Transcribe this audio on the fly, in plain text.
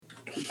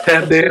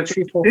Tap dance.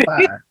 3, 4,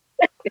 5. You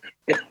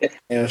know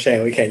what I'm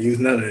saying? We can't use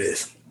none of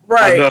this.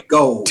 Right.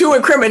 Go. Too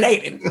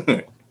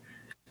incriminating.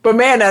 But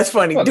man, that's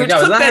funny. What, Dude, y'all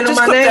clip lying that, on just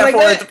my clip name that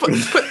like for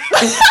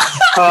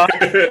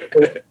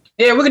us.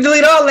 Yeah, we can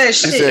delete all that He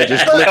shit. said,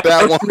 just click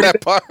that one, that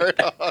part.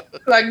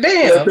 Like,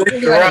 damn.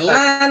 You like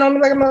lying on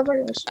me like a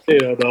motherfucker.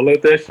 Yeah, don't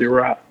let that shit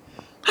rock.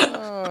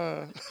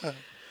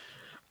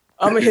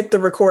 I'm gonna hit the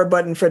record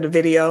button for the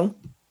video.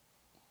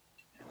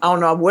 I don't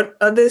know what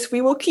of this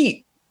we will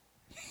keep.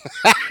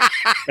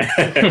 We're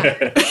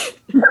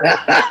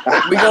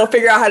gonna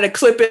figure out how to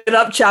clip it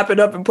up, chop it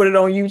up, and put it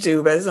on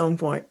YouTube at some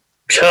point.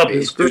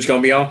 Is Scooch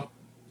gonna be on?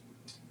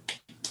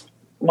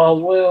 Might as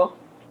well.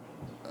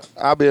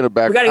 I'll be in the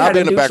back. gotta I'll have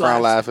be in the the douche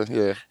background lines. laughing.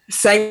 Yeah.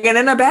 Singing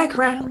in the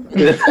background.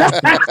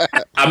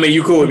 I mean,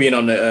 you cool with being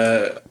on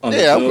the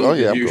Yeah, Zoom, oh,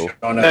 yeah, I'm you cool.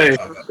 showing Hey,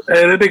 up.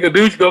 that nigga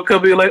douche gonna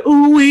come in like,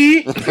 ooh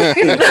wee.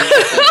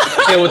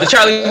 Yeah, with the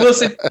Charlie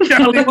Wilson.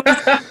 Charlie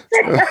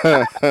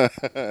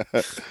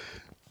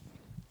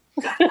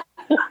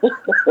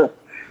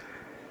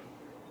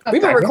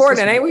We've been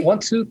recording, ain't we? 1,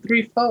 2,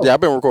 3, 4. Yeah,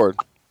 I've been recording.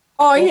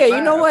 Oh yeah, you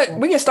know what?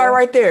 We can start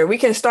right there. We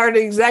can start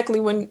exactly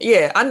when.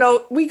 Yeah, I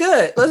know. We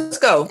good. Let's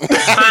go.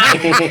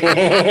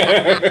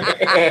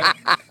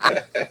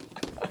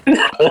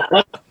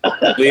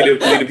 leave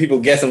the people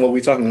guessing what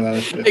we're talking about.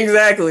 And shit.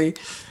 Exactly.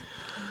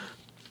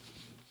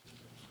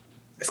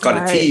 It's called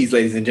Right. a tease,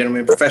 ladies and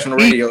gentlemen. Professional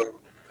radio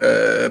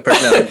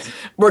personalities.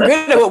 We're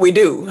good at what we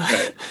do.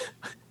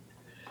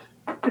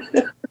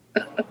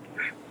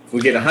 If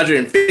we get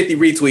 150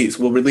 retweets,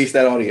 we'll release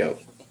that audio.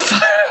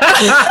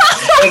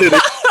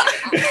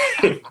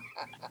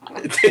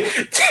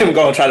 Tim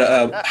gonna try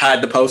to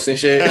hide the post and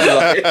shit.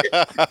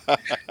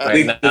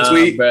 Leak the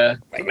tweet. Bruh.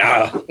 Like,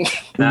 nah.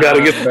 You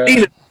gotta get the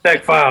peanut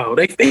tech file.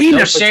 They feed No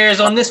that shares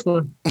on this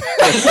one.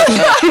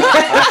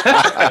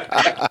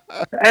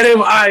 That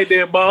ain't I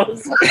there,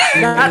 boss.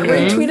 Not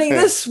retweeting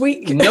this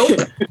week. Nope.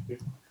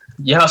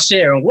 Y'all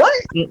sharing what?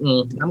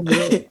 I'm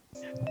good.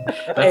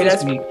 Hey,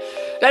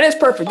 that is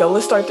perfect though.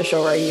 Let's start the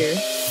show right here.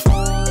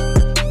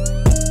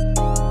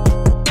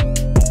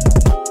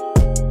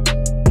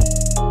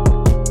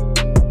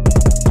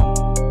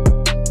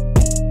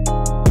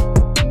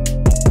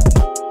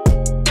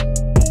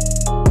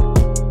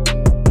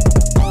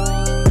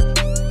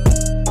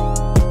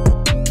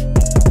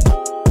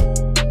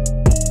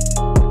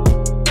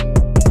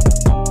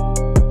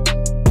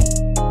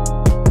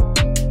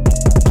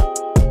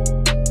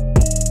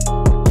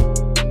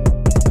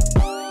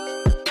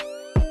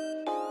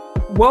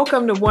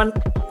 Welcome to one.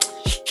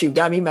 Shoot,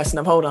 got me messing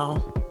up. Hold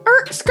on.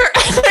 Skirt.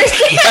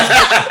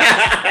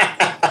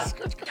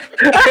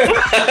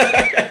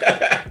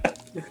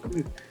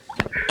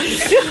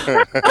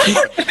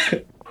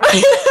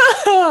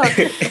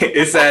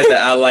 It's sad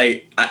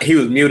that he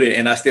was muted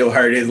and I still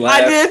heard his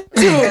laugh. I did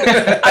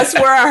too. I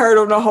swear I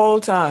heard him the whole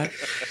time.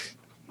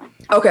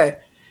 Okay.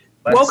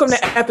 Welcome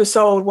to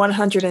episode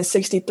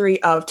 163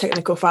 of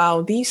Technical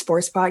File, the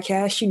sports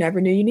podcast you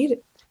never knew you needed.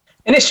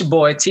 And it's your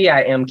boy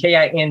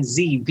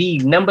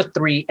TIMKINZV number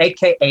 3,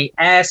 aka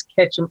Ass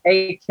Ketchum,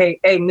 aka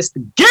Mr.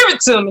 Give It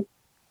To Me.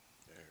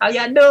 How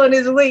y'all doing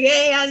this week?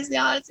 Hey,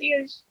 y'all see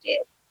your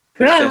shit.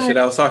 That's that shit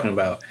I was talking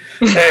about.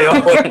 Hey,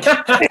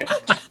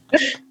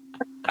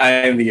 I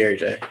am the Eric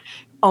J.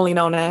 Only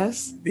known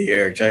as. The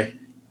Eric J.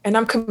 And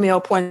I'm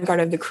Camille, point guard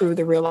of the crew,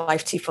 the real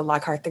life Tifa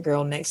Lockhart, the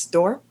girl next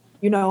door.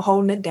 You know,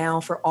 holding it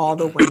down for all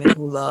the women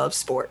who love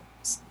sport.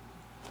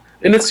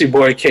 and it's your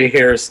boy K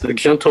Harris, the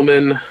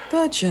gentleman,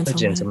 The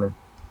gentleman.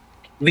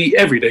 the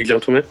everyday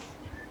gentleman,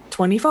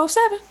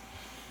 24/7.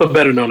 but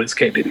better known as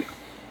K Diddy.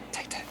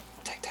 Take that.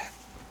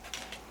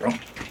 Bro.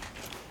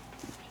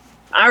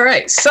 All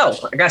right, so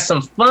I got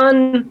some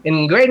fun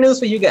and great news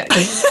for you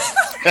guys.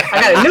 I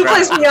got a new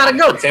place for y'all to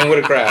go. Same with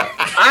a crowd.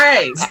 All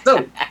right,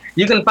 so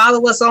you can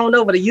follow us on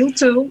over to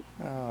YouTube,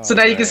 so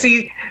that you can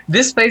see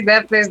this face,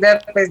 that face,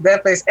 that face,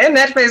 that face, and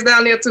that face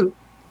down there too.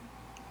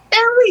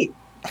 Every week.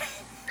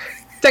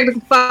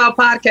 Technical File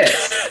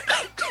Podcast.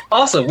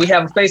 Also, we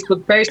have a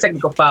Facebook page,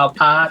 Technical File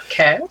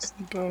Podcast.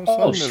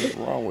 Oh, shit.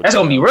 That's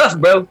gonna be rough,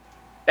 bro.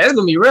 That's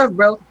gonna be rough,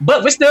 bro.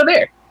 But we're still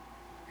there.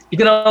 You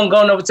can go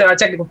on over to our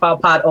Technical File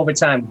Pod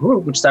Overtime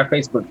group, which is our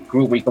Facebook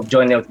group where you can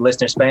join there with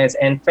listeners, fans,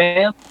 and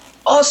fam.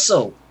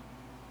 Also,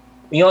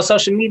 we on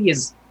social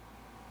medias,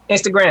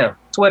 Instagram,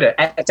 Twitter,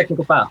 at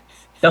Technical File.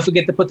 Don't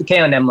forget to put the K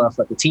on that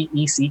motherfucker,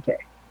 TECK.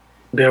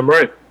 Damn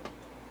right.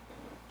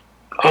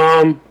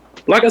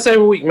 Like I say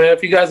every week, man,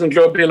 if you guys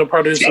enjoy being a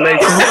part of this nation,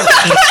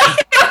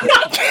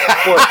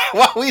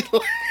 Why we?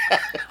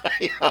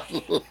 Hey,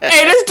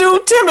 this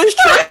dude Tim is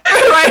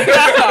tripping right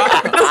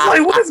now. it's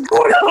like, what is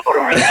going on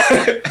right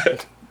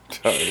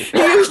now?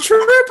 He's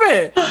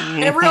tripping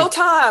in real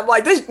time.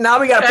 Like this. Now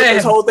we gotta put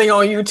this whole thing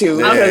on YouTube.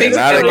 Yeah, thinking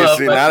now they can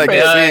see. Now they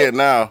can see it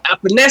now. I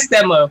finessed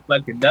that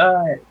motherfucker,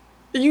 dog.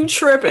 You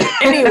tripping.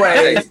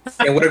 Anyway,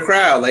 And with a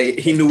crowd, like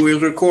he knew we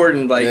was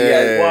recording. Like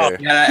Yeah.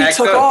 he gotta he act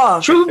took up.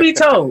 off. Truth be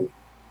told,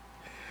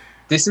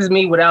 this is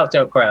me without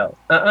your crowd.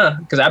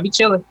 Because I be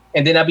chilling,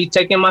 and then I be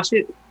taking my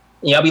shit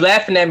Y'all be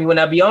laughing at me when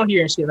I be on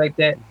here and shit like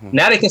that.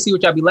 Now they can see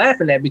what y'all be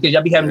laughing at because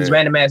y'all be having these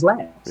random ass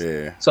laughs.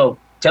 Yeah. So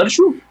tell the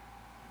truth.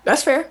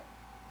 That's fair.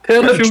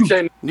 Tell the truth,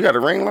 Shane. You got a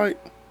ring light?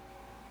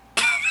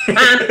 Nah,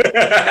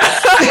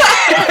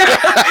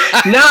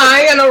 I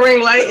ain't got no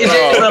ring light. It's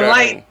just a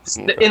light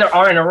in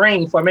a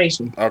ring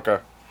formation. Okay.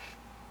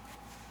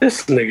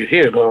 This nigga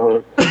here,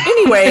 dog.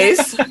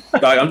 Anyways,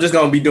 Dog, I'm just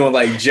gonna be doing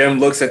like Jim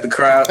looks at the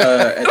crowd.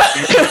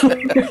 This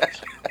nigga.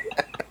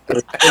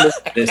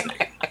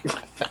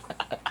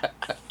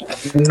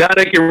 Now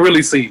they can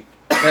really see.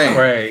 Dang.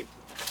 Right.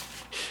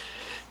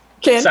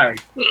 Ken, Sorry.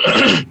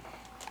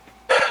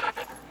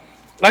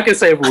 Like I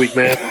say every week,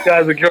 man. You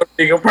guys are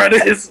being a part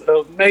of this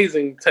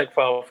amazing Tech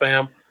File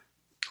fam.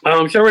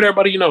 Share with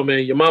everybody you know,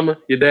 man. Your mama,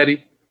 your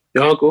daddy,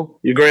 your uncle,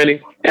 your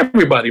granny,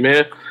 everybody,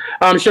 man.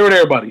 Share with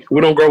everybody. We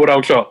don't grow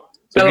without y'all.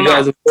 So if you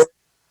guys,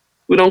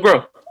 we don't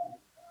grow.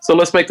 So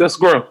let's make this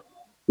grow.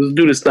 Let's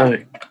do this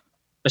thing.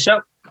 For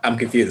sure. I'm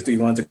confused. Do you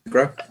want it to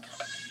grow?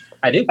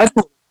 I do. I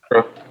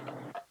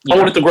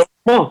want it to grow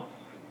more.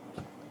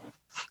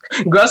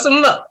 Grow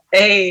some up.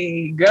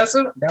 Hey, grow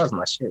some. That was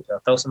my shit. Yo.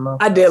 Throw some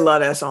up. I did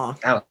love that song.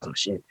 That was some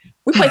shit.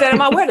 We played that at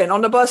my wedding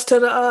on the bus to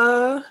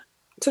the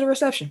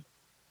reception.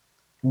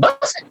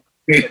 Bus.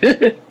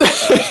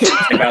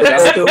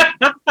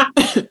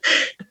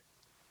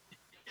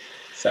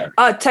 Sorry.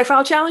 Tech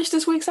File challenge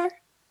this week, sir?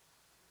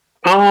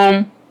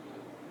 I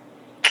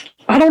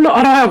don't know.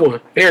 I don't have one.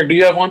 Eric, do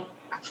you have one?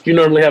 You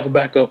normally have a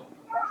backup.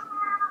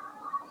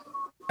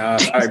 All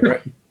right, bro.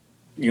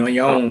 You on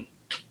your own.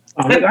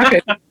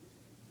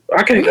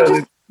 I can't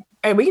go.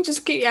 Hey, we can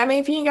just keep. I mean,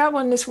 if you ain't got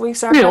one this week,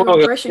 sir, Yeah,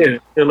 no pressure.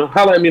 yeah.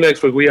 Holla at me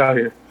next week. We out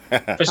here.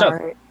 For sure. All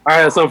right. I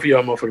have something for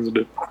y'all motherfuckers to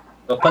do.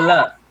 Go pull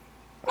up.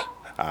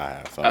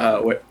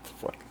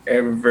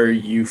 Wherever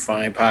you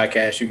find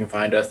podcasts, you can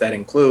find us. That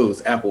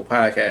includes Apple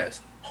Podcasts,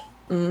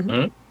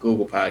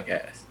 Google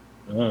Podcasts,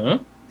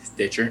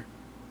 Stitcher,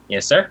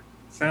 Yes, sir.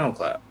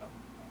 SoundCloud,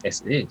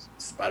 Yes, it is.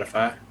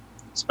 Spotify,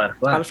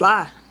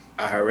 Butterfly.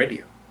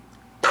 iHeartRadio.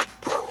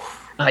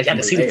 I got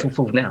to see the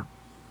poo now.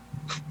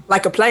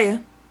 Like a player.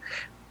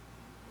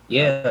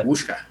 Yeah.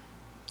 Wooshka.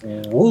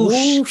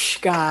 Whoosh,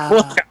 God.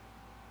 What?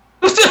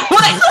 What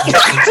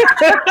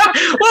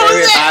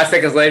was that? 5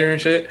 seconds later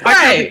and shit.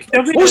 Right.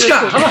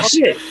 Wooshka. Oh,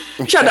 shit.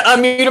 Trying to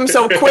unmute him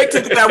so quick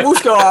to get that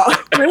whoosh go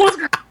off.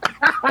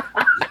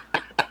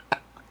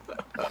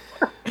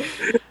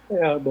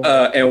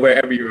 And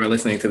wherever you are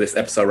listening to this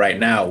episode right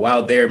now,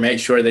 while there, make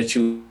sure that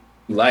you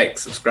like,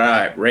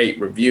 subscribe, rate,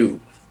 review.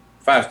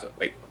 5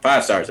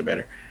 stars are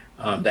better.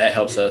 That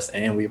helps us,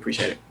 and we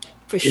appreciate it.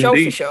 For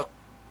sure.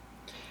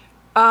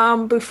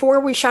 Before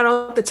we shout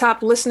out the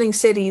top listening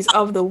cities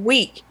of the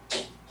week,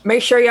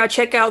 make sure y'all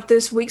check out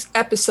this week's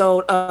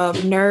episode of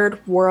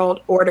Nerd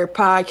World Order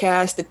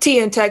Podcast, the T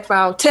and Tech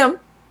File. Tim,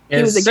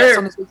 he was a guest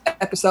on this week's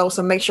episode,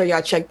 so make sure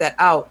y'all check that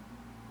out.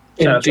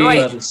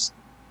 Appreciate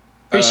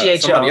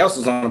somebody y'all. else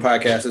was on the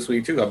podcast this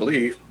week too, I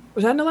believe.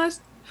 Was that in the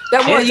last?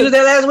 You was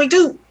there last week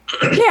too.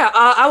 Yeah,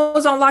 I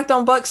was on Locked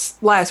On Bucks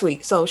last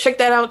week, so check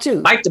that out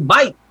too. Bite to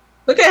bite.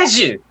 Look at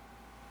you.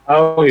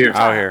 Out here.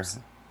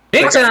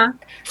 Big time.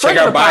 Check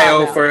our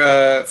bio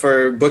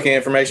for booking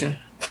information.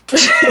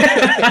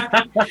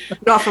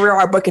 No, for real,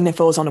 our booking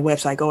info is on the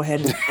website. Go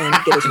ahead and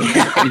get us.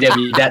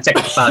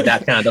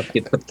 www.technicalfile.com. Don't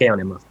forget to put the K on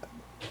them.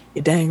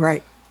 You're dang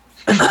right.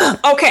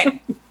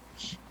 Okay.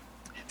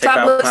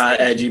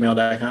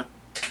 Techfilepod@gmail.com.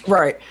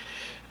 Right.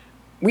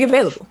 We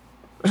available.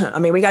 I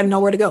mean, we got to know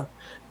where to go.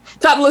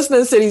 Top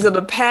listening cities of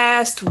the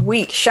past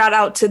week. Shout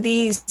out to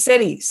these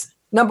cities.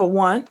 Number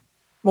 1,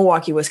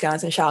 Milwaukee,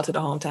 Wisconsin. Shout out to the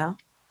hometown.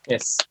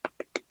 Yes.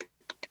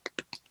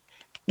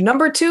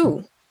 Number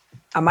 2,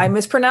 I might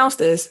mispronounce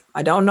this.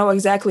 I don't know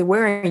exactly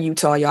where in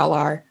Utah y'all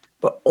are,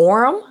 but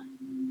Orem,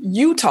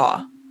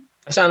 Utah.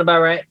 That sound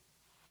about right.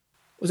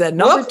 Was at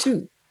number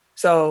 2.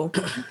 So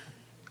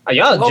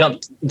y'all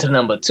jumped to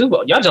number 2.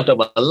 Y'all jumped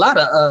up a lot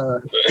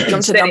of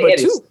jumped to number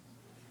 2.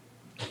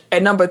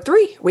 At number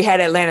 3, we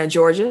had Atlanta,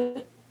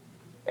 Georgia.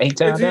 8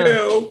 times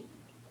down.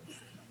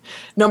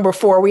 Number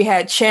 4, we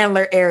had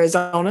Chandler,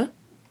 Arizona.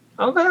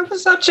 Okay,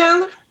 what's up,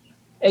 Chandler?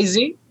 AZ.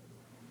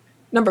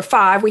 Number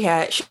 5, we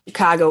had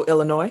Chicago,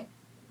 Illinois.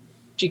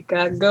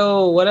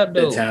 Chicago, what up,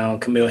 The dude? town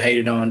Camille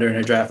hated on during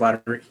the draft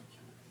lottery.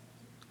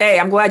 Hey,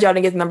 I'm glad y'all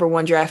didn't get the number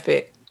 1 draft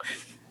pick.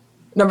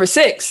 Number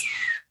 6,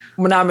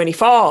 Menominee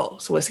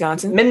Falls,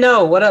 Wisconsin.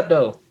 Minnow, what up,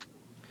 though?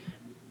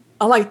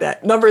 I like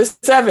that. Number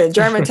 7,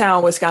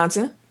 Germantown,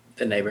 Wisconsin.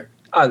 The neighbor.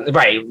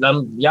 Right,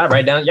 y'all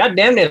write down. Y'all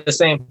damn near the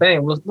same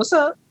thing. What's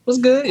up? What's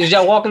good? Is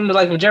y'all walking to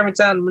from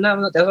Germantown to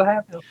Menominee? That's what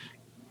happened.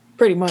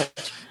 Pretty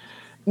much.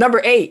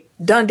 Number 8,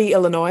 Dundee,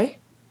 Illinois.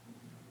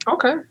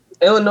 Okay,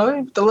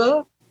 Illinois, the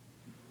love.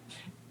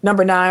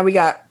 Number 9, we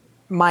got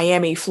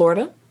Miami,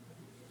 Florida.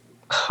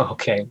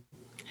 Okay,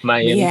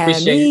 Miami.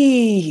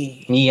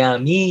 Appreciate it.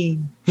 Miami.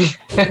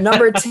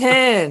 Number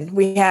 10,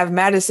 we have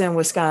Madison,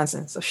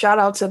 Wisconsin. So shout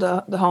out to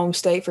the home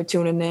state for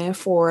tuning in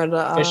for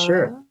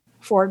the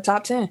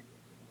top 10.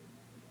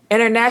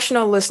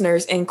 International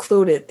listeners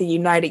included the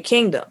United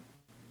Kingdom,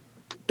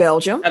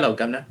 Belgium. Hello,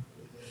 Governor.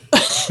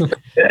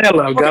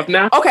 Hello,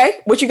 Governor. Okay,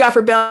 what you got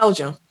for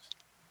Belgium?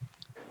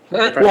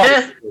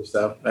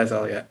 So that's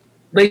all I got.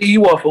 They eat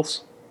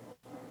waffles.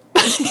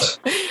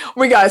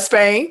 We got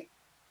Spain.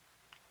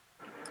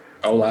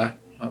 Hola.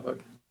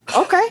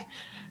 Okay.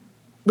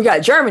 We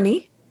got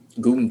Germany.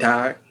 Guten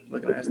Tag.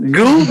 Looking at that.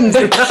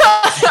 Good.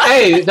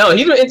 Hey, no,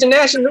 he's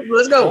international.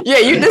 Let's go. Yeah,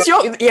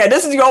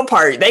 this is your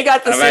part. They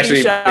got the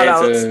city shout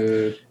outs.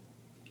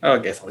 I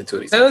guess only two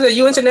of these. That was it.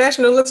 You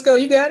international. Let's go.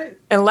 You got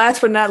it. And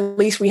last but not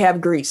least, we have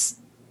Greece.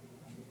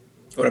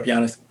 What up,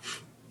 Giannis?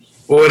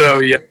 What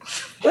up, yeah?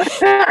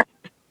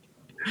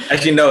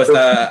 Actually, no,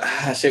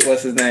 it's shit.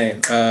 What's his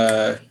name?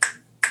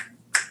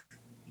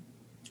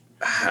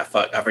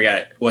 Fuck, I forgot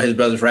it. What his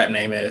brother's rap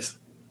name is.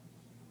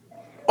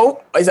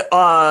 Oh, is it?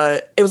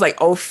 It was like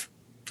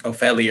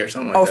Ophelia or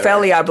something like that.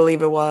 Ophelia, I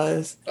believe it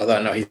was. Although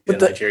I know he's in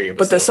Nigeria.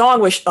 But the song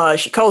was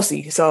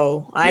Shikosi,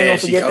 so I ain't gonna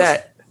forget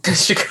that.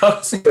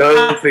 Shikosi.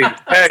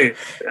 Hey,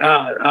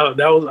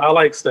 I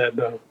like that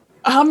though.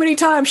 How many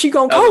times she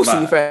gonna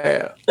Kosi,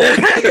 fam?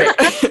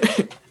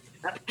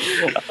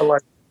 I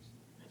like.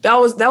 That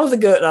was a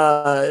good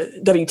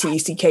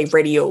WTECK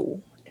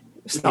radio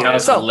song. That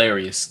was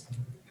hilarious.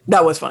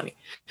 That was funny.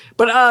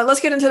 But let's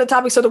get into the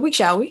topics of the week,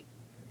 shall we?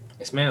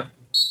 Yes, ma'am.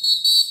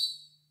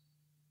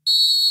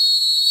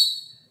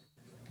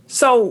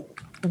 So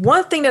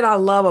one thing that I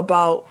love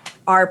about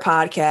our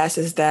podcast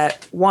is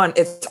that, one,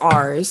 it's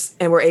ours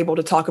and we're able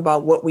to talk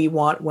about what we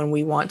want when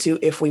we want to,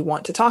 if we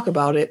want to talk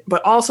about it.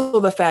 But also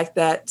the fact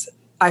that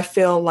I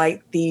feel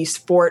like the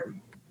sport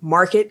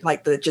market,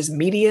 like the just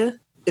media,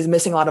 is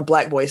missing a lot of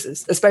Black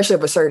voices, especially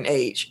of a certain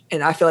age.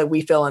 And I feel like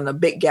we fill in a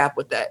big gap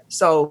with that.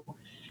 So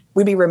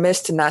we'd be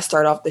remiss to not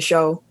start off the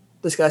show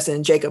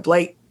discussing Jacob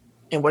Blake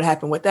and what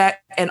happened with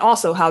that, and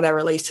also how that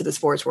relates to the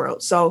sports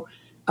world. So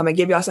I'm going to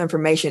give y'all some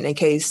information in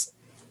case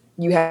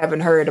you haven't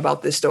heard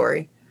about this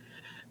story.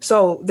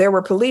 So there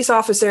were police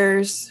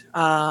officers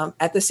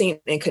at the scene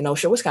in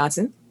Kenosha,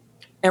 Wisconsin,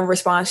 in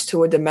response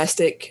to a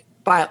domestic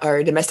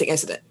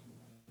incident.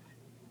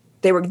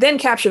 They were then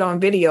captured on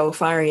video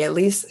firing at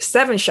least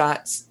 7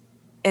 shots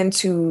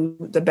into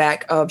the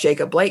back of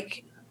Jacob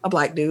Blake, a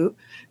Black dude,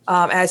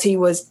 as he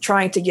was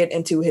trying to get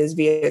into his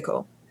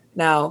vehicle.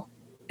 Now,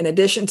 in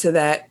addition to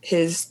that,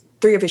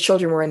 3 of his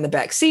children were in the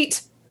back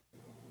seat,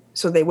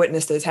 so they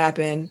witnessed this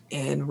happen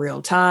in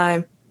real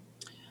time.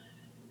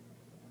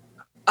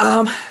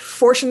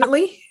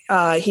 Fortunately,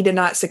 he did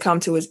not succumb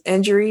to his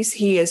injuries.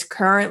 He is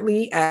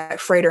currently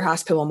at Freighter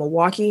Hospital in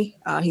Milwaukee.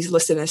 He's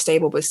listed in a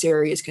stable but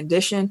serious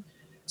condition.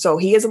 So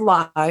he is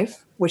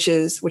alive, which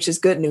is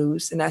good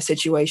news in that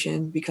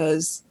situation,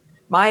 because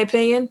my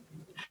opinion,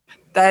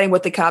 that ain't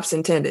what the cops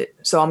intended.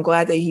 So I'm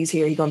glad that he's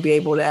here. He's going to be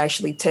able to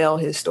actually tell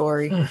his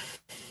story.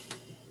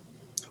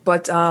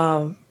 But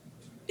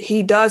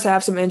he does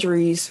have some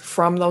injuries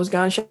from those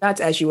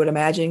gunshots, as you would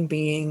imagine,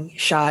 being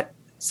shot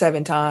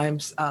 7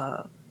 times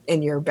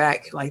in your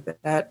back like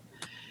that.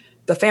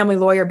 The family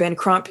lawyer, Ben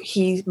Crump,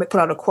 he put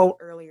out a quote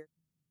earlier,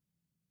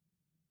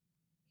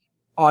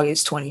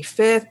 August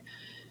 25th.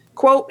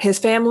 Quote, his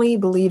family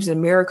believes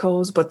in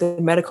miracles, but the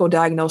medical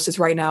diagnosis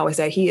right now is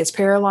that he is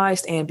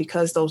paralyzed, and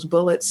because those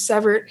bullets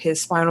severed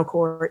his spinal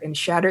cord and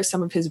shattered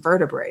some of his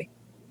vertebrae,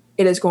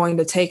 it is going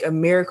to take a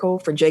miracle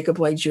for Jacob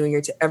Blake Jr.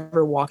 to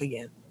ever walk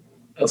again.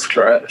 That's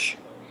trash.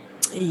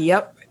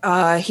 Yep.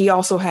 He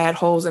also had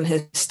holes in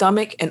his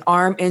stomach, an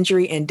arm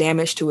injury, and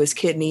damage to his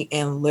kidney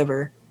and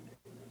liver.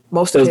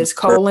 Most of his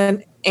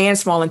colon and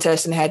small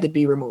intestine had to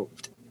be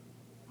removed.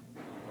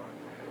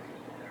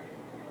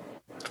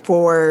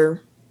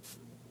 For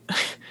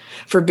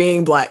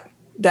being Black.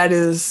 That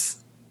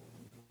is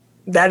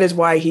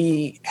why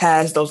he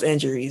has those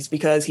injuries,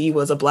 because he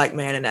was a Black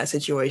man in that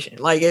situation.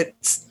 Like,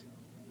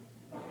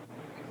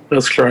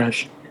 that's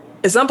trash.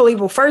 It's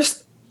unbelievable.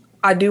 First,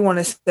 I do want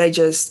to say,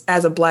 just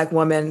as a Black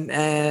woman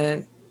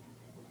and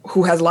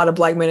who has a lot of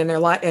Black men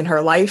in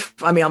her life.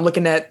 I mean, I'm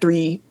looking at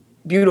 3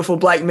 beautiful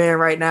Black men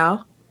right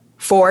now.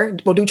 4.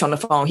 Well, Dooch on the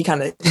phone. He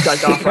kind of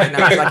ducked off right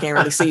now, so I can't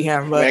really see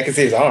him. But I can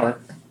see his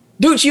arm.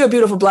 Dude, you a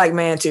beautiful Black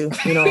man too.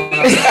 You know what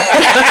I'm saying?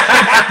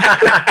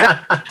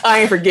 I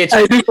ain't forget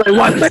you.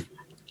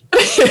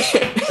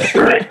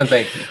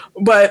 Thank you.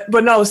 But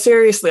no,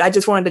 seriously, I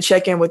just wanted to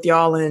check in with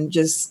y'all and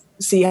just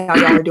see how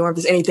y'all are doing. If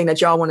there's anything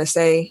that y'all want to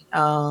say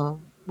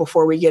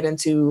before we get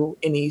into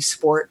any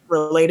sport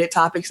related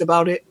topics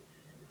about it.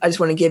 I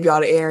just want to give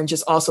y'all the air and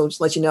just also just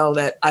let you know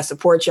that I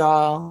support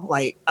y'all.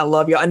 Like, I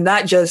love y'all. And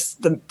not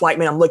just the Black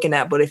men I'm looking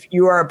at, but if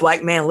you are a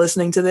Black man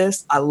listening to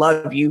this, I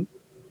love you.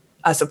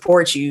 I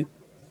support you.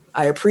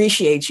 I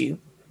appreciate you.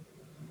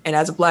 And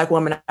as a Black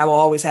woman, I will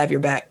always have your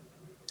back.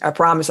 I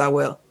promise I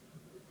will.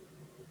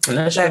 And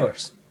that's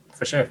yours.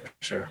 For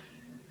sure.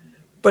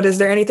 But is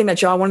there anything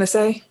that y'all want to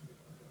say?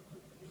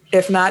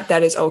 If not,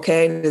 that is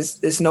okay.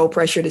 There's no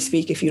pressure to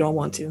speak if you don't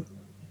want to.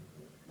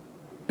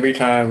 Every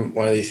time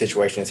one of these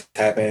situations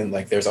happen,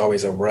 like, there's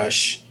always a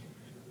rush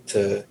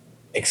to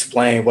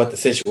explain what the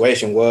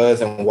situation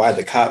was and why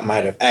the cop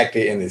might have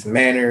acted in this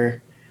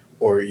manner,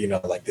 or,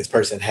 like, this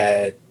person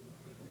had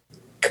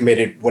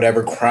committed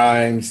whatever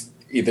crimes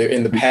either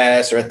in the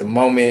past or at the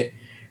moment,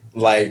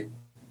 like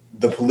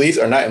the police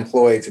are not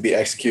employed to be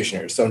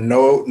executioners. So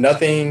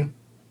nothing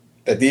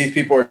that these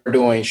people are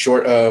doing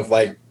short of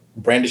like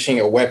brandishing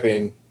a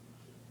weapon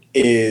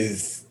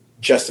is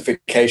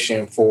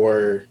justification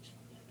for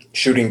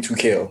shooting to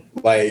kill.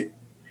 Like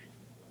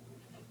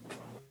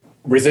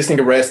resisting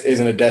arrest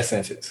isn't a death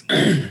sentence.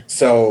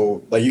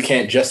 So like you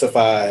can't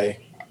justify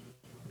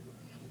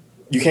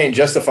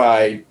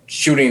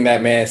shooting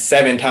that man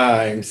 7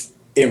 times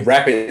in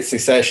rapid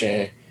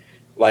succession,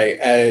 like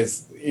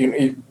as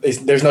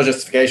there's no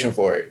justification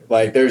for it.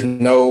 Like there's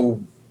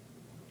no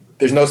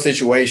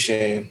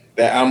situation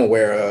that I'm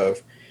aware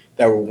of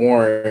that would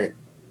warrant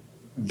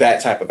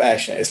that type of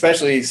action,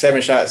 especially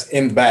 7 shots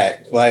in the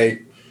back.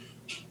 Like,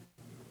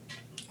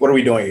 what are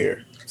we doing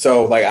here?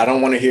 So like, I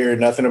don't want to hear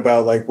nothing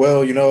about like,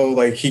 well,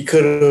 like he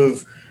could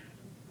have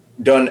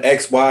done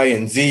X, Y,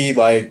 and Z,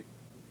 like,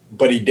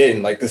 but he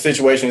didn't. Like the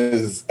situation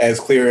is as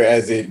clear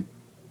as it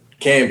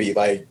can be.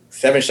 Like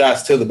 7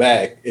 shots to the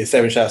back is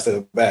 7 shots to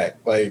the back.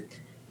 Like,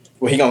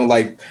 well, he gonna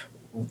like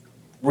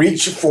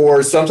reach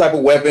for some type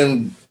of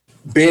weapon,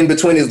 bend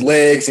between his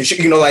legs,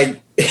 and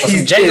like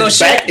his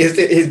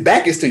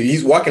back is to you.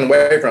 He's walking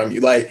away from you.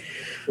 Like,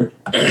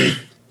 I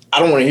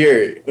don't want to hear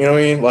it. You know what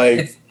I mean?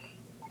 Like,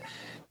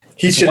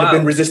 he shouldn't have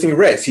been resisting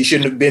arrest. He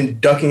shouldn't have been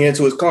ducking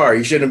into his car.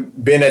 He shouldn't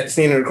have been at the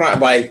scene of the crime.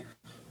 Like,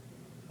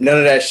 none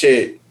of that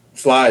shit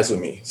flies with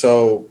me.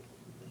 So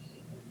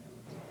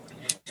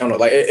I don't know.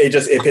 Like, it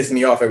pisses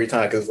me off every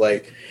time because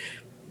like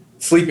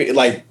sleeping,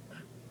 like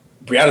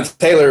Breonna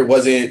Taylor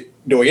wasn't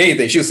doing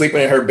anything. She was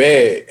sleeping in her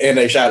bed and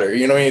they shot her.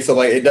 You know what I mean? So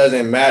like, it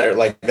doesn't matter.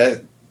 Like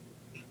that.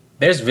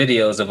 There's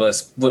videos of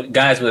us with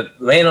guys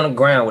laying on the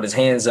ground with his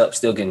hands up,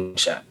 still getting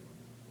shot.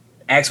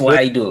 Ask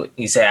why he do it.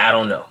 He said, "I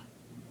don't know.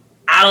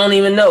 I don't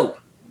even know."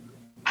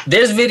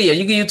 There's video.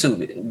 You can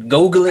YouTube it,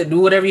 Google it,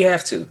 do whatever you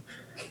have to.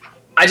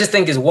 I just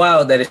think it's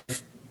wild that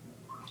if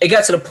it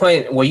got to the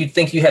point where you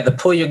think you had to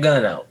pull your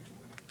gun out.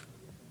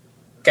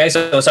 Okay,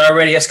 so it's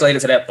already escalated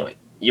to that point.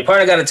 Your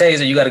partner got a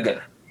taser, you got a gun.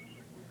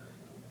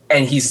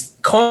 And he's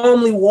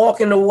calmly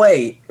walking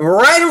away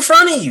right in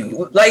front of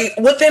you, like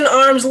within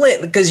arm's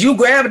length, because you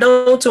grabbed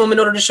onto him in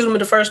order to shoot him in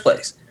the first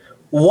place.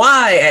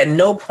 Why, at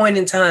no point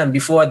in time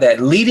before that,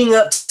 leading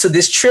up to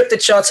this trip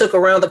that y'all took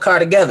around the car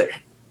together,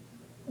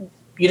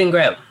 you didn't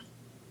grab him?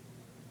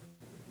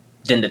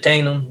 Didn't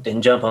detain him,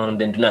 didn't jump on him,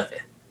 didn't do nothing.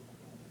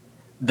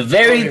 The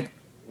very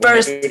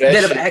first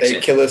bit of action. They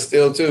kill us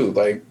still too.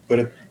 Like put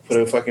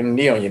a fucking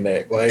knee on your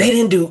neck. Like they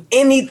didn't do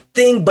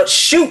anything but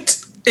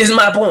shoot, is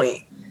my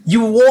point.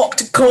 You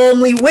walked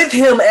calmly with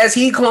him as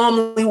he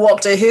calmly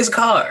walked to his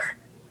car.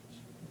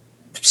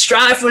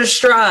 Stride for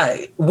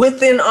stride,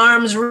 within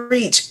arm's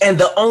reach. And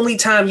the only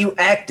time you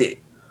acted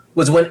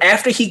was when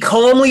after he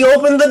calmly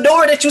opened the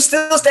door that you're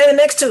still standing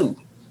next to,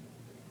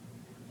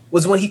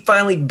 was when he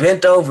finally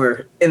bent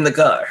over in the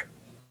car.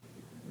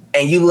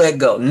 And you let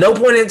go. No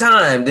point in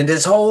time did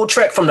this whole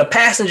trek from the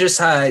passenger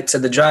side to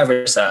the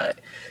driver's side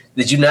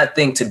did you not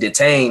think to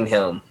detain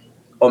him.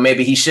 Or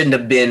maybe he shouldn't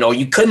have been, or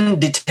you couldn't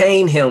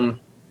detain him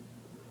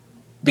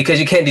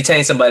because you can't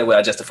detain somebody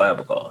without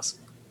justifiable cause.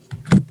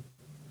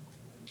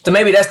 So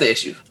maybe that's the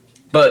issue.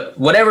 But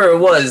whatever it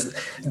was,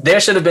 there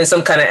should have been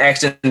some kind of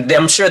action.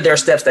 I'm sure there are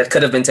steps that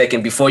could have been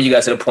taken before you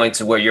got to the point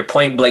to where you're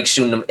point blank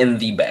shooting them in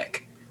the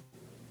back.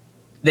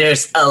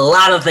 There's a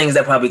lot of things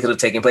that probably could have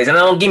taken place. And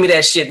I don't give me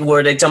that shit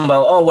where they talking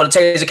about, oh, well, a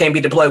taser can't be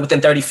deployed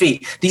within 30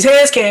 feet. These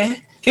hands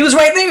can. He was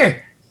right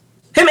there.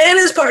 Him and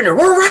his partner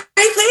were right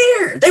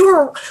there. They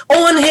were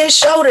on his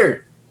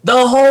shoulder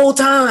the whole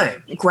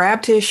time.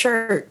 Grabbed his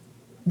shirt.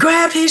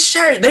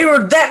 They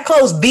were that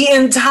close the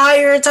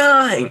entire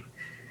time.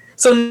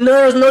 So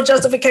there's no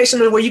justification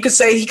where you could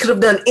say he could have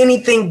done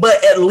anything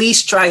but at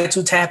least try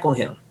to tackle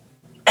him.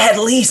 At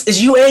least.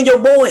 It's you and your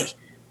boy.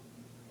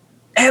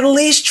 At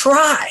least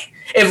try.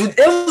 If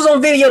it was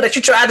on video that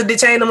you tried to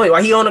detain him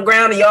while he on the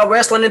ground and y'all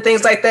wrestling and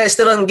things like that, it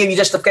still doesn't give you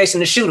justification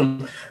to shoot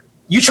him.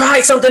 You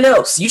tried something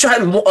else. You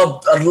tried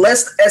a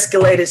less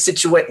escalated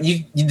situation.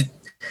 It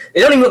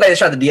don't even look like they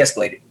tried to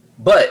de-escalate it.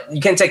 But you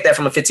can't take that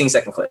from a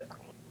 15-second clip.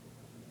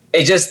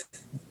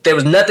 There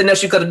was nothing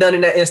else you could have done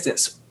in that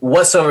instance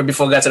whatsoever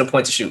before it got to the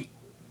point to shoot.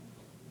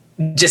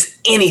 Just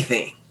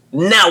anything.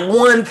 Not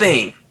one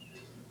thing.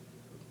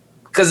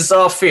 Because it's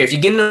all fear. If you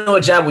get into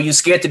a job where you're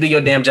scared to do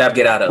your damn job,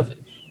 get out of it.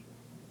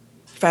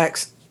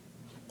 Facts.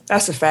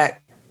 That's a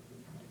fact.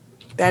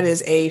 That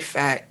is a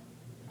fact.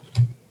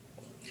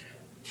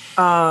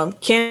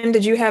 Ken,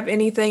 did you have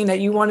anything that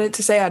you wanted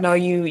to say? I know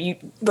you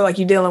feel like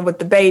you're dealing with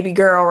the baby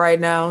girl right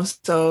now,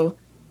 so.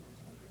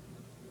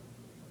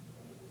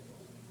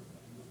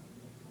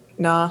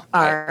 No,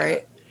 all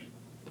right.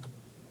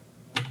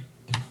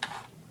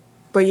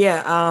 But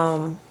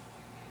yeah,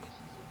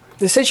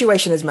 the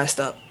situation is messed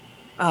up.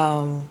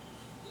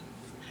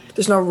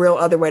 There's no real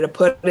other way to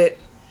put it.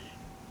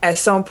 At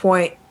some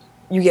point,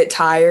 you get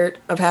tired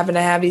of having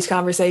to have these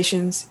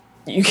conversations.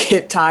 You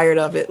get tired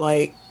of it,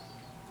 like.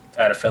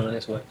 Tired of feeling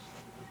this way?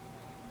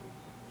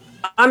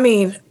 I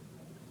mean,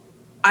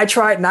 I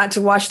tried not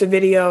to watch the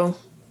video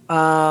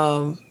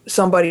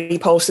Somebody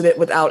posted it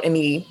without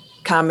any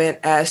comment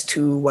as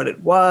to what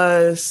it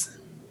was.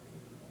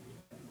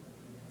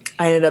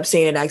 I ended up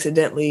seeing it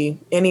accidentally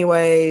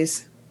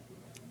anyways.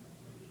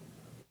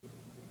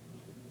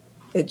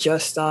 It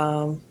just,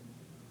 it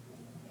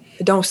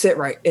don't sit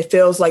right. It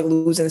feels like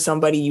losing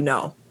somebody you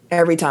know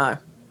every time.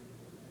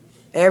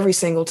 Every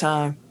single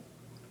time.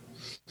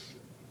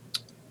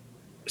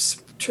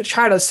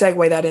 Try to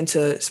segue that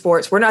into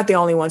sports. We're not the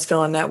only ones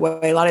feeling that way.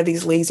 A lot of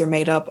these leagues are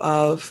made up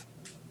of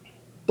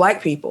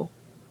Black people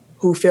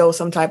who feel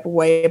some type of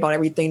way about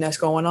everything that's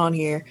going on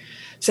here.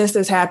 Since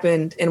this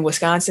happened in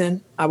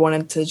Wisconsin, I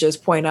wanted to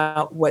just point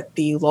out what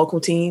the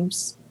local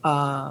teams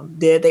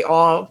did. They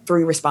all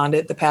three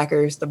responded: the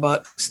Packers, the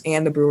Bucks,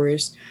 and the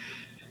Brewers.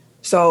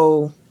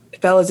 So,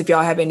 fellas, if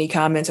y'all have any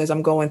comments as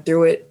I'm going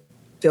through it,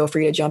 feel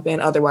free to jump in.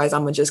 Otherwise,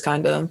 I'm gonna just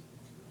kind of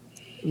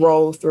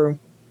roll through.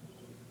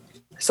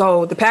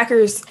 So the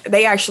Packers,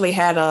 they actually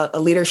had a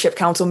leadership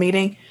council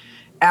meeting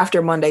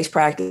after Monday's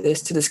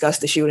practice to discuss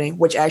the shooting,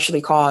 which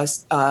actually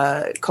caused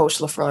Coach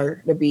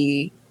LaFleur to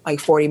be like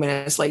 40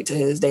 minutes late to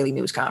his daily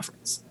news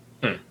conference.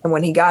 And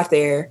when he got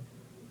there,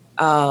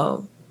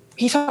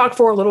 he talked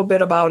for a little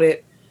bit about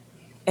it.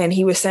 And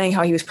he was saying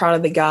how he was proud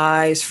of the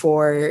guys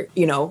for,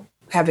 you know,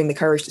 having the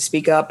courage to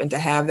speak up and to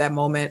have that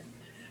moment.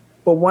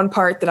 But one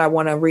part that I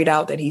want to read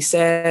out that he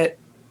said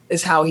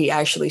is how he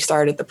actually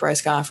started the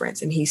press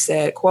conference. And he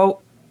said,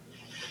 quote,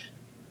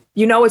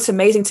 "You know, it's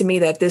amazing to me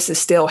that this is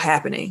still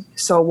happening.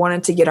 So I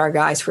wanted to get our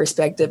guys'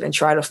 perspective and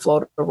try to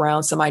float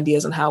around some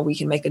ideas on how we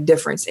can make a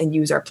difference and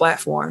use our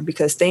platform,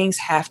 because things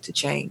have to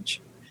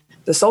change.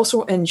 The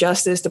social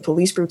injustice, the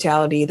police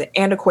brutality, the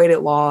antiquated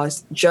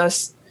laws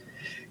just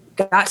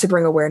got to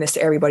bring awareness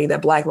to everybody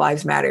that Black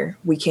Lives Matter.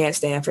 We can't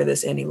stand for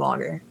this any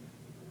longer."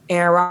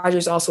 Aaron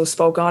Rodgers also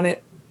spoke on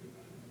it.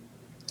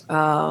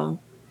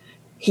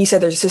 He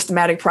said there's a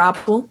systematic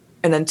problem,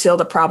 and until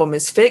the problem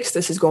is fixed,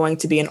 this is going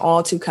to be an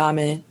all too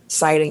common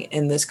sighting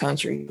in this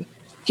country.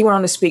 He went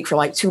on to speak for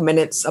like 2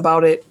 minutes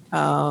about it.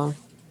 Some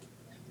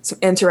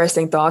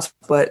interesting thoughts,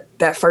 but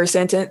that first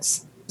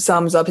sentence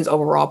sums up his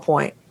overall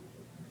point.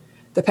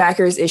 The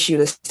Packers issued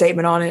a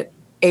statement on it.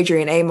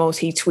 Adrian Amos,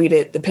 he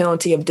tweeted, "The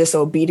penalty of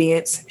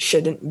disobedience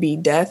shouldn't be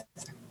death,"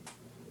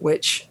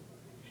 which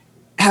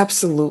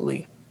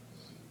absolutely.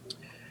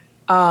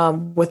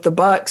 With the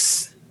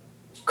Bucks,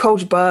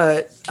 Coach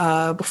Bud,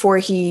 before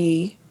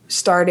he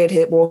started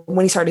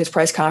when he started his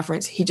press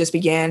conference, he just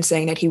began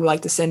saying that he would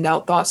like to send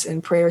out thoughts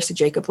and prayers to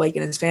Jacob Blake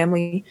and his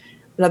family,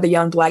 another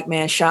young Black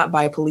man shot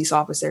by a police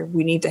officer.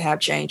 We need to have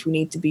change. We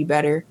need to be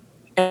better.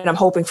 And I'm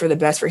hoping for the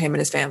best for him and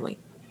his family.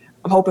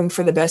 I'm hoping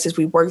for the best as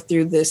we work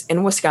through this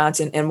in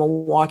Wisconsin and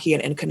Milwaukee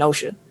and in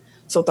Kenosha.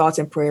 So thoughts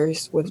and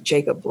prayers with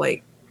Jacob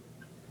Blake.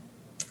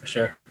 For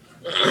sure.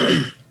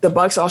 The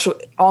Bucks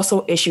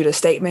also issued a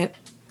statement.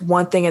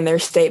 One thing in their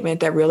statement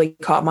that really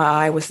caught my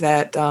eye was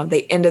that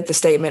they ended the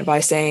statement by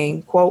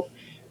saying, quote,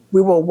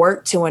 "We will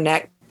work to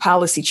enact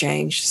policy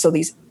change so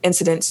these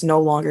incidents no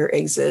longer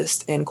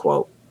exist," end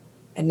quote.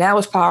 And that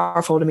was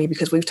powerful to me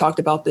because we've talked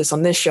about this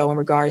on this show in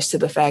regards to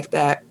the fact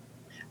that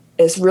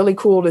it's really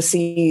cool to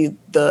see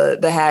the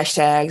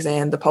hashtags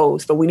and the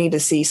posts, but we need to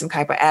see some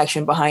type of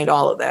action behind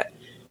all of that.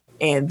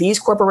 And these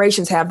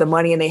corporations have the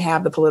money and they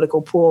have the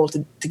political pull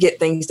to get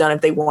things done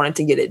if they wanted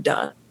to get it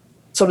done.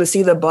 So to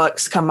see the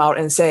Bucks come out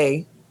and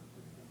say,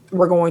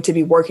 we're going to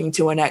be working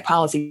to enact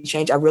policy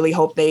change, I really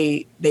hope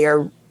they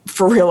are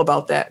for real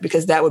about that,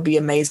 because that would be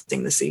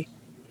amazing to see.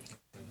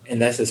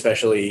 And that's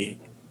especially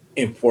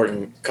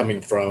important coming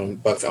from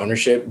Bucks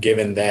ownership,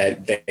 given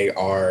that they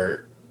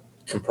are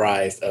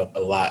comprised of a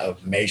lot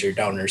of major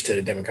donors to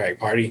the Democratic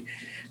Party.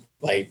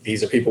 Like,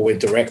 these are people with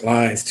direct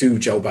lines to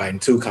Joe Biden,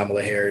 to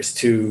Kamala Harris,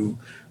 to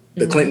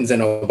the Clintons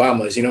and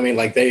Obamas. You know what I mean?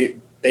 Like, they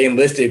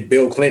enlisted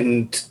Bill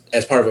Clinton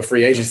as part of a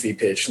free agency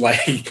pitch.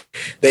 Like,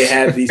 they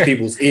have these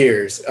people's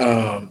ears.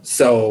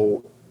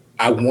 So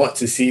I want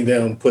to see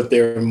them put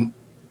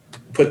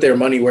their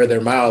money where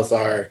their mouths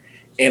are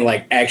and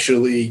like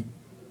actually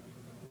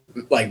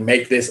like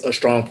make this a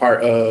strong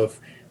part of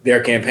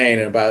their campaign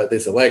and about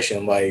this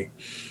election. Like,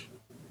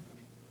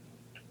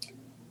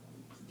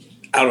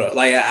 I don't know.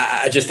 Like,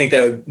 I just think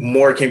that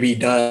more can be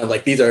done.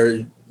 Like, these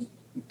are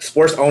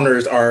sports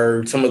owners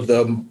are some of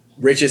the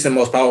richest and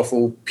most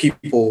powerful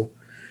people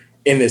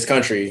in this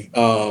country.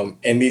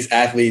 And these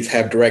athletes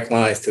have direct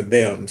lines to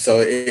them. So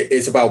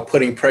it's about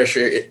putting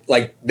pressure.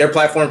 Like, their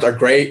platforms are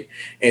great,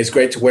 and it's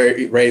great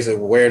to raise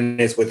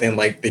awareness within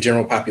like the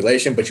general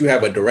population, but you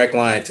have a direct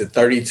line to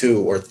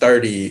 32 or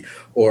 30,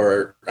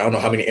 or I don't know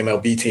how many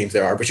MLB teams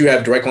there are, but you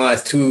have direct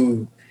lines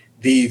to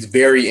these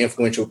very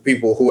influential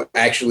people who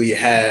actually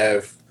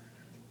have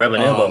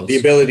the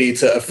ability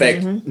to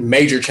affect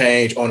major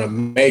change on a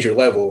major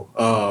level,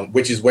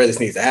 which is where this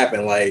needs to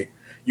happen. Like,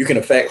 you can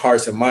affect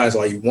hearts and minds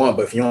all you want,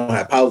 but if you don't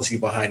have policy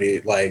behind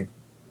it, like,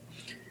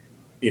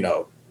 you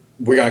know,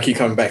 we're going to keep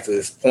coming back to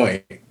this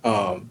point.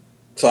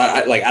 So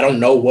I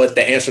don't know what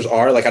the answers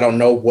are. Like, I don't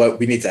know what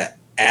we need to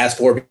ask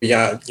for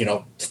beyond, you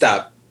know,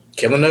 stop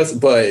killing us.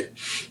 But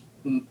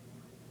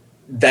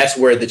that's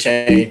where the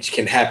change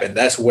can happen.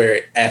 That's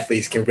where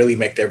athletes can really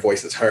make their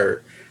voices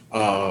heard.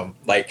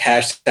 Like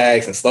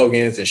hashtags and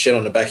slogans and shit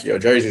on the back of your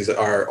jerseys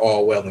are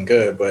all well and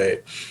good,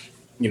 but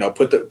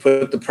put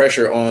the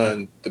pressure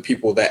on the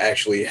people that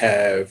actually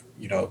have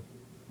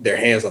their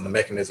hands on the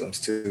mechanisms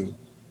to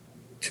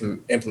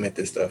implement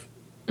this stuff.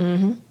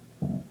 Mm-hmm.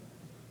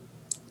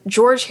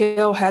 George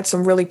Hill had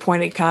some really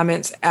pointed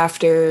comments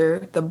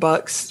after the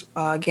Bucks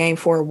Game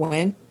 4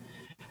 win.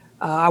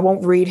 I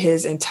won't read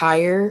his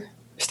entire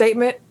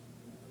statement.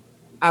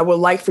 I would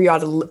like for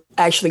y'all to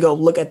actually go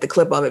look at the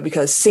clip of it,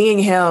 because seeing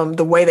him,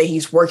 the way that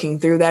he's working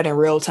through that in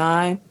real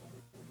time,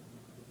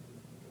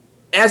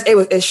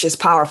 it's just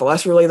powerful.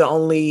 That's really the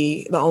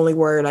only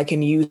word I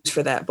can use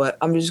for that. But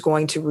I'm just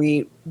going to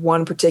read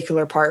one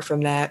particular part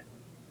from that.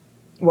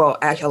 Well,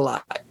 actually a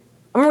lot.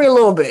 I'm gonna read a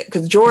little bit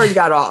because George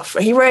got off.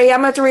 I'm gonna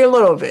have to read a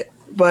little bit.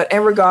 But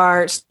in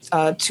regards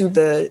to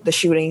the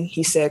shooting,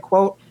 he said,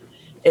 quote,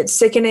 "It's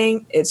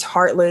sickening, it's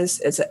heartless,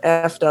 it's an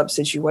effed up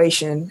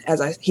situation."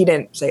 He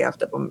didn't say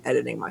effed up, I'm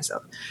editing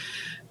myself.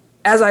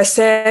 "As I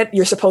said,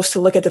 you're supposed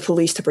to look at the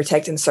police to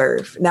protect and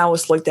serve. Now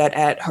it's looked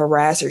at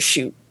harass or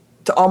shoot,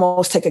 to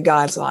almost take a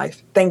guy's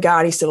life. Thank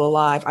God he's still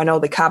alive. I know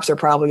the cops are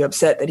probably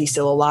upset that he's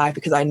still alive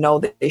because I know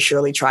that they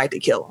surely tried to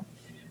kill him.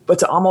 But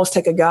to almost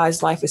take a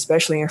guy's life,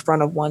 especially in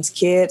front of one's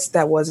kids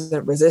that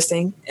wasn't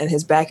resisting and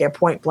his back at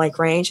point blank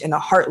range in a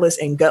heartless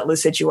and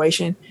gutless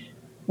situation,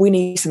 we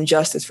need some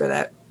justice for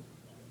that."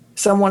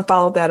 Someone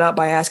followed that up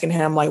by asking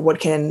him, like, what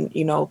can,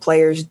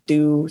 players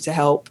do to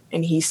help?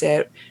 And he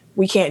said,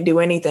 "We can't do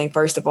anything.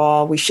 First of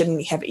all, we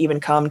shouldn't have even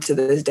come to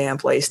this damn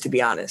place, to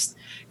be honest.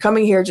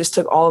 Coming here just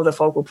took all of the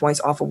focal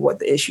points off of what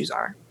the issues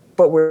are.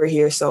 But we're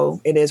here,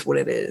 so it is what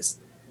it is."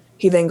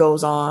 He then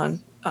goes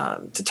on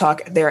to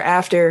talk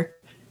thereafter.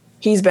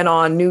 He's been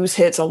on news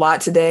hits a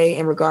lot today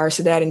in regards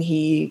to that, and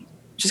he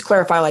just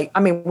clarified,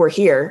 we're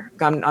here.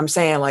 I'm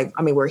saying,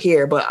 we're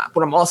here, but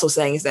what I'm also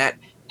saying is that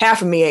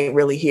half of me ain't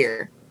really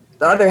here.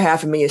 The other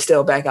half of me is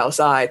still back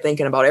outside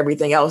thinking about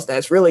everything else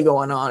that's really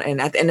going on. And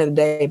at the end of the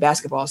day,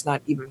 basketball is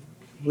not even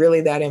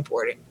really that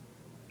important.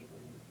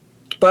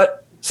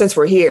 But since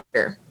we're here,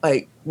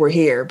 we're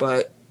here.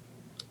 But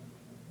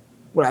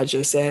what I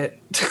just said,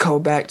 to go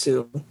back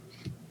to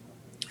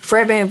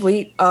Fred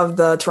VanVleet of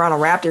the Toronto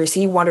Raptors,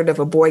 he wondered if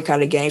a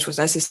boycott of games was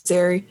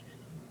necessary.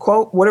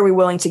 Quote, "What are we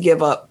willing to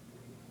give up?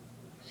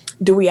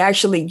 Do we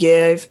actually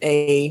give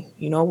a,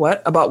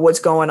 about what's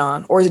going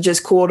on? Or is it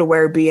just cool to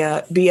wear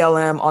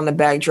BLM on the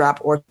backdrop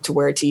or to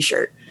wear a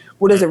t-shirt?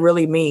 What does it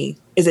really mean?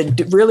 Is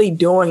it really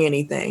doing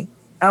anything?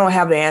 I don't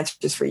have the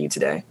answers for you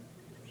today."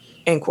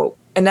 End quote.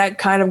 And that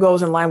kind of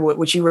goes in line with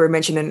what you were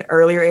mentioning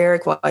earlier,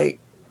 Eric.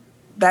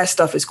 That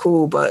stuff is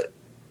cool, but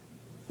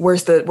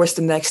where's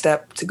the next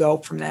step to go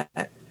from that?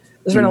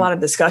 There's been a lot of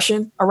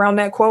discussion around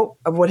that quote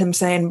of what him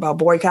saying about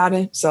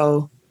boycotting.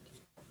 So,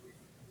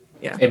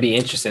 yeah. It'd be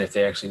interesting if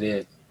they actually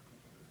did.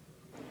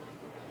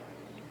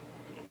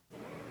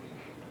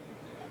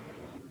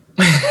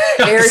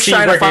 Eric's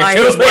trying to find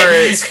his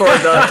words for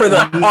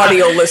the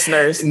audio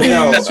listeners.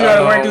 No, he's trying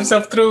to work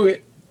himself through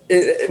it.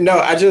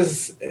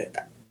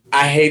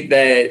 I hate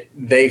that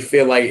they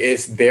feel like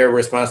it's their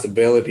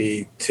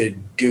responsibility to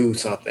do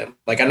something.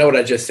 I know what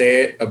I just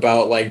said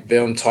about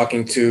them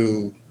talking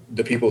to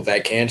the people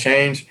that can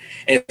change.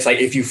 And it's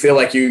if you feel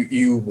like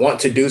you want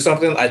to do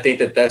something, I think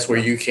that's where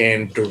you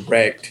can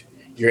direct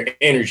your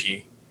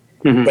energy.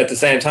 Mm-hmm. But at the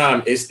same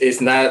time, it's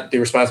not the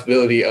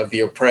responsibility of the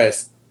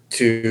oppressed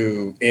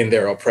to end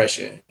their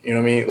oppression. You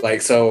know what I mean?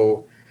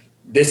 So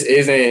this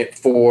isn't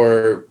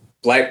for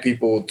Black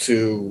people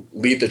to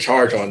lead the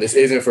charge on. This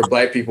isn't for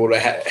Black people to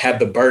have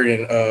the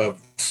burden of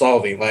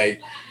solving.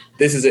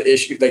 This is an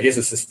issue. It's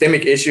a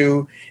systemic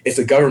issue. It's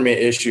a government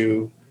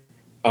issue.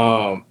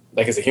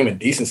 It's a human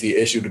decency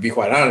issue, to be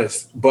quite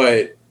honest.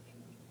 But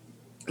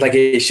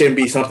it shouldn't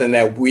be something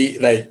that we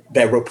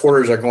that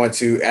reporters are going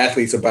to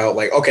athletes about.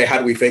 Okay, how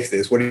do we fix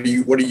this? What are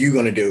you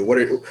going to do? What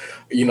are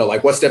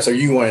what steps are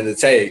you wanting to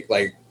take?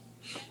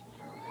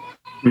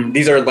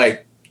 These are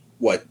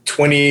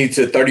 20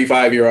 to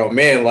 35-year-old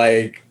men.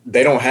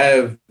 They don't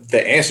have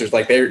the answers.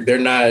 They're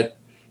not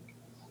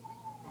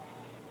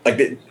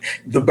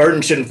the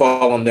burden shouldn't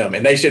fall on them,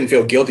 and they shouldn't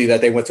feel guilty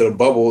that they went to the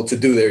bubble to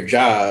do their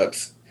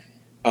jobs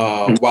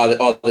while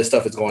all this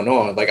stuff is going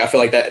on. I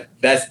feel like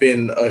that's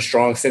been a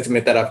strong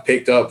sentiment that I've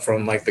picked up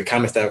from the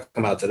comments that have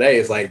come out today.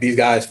 Is these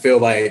guys feel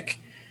like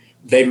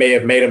they may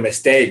have made a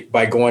mistake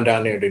by going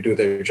down there to do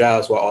their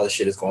jobs while all this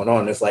shit is going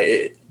on. It's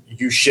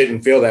you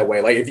shouldn't feel that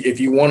way. If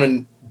you want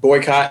to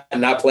boycott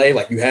and not play,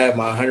 you have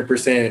my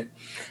 100%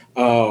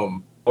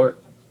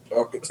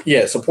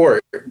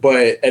 support.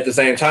 But at the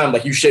same time,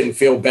 you shouldn't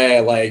feel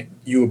bad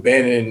you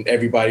abandon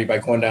everybody by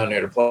going down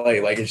there to play.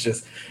 It's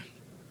just,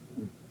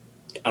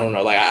 I don't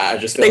know. I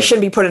just feel they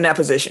shouldn't be put in that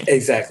position.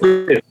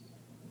 Exactly.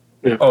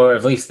 Yeah. Or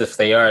at least if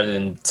they are,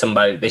 then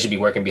they should be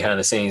working behind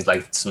the scenes,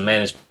 some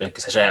management,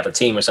 because they should have a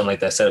team or something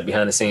like that set up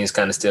behind the scenes,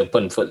 kind of still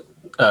putting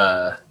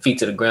feet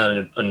to the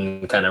ground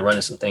and kind of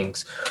running some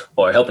things,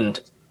 or helping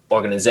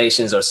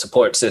organizations or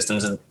support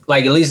systems, and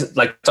like at least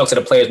like talk to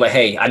the players. Like,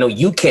 hey, I know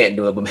you can't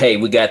do it, but hey,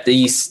 we got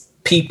these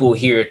people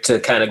here to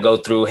kind of go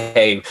through.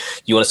 Hey,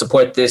 you want to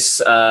support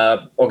this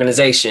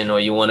organization, or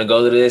you want to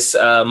go to this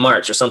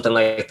march or something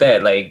like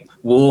that. Like,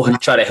 we'll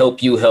try to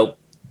help you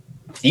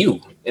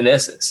in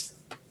essence.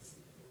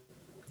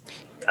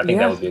 I think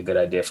that would be a good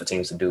idea for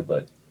teams to do,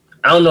 but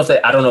I don't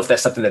know if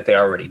that's something that they're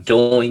already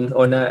doing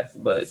or not,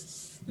 but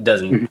it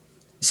doesn't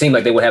seem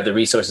like they would have the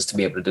resources to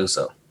be able to do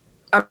so.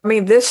 I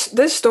mean, this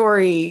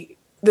story,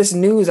 this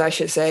news, I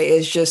should say,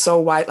 is just so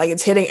wide. Like,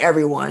 it's hitting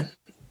everyone.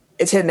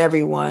 It's hitting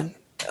everyone.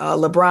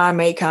 LeBron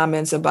made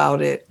comments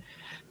about it.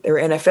 There were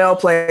NFL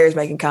players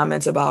making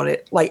comments about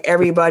it. Like,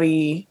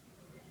 everybody,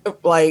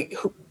 like,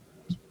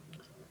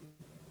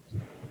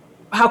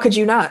 how could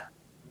you not?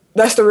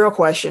 That's the real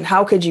question.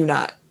 How could you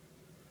not?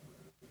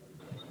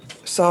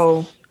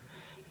 So,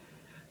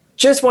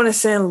 just want to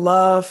send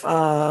love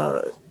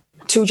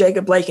to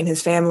Jacob Blake and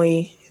his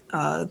family,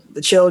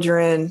 the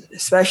children,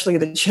 especially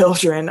the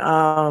children,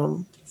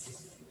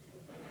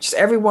 just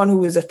everyone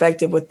who is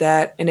affected with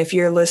that. And if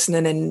you're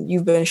listening and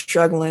you've been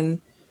struggling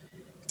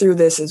through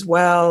this as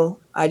well,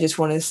 I just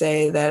want to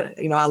say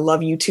that, you know, I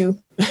love you too.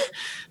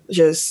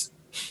 Just,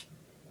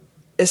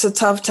 it's a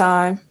tough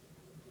time,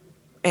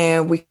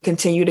 and we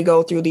continue to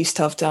go through these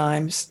tough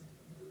times,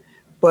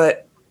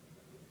 but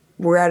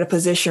we're at a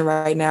position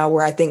right now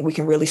where I think we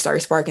can really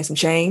start sparking some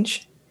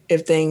change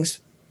if things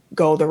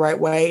go the right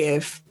way,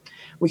 if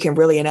we can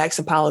really enact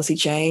some policy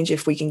change,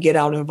 if we can get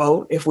out and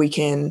vote, if we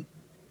can.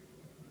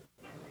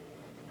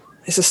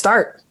 It's a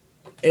start.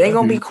 It ain't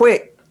going to be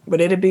quick, but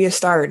it'll be a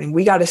start. And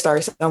we got to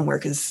start somewhere,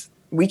 because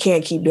we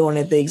can't keep doing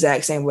it the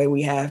exact same way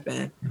we have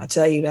been. I'll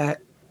tell you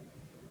that.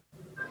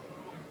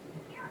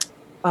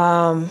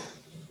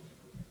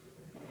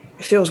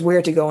 It feels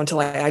weird to go into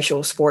like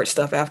actual sports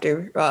stuff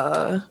after,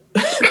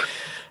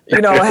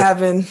 you know,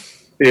 having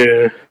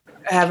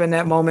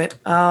that moment.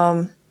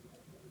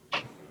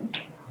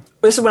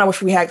 This is when I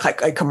wish we had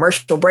like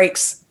commercial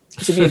breaks.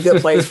 This would be a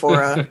good place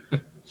for a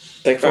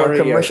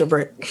commercial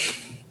break.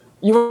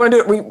 You want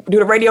to do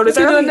the radio this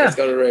early? Let's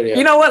go to the radio.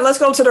 You know what? Let's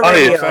go to the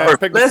radio.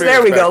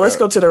 There we go. Let's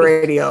go to the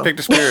radio. Pick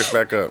the spirits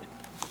back up.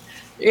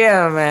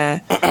 Yeah,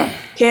 man.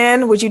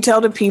 Ken, would you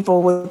tell the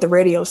people what the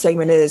radio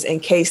segment is in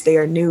case they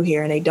are new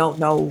here and they don't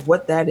know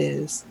what that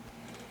is?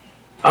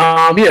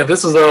 Yeah,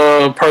 this is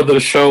a part of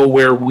the show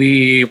where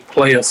we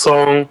play a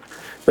song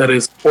that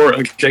is sport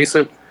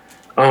adjacent,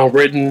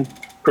 written,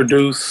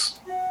 produced,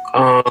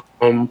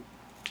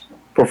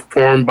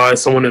 performed by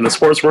someone in the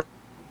sports room.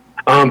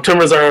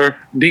 Tim is our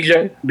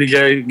DJ.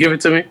 DJ, give it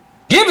to me.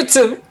 Give it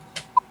to me.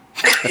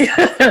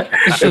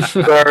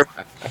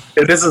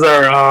 This is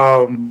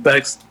our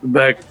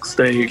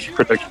backstage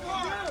production.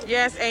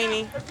 Yes,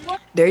 Amy.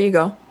 There you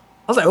go.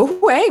 I was like,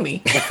 who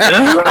Amy?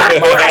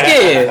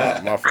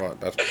 Yeah. My fault.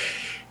 That's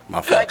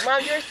my fault. Like,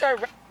 Mom, you're so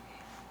right.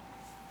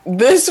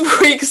 This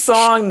week's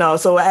song, no.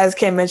 So as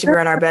Ken mentioned, we're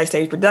in our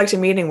backstage production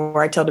meeting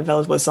where I tell the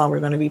fellas what song we're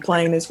going to be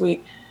playing this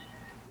week.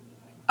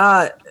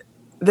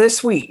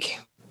 This week,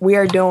 we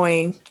are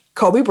doing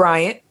Kobe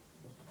Bryant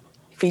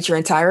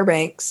featuring Tyra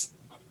Banks.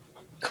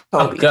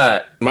 Kobe. Oh,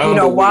 God. You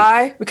know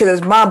why? Because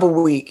it's Mamba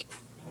Week.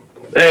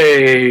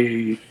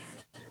 Hey.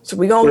 So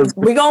we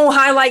gonna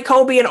highlight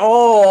Kobe in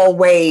all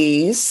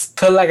ways.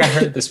 Feel like I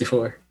heard this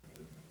before.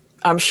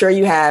 I'm sure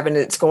you have, and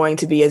it's going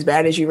to be as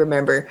bad as you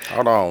remember.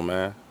 Hold on,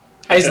 man.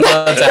 I used to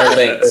love Tyra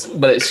Banks,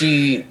 but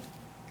she...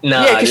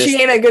 Nah, yeah, because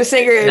she ain't a good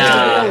singer.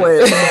 Nah.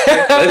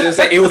 Let's just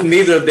say it was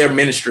neither of their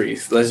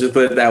ministries. Let's just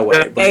put it that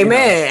way. But,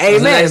 Amen. It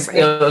was Amen.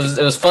 nice.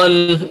 It was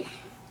fun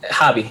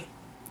hobby,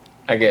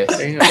 I guess.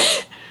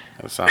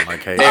 That sound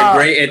like hate. They're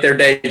great at their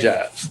day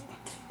jobs.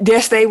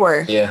 Yes, they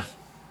were. Yeah.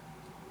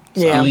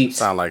 Yeah. Elite.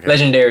 Sound like hate.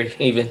 Legendary,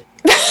 even. Ain't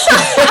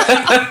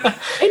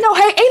no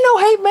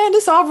hate, man.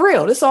 This all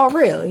real.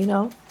 You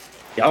know.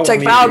 Y'all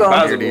Take want me to Falco. be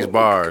Hear these positive.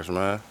 bars,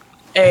 man.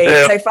 Hey,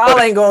 Yeah. Tay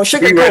Fowler ain't going to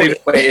Be ready sugarcoat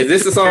to Wait, is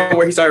this the song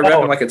where he started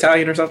rapping like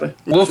Italian or something?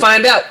 We'll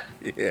find out.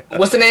 Yeah.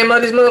 What's the name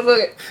of this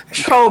motherfucker?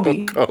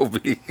 Kobe.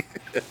 Kobe.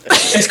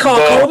 It's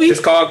called Kobe? It's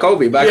called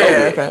Kobe by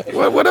Yeah. Kobe.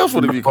 Okay. What else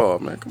would it be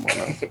called, man? Come on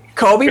now.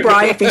 Kobe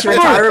Bryant featuring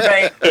Tyra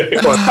Banks.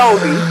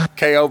 Kobe.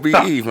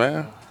 K-O-B-E,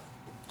 man.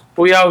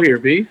 We out here,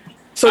 B.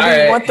 So do All you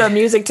right. want the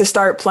music to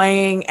start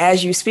playing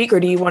as you speak, or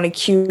do you want to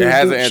cue? It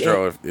has an Gooch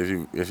intro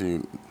in? if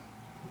you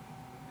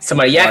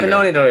Somebody yapping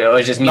on it, or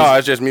it's just music? No,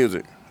 it's just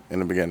music in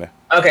the beginning.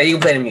 Okay, you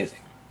can play the music.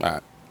 All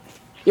right.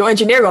 Your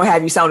engineer gonna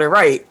have you sounding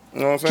right. You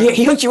know what I'm saying?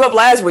 He hooked you up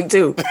last week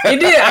too. You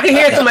did. I can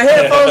hear it through my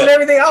headphones and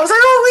everything. I was like,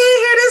 oh, we in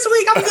here this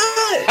week. I'm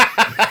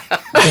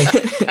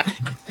good.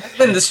 It's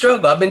been the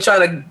struggle. I've been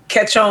trying to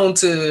catch on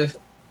to...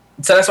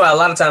 So that's why a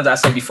lot of times I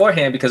say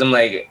beforehand, because I'm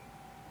like,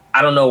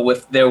 I don't know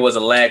if there was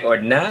a lag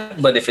or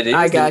not, but if it is,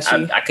 I got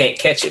then you. I can't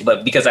catch it.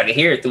 But because I could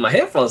hear it through my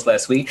headphones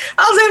last week,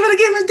 I was able to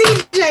get my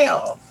DJ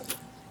on.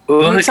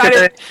 You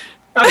excited?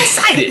 I'm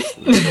excited.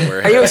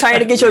 Are you excited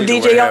to get your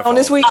DJ on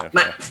this week?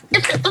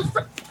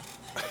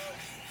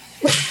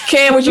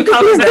 Ken, would you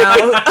calm us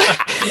down?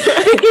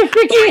 You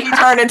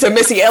turn into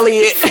Missy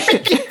Elliott.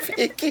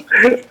 Ricky.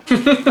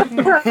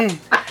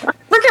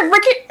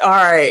 All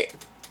right.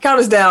 Count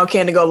us down,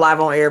 Ken, to go live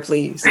on air,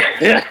 please.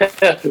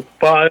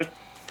 5,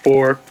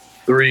 4,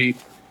 3,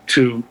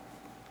 2.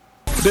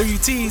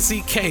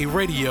 WTECK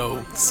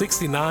Radio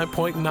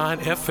 69.9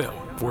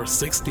 FM, where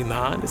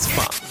 69 is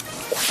fine.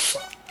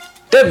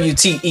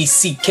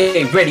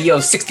 WTECK Radio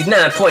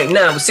 69.9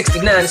 where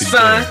 69 is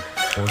fine.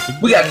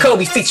 We got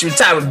Kobe featuring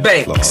Tyra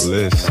Banks.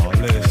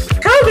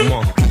 Kobe.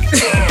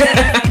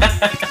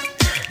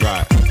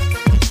 Right.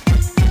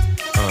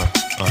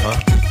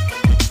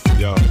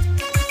 Yo.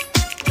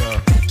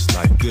 It's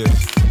like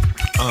this.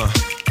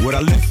 What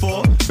I live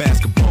for?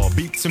 Basketball,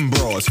 beats and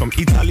brawls from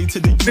Italy to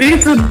the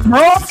Beats and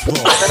brawls?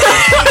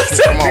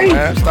 Come on,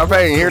 man. Stop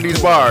hating. Hear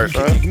these bars,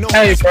 huh?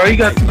 Hey, bro, you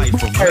got life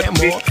for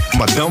grandma.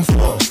 My dumb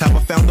flaw. Have I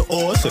found the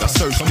ore? Should I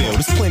search still?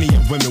 There's plenty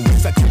of women with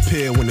sex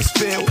appeal when it's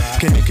filled.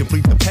 Can they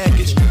complete the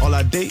package? All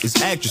I date is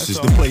actresses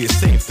to play it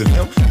safe to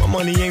them. My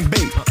money ain't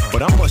bait,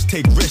 but I must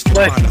take risks to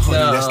find a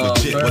honey that's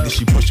legit. Whether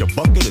she push a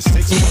bucket or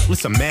 6 months with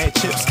some mad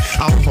chips,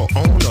 out on her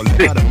own or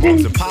let her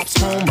moms and pops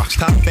home, rocks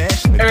top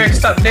fashion. Eric,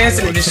 stop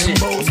dancing with this shit.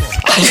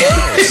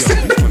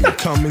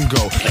 Come and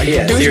go.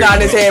 Dude's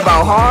nodding his head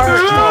about hard.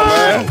 Come on,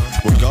 man.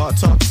 When God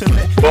talk to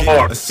me,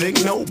 Hard. a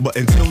signal, but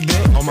until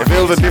then, on my If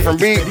it was a different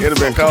beat, it'd have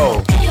been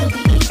cold.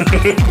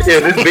 yeah,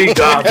 this beat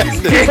God.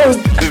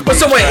 But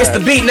so wait, it's the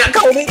beat, not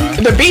Kobe?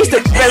 The beat's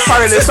the best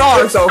part of the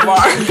song so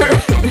far.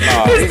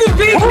 It's the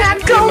beat, not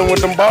Hitting him Kobe.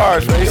 with them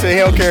bars, man. He said he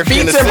don't care if he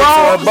in the Beats 6 and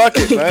or a ball.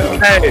 bucket, man.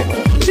 Hey,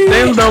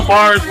 them no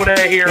bars when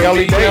they hear He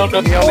only me. date. He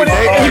only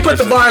date. You put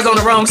the bars on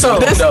the wrong song,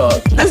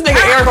 dog. This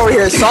nigga Eric over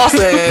here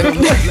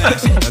saucing.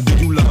 Now, do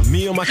you love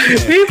me or my cat?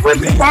 He put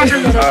the bars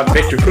on.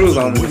 Victor Cruz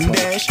on this one.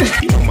 Dash,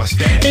 you know my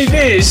stash. He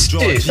did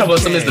shit. Talk about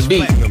some is the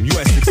beat. Platinum,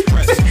 US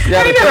Express.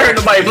 I ain't never heard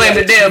nobody blame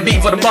the damn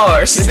beat for the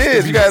bars. It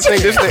is. You gotta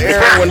think this is the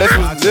era when this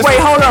was. This Wait,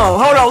 hold on.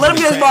 Let him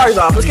get his bars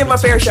off. Let's give him a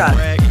fair shot.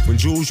 When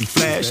jewels you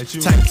flash,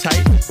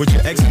 tight with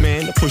your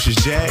ex-man that pushes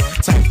jag.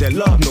 Type that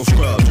love no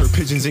scrubs, her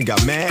pigeons and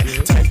got mad.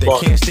 Type that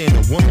can't stand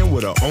a woman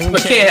with her own.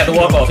 But Ken had to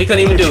walk off. He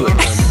couldn't even do it.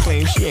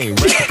 Claim she ain't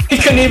rap. He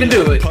couldn't even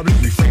do it.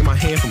 Publicly frame my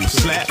hand from a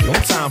slap. No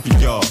time for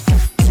y'all.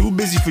 Too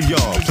busy for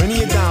y'all.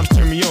 Plenty of dimes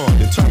turn me on,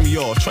 then turn me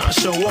off. Try to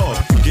show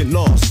off. Get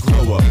lost,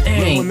 grow up.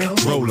 Dang. Women,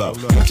 roll up.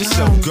 Let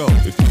yourself go.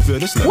 If you feel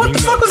this, let What me the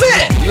know. fuck was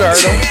that? You heard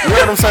him. You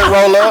heard him say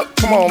roll up.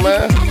 Come on,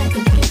 man.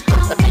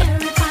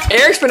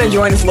 Eric's been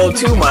enjoying this a little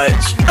too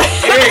much.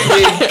 Eric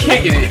been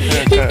kicking it.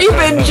 He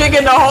been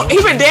jigging the whole. He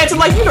been dancing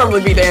like you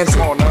normally be dancing.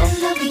 Come on now.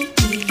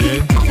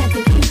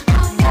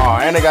 Oh,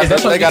 and they got the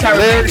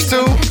lyrics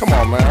too. Come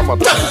on, man. I'm about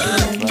to.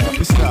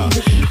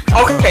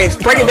 Okay,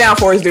 break it down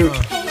for us, dude.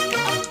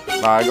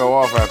 Nah, I go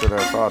off after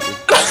that, Salty.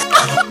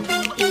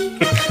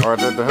 Or at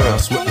the hood.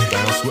 Bounce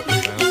with me.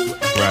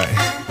 Right.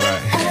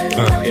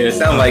 Yeah, it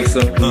sounds like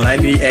some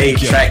 98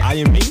 track. I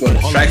am me.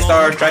 Track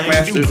Star, Track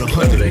Masters.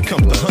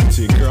 Become the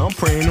hunted girl. I'm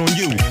praying on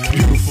you.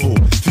 Beautiful.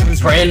 Feelings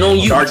Praying on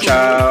you. Dark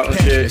Child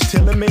shit. It's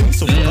tailor-made,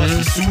 so for us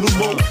it's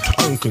suitable.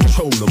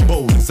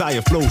 Uncontrollable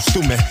desire flows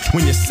through me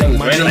when you sing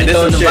my Randomly Like this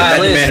throwing some the shit Method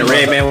violins. Man and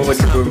Redman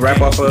would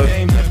rap off of.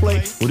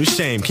 What a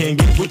shame, can't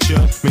get with ya.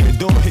 Make the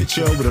door hit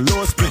ya with a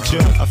Lord split ya.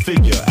 I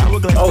figure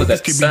hourglass Oh, this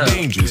that could sound. be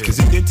dangerous, cause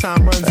if your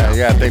time runs out,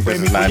 Yeah, I think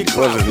this is 90,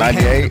 what is it,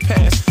 98?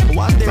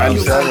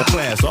 97?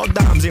 Class, all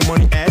dimes ain't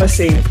money added. Let's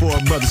see. For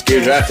a brother's He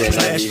was drafted in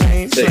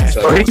 96,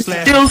 so He's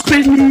still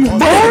spitting these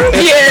bars.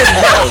 Yeah.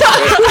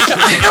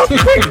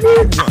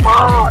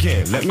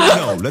 Again, let me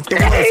know. Let the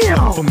words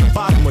come from the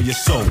bottom of your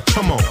soul.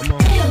 Come on.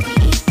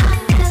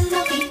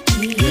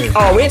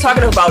 Oh, we ain't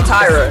talking about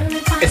Tyra.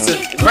 It's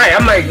right.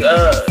 I'm like,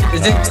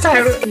 is this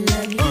Tyra?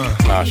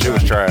 Nah, she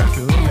was trash.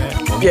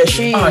 Yeah,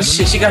 she. Oh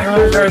shit, she got her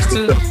own verse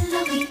too.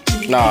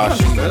 Nah,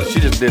 she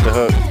just did the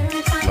hook.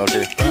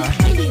 Okay.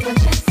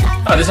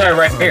 Oh, this her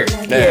right here.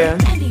 Yeah.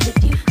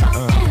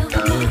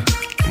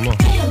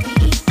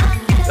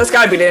 That's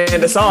gotta be the end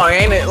of the song,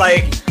 ain't it?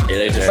 Like, yeah,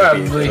 they just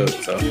Probably. beat the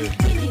hook, so.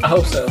 I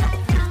hope so.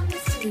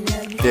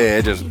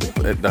 Yeah,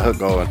 the hook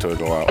go until it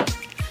go out.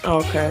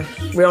 okay,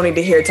 we don't need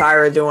to hear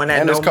Tyra doing that.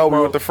 And no it's Kobe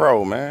more. with the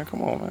fro, man.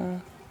 Come on,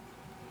 man.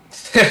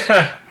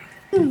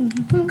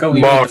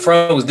 Kobe with the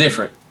fro was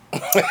different.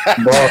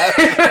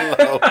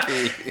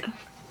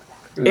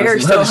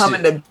 Eric's still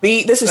humming the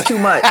beat. This is too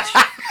much.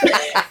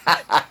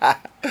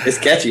 It's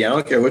catchy. I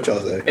don't care what y'all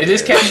say. It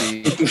is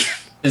catchy.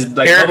 It's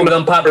like Eric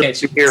bubblegum pop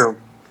catchy. You hear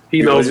him.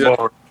 He knows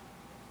bars.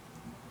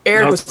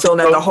 Eric was feeling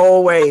that the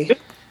whole way.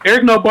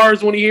 Eric know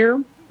bars when he hear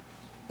him.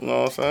 You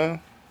know what I'm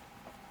saying?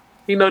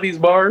 He know these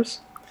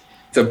bars.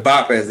 It's a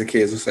bop, as the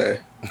kids would say.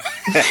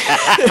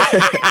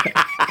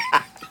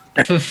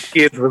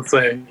 Kids would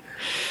say.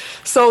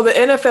 So the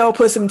NFL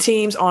put some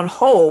teams on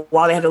hold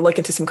while they had to look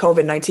into some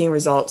COVID-19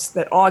 results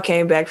that all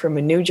came back from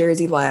a New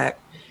Jersey lab.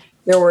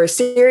 There were a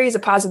series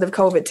of positive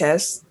COVID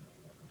tests,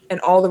 and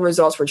all the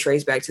results were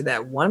traced back to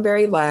that one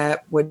very lab,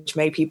 which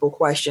made people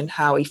question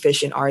how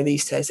efficient are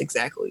these tests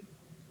exactly.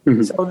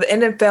 Mhm. So the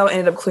NFL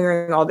ended up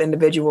clearing all the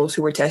individuals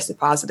who were tested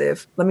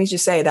positive. Let me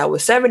just say that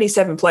was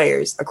 77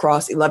 players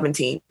across 11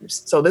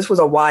 teams. So this was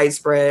a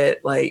widespread,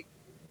 like,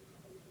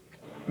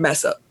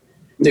 mess up.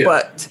 Yeah.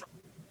 But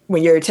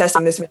when you're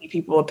testing this many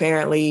people,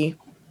 apparently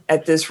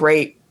at this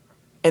rate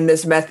and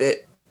this method,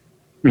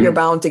 you're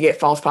bound to get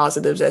false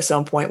positives at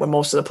some point when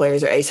most of the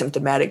players are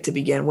asymptomatic to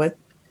begin with.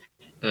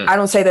 I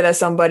don't say that as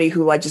somebody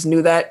who like just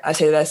knew that. I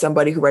say that as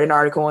somebody who read an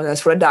article and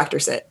that's what a doctor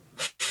said.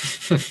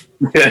 So,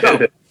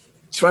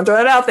 just want to throw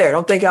that out there.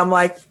 Don't think I'm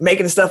like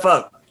making stuff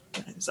up.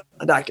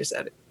 A doctor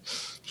said it.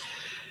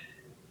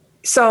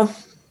 So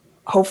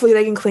hopefully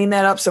they can clean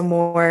that up some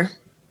more,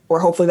 or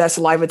hopefully that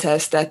saliva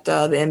test that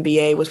the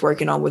NBA was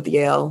working on with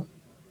Yale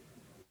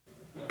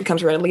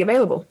becomes readily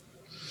available.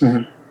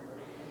 I'm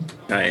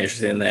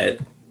interested in that.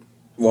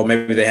 Well,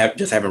 maybe they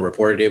haven't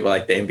reported it, but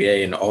like the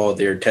NBA and all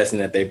their testing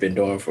that they've been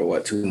doing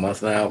for 2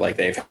 months now, like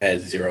they've had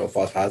 0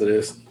 false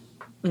positives.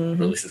 At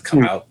least it's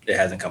come out. It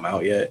hasn't come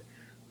out yet.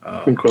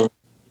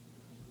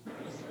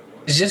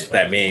 It's just what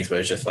that means, but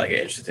it's just like an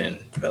interesting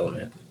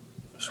development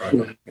as far as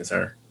I'm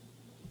concerned.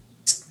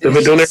 They've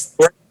been doing it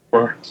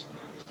right.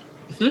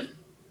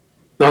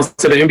 No,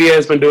 so the NBA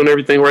has been doing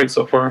everything right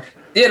so far.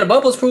 Yeah, the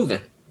bubble's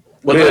proven.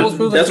 Well,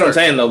 that's what I'm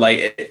saying though.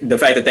 Like the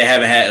fact that they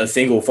haven't had a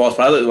single false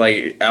positive,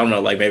 like I don't know,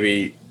 like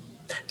maybe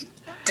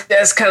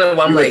that's kind of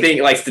what I'm like.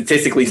 Think, like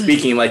statistically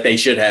speaking, like they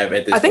should have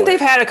at this. I think point.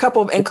 they've had a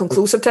couple of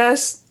inconclusive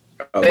tests,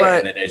 but but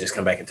and then they just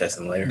come back and test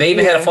them later. They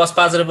even had a false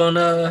positive on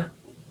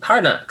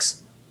Hard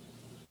Knocks.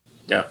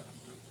 Yeah.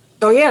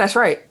 Oh yeah, that's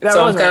right. That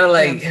so I'm kind of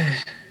like,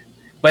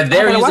 but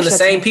they're using the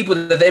same people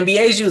that the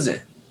NBA's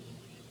using.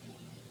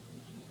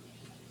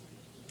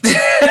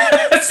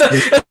 so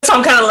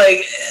I'm kind of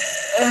like,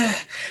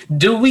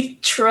 do we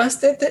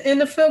trust that the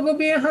NFL will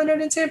be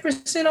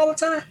 110% all the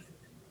time?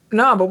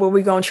 No, but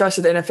we gonna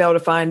trust the NFL to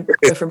find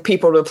different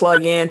people to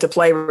plug in to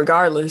play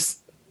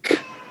regardless.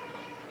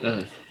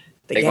 They're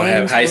gonna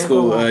have high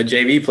school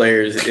JV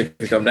players if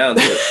it come down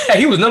to it. Hey,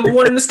 he was number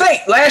 1 in the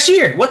state last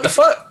year. What the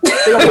fuck?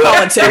 They gonna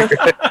call it Tim.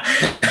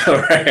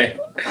 All right.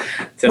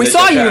 We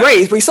saw you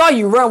race. We saw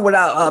you run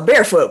without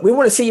barefoot. We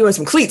want to see you in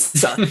some cleats,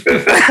 son.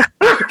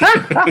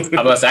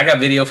 I got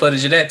video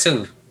footage of that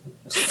too.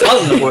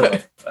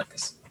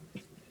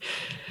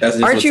 That's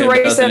just Aren't you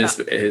racing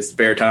in his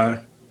spare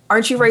time?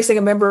 Aren't you racing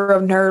a member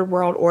of Nerd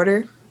World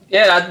Order?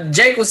 Yeah,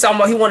 Jake was talking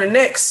about he wanted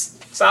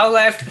next, so I was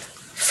like,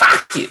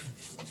 "Fuck it,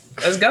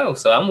 let's go."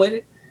 So I'm with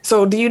it.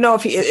 So do you know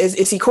if he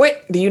is he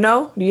quit? Do you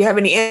know? Do you have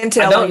any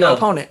intel on your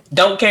opponent?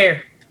 Don't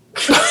care.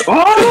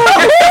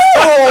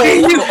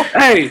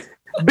 Hey,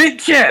 big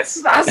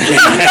chest.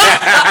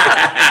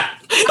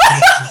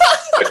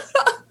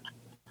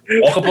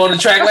 Walk up on the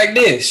track like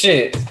this,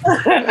 shit.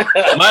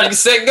 Might get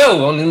set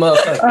go on this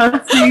motherfucker.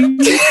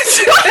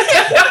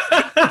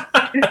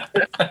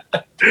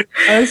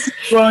 I see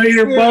right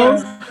here,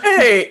 boss.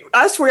 Hey,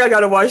 I swear I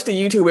gotta watch the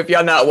YouTube if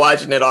y'all not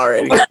watching it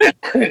already.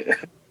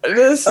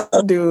 This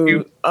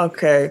dude,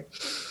 okay.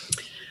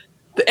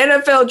 The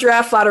NFL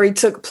draft lottery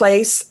took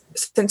place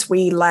since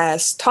we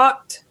last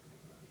talked.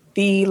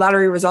 The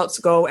lottery results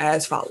go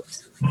as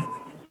follows.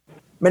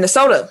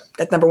 Minnesota,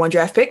 that number 1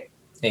 draft pick.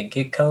 They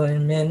get cold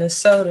in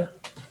Minnesota.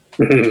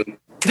 The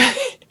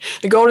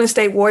Golden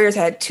State Warriors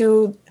had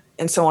 2,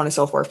 and so on and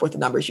so forth with the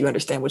numbers. You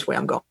understand which way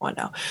I'm going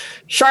now.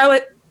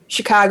 Charlotte,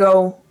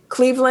 Chicago,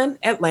 Cleveland,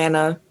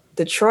 Atlanta,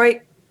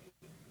 Detroit,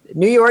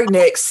 New York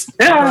Knicks.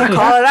 I'm gonna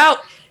call it out.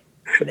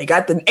 They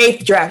got the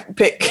 8th draft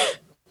pick.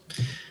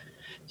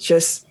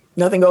 Just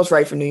nothing goes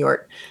right for New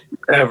York.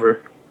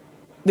 Ever.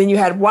 Then you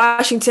had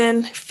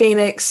Washington,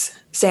 Phoenix,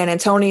 San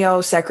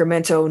Antonio,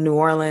 Sacramento, New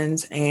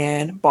Orleans,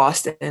 and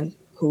Boston,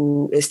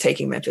 who is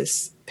taking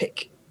Memphis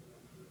pick.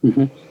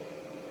 Do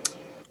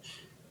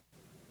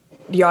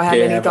y'all have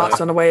any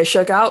thoughts on the way it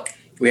shook out?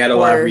 We had a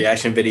live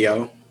reaction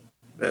video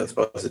that was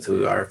posted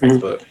to our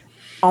Facebook.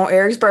 On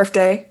Eric's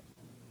birthday.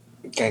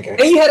 And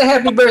you had a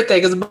happy birthday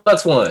because the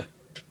Bucks won.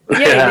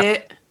 Yeah, he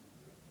did.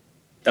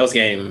 That was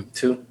game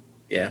 2.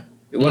 Yeah.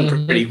 It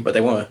wasn't pretty, but they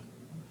won.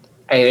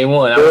 Hey, they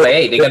won. I was like,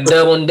 hey, they got a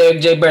dub on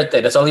Derek J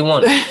birthday. That's all he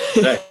wanted.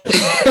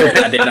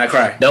 I did not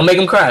cry. Don't make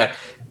him cry.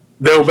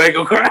 Don't make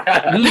him cry.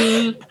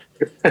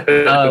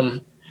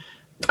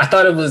 I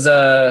thought it was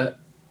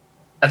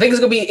I think it's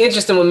gonna be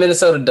interesting what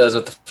Minnesota does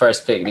with the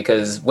first pick,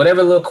 because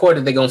whatever little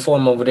quarter they're gonna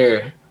form over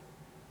there,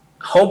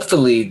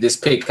 hopefully this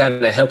pick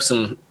kind of helps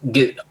them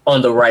get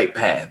on the right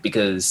path,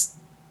 because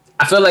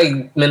I feel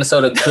like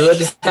Minnesota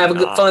could have a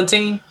good fun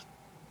team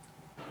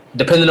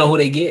depending on who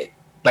they get.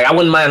 Like, I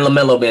wouldn't mind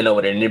LaMelo being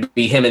over there, and it'd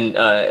be him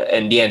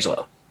and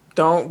D'Angelo.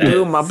 Don't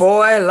do my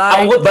boy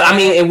like but I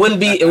mean, it would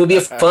be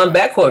a fun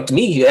backcourt to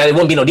me. It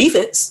wouldn't be no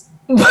defense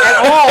at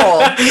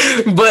all.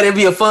 But it'd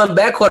be a fun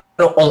backcourt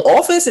on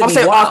offense. I'll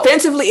say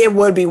offensively, it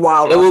would be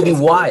wild. It would be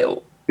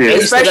wild,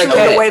 especially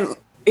the way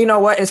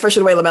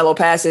especially the way LaMelo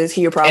passes.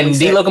 He would probably and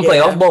D'Lo can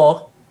play off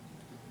ball.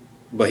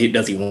 But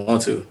does he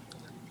want to?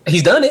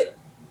 He's done it.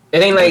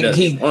 It ain't like does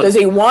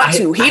he want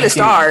to? He the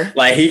star.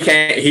 Like he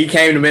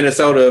came to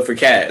Minnesota for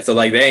Cat, so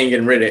like they ain't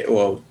getting rid of.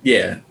 Well,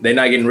 yeah, they're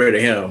not getting rid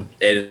of him.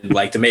 And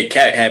like to make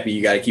Cat happy,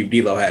 you got to keep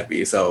D'Lo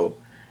happy. So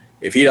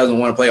if he doesn't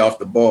want to play off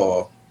the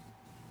ball,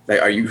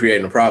 like, are you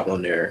creating a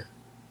problem there?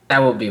 That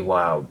would be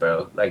wild,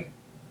 bro. Like,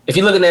 if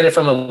you're looking at it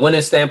from a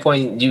winning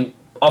standpoint, you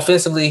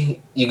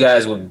offensively, you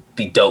guys would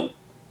be dope.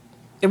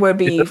 It would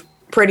be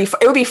pretty.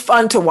 It would be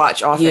fun to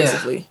watch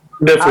offensively.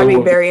 Yeah, I'd be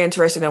very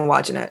interested in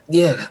watching it.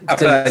 Yeah, I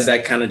feel like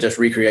that kind of just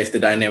recreates the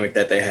dynamic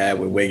that they had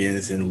with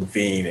Wiggins and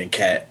Levine and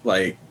Cat.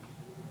 Like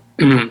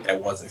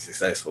that wasn't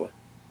successful.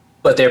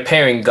 But they're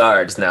pairing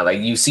guards now. Like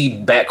you see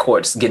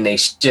backcourts getting their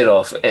shit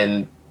off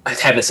and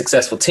having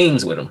successful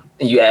teams with them.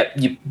 And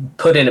you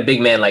put in a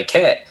big man like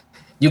Cat,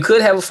 you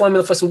could have a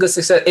formula for some good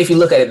success if you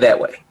look at it that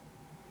way.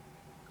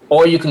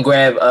 Or you can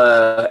grab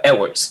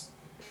Edwards,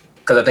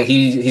 because I think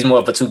he's more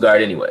of a 2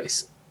 guard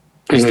anyways.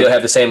 You still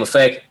have the same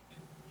effect.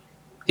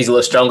 He's a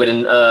little stronger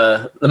than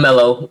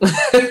LaMelo.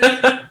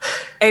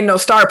 Ain't no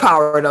star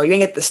power though. You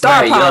ain't get the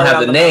star power. You don't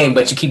have the name,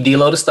 but you keep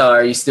D'Lo the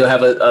star. You still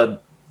have a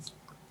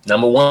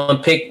number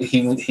 1 pick.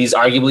 He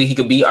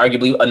could be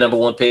arguably a number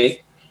 1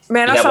 pick.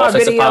 Man, I saw a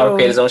video. Power,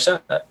 create his own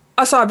shot.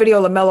 I saw a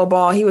video of LaMelo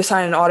Ball. He was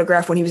signing an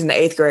autograph when he was in the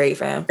 8th grade,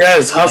 fam.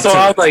 Yes, I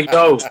was like,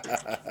 yo,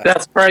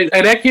 that's crazy.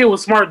 Hey, that kid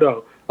was smart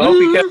though. I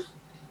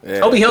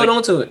hope he held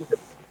on to it.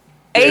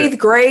 8th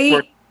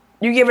grade,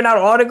 you giving out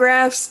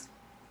autographs?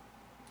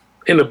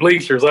 In the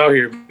bleachers out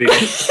here.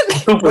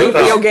 Wait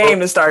for your game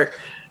to start.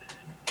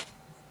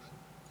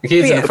 The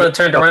kids in the front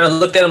turned around and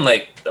looked at him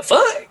like, the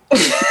fuck?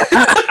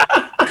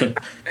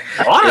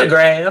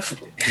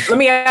 Autograph. Let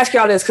me ask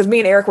y'all this, because me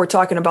and Eric were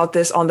talking about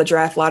this on the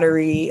Draft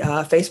Lottery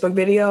Facebook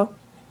video.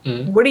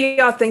 What do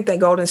y'all think that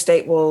Golden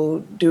State will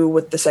do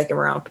with the second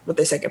round, with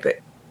their second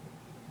pick?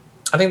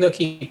 I think they'll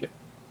keep it.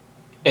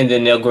 And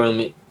then they'll groom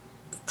it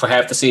for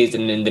half the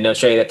season, and then they'll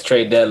trade at the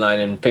trade deadline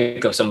and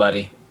pick up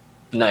somebody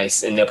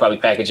nice, and they'll probably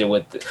package it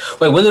with.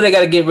 Wait, when do they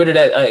got to get rid of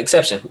that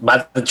exception?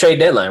 By the trade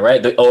deadline,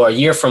 right? Or a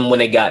year from when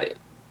they got it,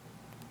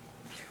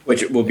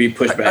 which will be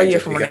pushed back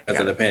just because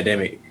of the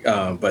pandemic.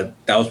 But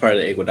that was part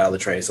of the Iguodala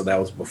trade, so that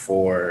was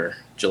before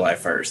July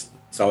 1st.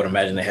 So I would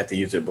imagine they have to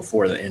use it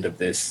before the end of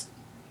this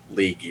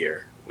league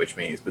year, which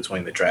means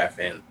between the draft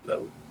and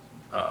the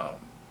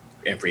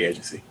and free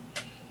agency.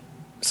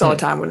 So a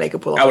time when they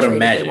could pull. I would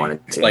imagine,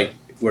 like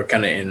we're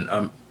kind of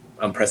in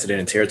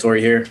unprecedented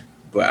territory here,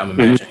 but I'm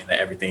imagining that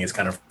everything is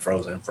kind of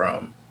frozen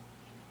from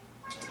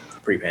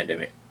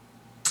pre-pandemic.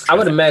 I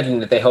would imagine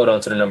that they hold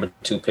on to the number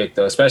 2 pick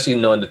though, especially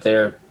knowing that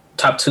their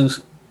top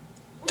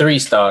 2-3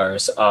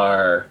 stars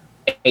are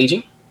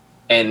aging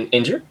and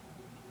injured,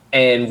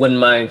 and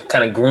wouldn't mind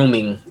kind of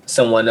grooming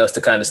someone else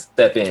to kind of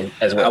step in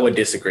as well. I would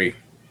disagree.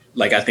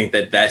 Like I think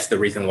that that's the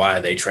reason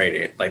why they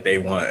traded. Like they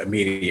want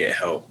immediate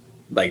help.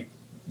 Like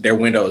their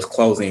window is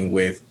closing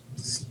with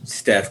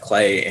Steph,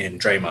 Clay,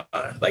 and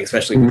Draymond. Like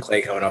especially with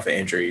Clay coming off an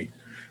injury.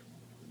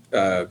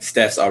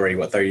 Steph's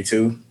already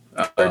 32.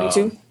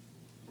 32.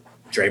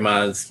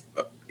 Draymond's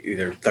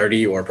either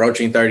 30 or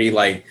approaching 30.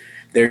 Like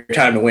their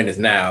time to win is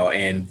now,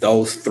 and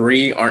those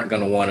 3 aren't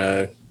going to want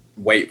to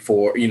wait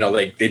for.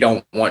 Like they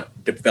don't want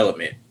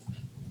development.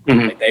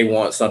 Like, they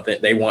want something.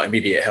 They want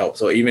immediate help.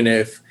 So even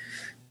if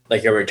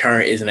like your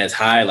return isn't as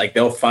high, like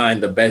they'll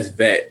find the best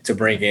vet to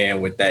bring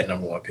in with that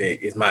number 1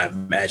 pick is my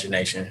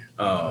imagination.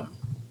 I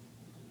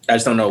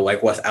just don't know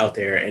like what's out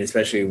there, and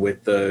especially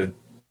with the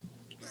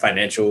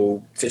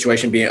financial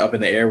situation being up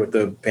in the air with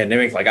the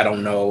pandemic, like I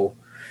don't know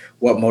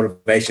what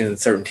motivation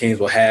certain teams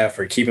will have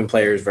for keeping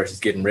players versus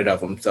getting rid of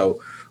them.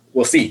 So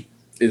we'll see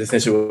is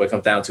essentially what it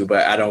comes down to,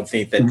 but I don't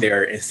think that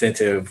their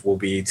incentive will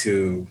be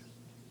to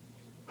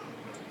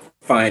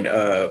find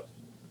a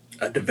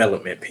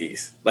development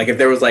piece. Like if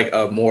there was like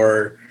a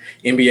more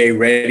NBA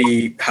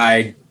ready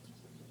high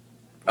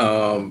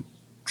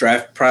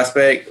draft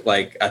prospect,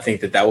 like I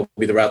think that would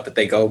be the route that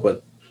they go.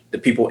 But the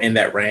people in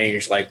that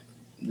range, like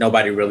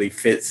nobody really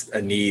fits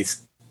a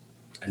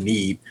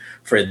need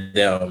for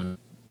them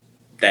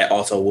that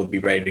also would be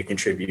ready to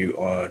contribute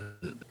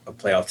on a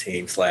playoff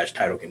team /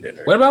 title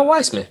contender. What about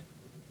Weissman?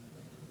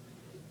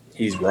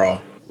 He's raw.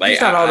 Like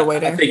he's not all the way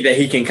there. I think that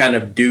he can kind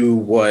of do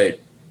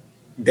what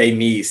they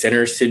need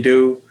centers to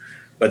do.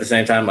 But at the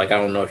same time, like I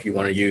don't know if you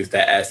want to use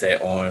that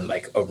asset on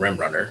like a rim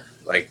runner,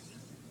 like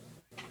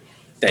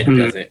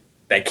that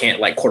can't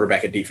like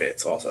quarterback a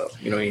defense. Also,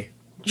 you know what I mean?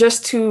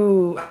 Just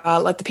to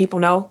let the people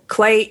know,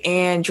 Clay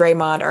and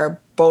Draymond are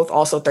both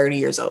also 30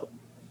 years old.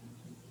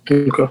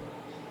 Okay.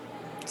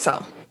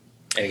 So.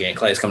 And again,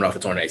 Clay's coming off a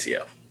torn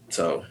ACL.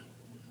 So.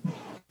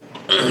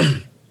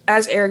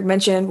 As Eric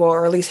mentioned, well,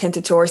 or at least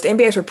hinted towards, the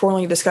NBA is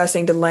reportedly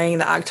discussing delaying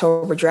the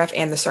October draft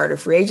and the start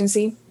of free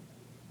agency.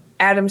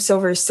 Adam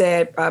Silver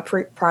said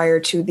prior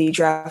to the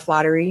draft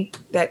lottery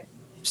that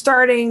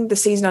starting the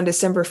season on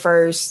December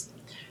 1st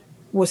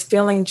was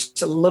feeling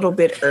just a little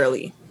bit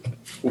early.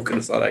 Who could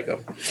have saw that go?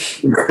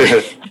 You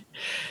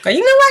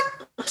know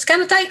what? It's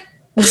kind of tight.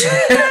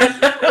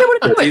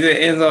 The season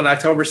ends on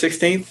October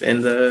 16th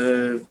and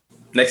the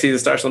next season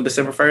starts on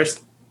December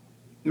 1st.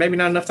 Maybe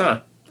not enough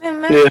time.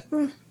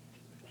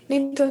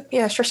 Need to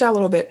stretch out a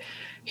little bit.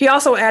 He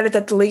also added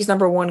that the league's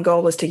number 1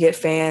 goal is to get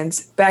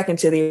fans back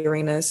into the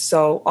arenas.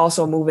 So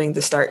also moving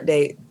the start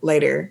date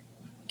later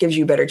gives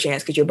you a better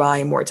chance because you're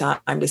buying more time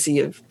to see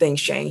if things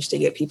change to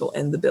get people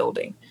in the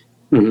building.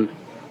 Mm-hmm.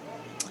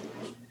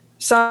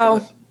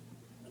 So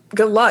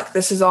good luck.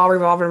 This is all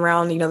revolving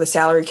around, the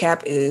salary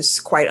cap is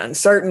quite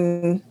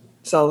uncertain.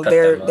 So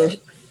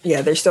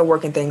they're still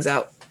working things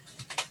out.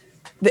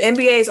 The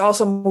NBA is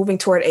also moving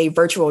toward a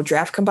virtual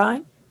draft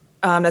combine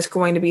that's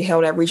going to be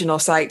held at regional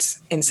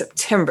sites in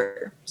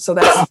September. So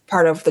that's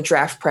part of the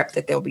draft prep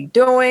that they'll be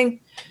doing.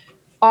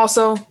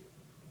 Also,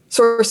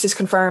 sources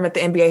confirm that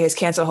the NBA has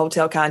canceled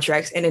hotel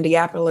contracts in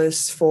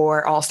Indianapolis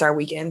for All-Star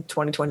Weekend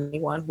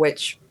 2021,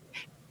 which,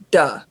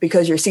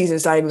 because your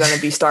season's not even going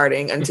to be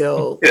starting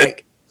until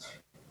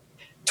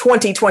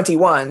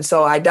 2021.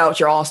 So I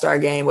doubt your All-Star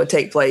game would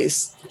take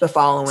place the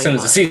following as soon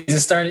as the season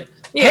started.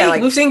 Yeah,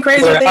 we've seen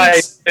crazy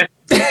things.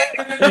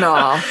 No.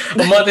 A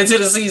month into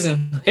the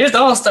season. Here's the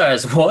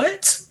All-Stars.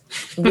 What?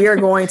 We are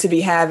going to be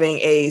having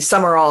a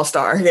summer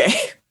All-Star game.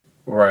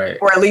 Right.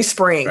 Or at least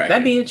spring. Right.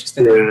 That'd be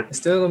interesting. Yeah. It's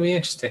still going to be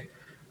interesting.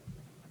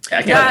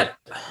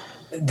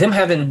 Them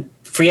having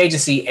free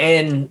agency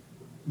and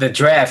the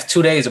draft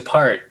 2 days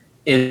apart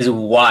is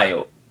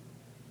wild.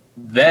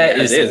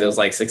 It was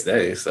like 6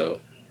 days,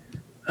 so.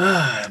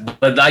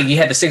 But like you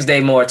had the 6 day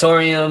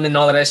moratorium and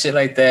all of that shit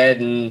like that,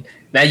 and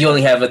now you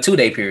only have a 2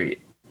 day period.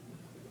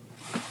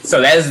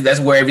 So that's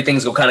where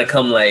everything's gonna kind of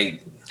come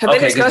like. Have they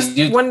discussed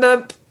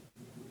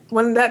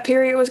when that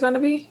period was going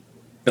to be?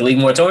 The league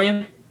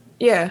moratorium?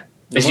 Yeah.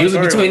 It's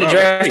usually between the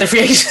draft and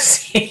free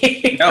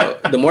agency. No,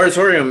 the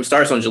moratorium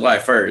starts on July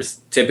 1st,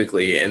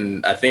 typically,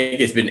 and I think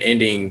it's been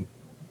ending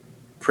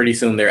pretty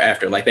soon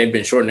thereafter. Like, they've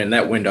been shortening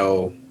that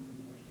window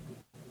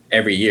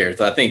every year.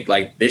 So I think,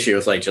 like, this year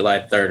was, like, July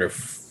 3rd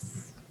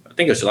I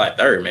think it was July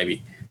 3rd,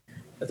 maybe,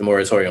 that the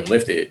moratorium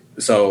lifted.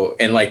 So,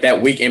 and, like,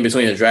 that week in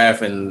between the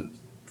draft and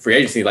free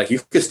agency, like,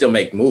 you could still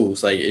make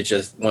moves. Like, it's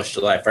just once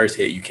July 1st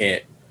hit, you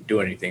can't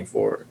do anything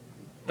for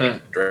the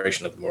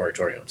duration of the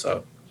moratorium.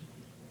 So,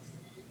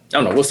 I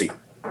don't know. We'll see.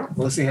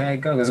 We'll see how it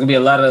goes. There's gonna be a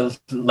lot of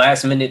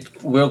last minute,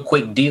 real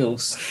quick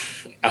deals.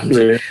 I'm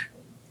just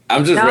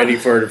ready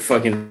for the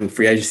fucking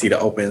free agency to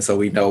open so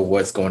we know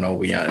what's going on. To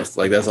be honest,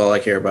 like that's all I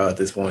care about at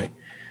this point.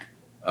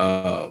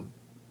 Because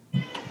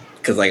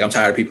like I'm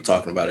tired of people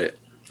talking about it.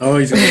 Oh,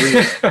 he's gonna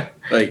leave.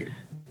 Like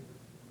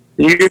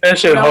you get that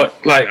shit hard.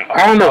 Like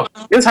I don't know.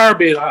 It's hard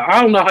being. I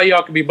don't know how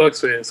y'all can be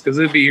Bucks fans because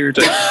it'd be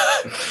irritating.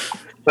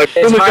 Like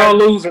when y'all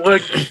lose one.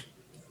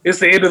 It's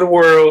the end of the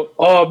world.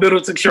 Oh,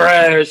 Middleton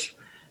trash.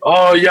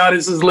 Oh,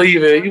 Giannis is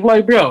leaving. You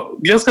like, bro,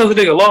 just because a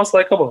nigga lost,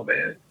 like, come on,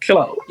 man. Chill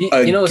out.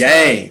 A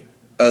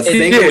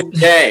single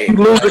game. You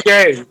lose the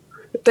game.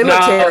 They look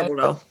terrible,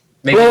 though.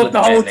 Blow up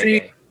the whole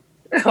team.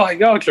 Like,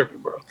 y'all tripping,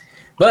 bro.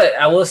 But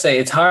I will say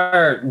it's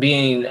hard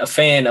being a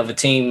fan of a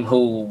team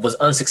who was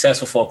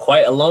unsuccessful for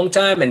quite a long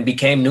time and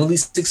became newly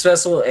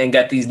successful and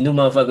got these new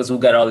motherfuckers who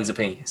got all these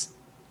opinions.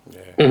 Yeah.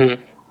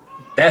 Mm-hmm.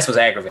 That's what's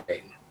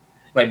aggravating.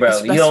 Like,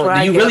 bro, do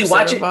you really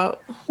watch it? Like,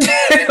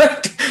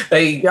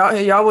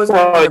 y'all wasn't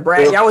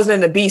y'all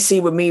wasn't in the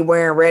BC with me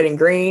wearing red and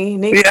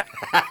green. Yeah.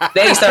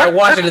 They started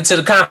watching it to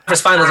the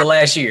conference finals of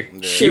last year.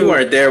 Yeah. You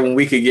weren't there when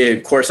we could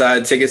get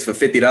courtside tickets for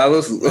 $50.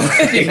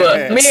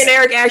 But me and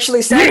Eric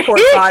actually sat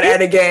courtside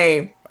at a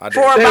game for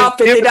about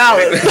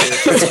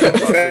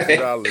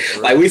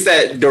 $50. Like we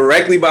sat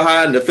directly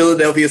behind the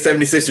Philadelphia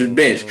 76ers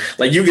bench.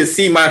 Like you could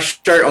see my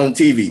shirt on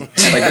TV.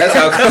 Like that's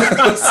how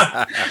close.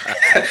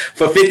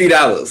 For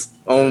 $50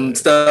 on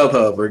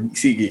StubHub or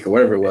SeatGeek or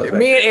whatever it was.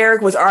 Me and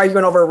Eric was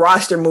arguing over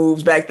roster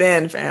moves back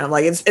then, fam.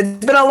 Like it's been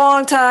a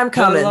long time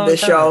coming.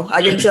 Show,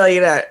 I can tell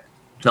you that.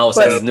 No, all of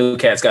a sudden, new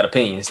cats got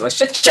opinions. Like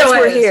shut your ass.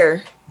 We're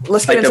here.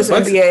 Let's get into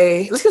some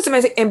NBA. Let's get some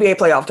NBA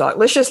playoff talk.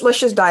 Let's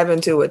just dive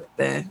into it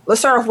then.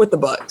 Let's start off with the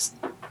Bucks.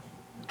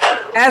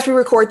 As we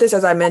record this,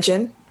 as I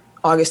mentioned,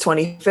 August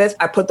 25th,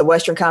 I put the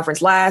Western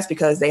Conference last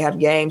because they have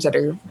games that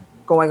are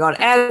going on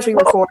as we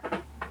record.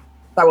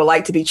 I would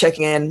like to be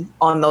checking in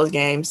on those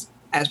games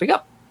as we go.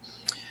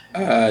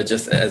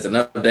 Just as an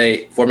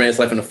update, 4 minutes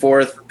left in the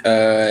fourth.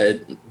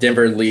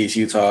 Denver leads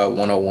Utah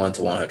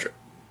 101-100.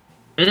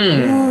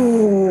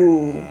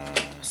 Ooh.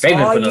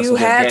 All you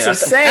had to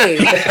say.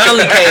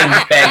 Conley came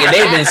back and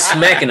they've been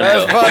smacking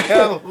them.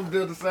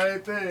 Do the same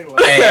thing.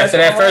 Hey, after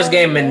that first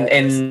game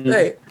and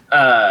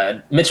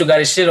Mitchell got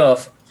his shit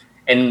off,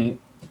 and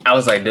I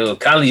was like, dude,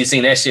 Conley, you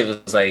seen that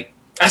shit? Was like,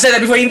 I said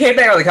that before he came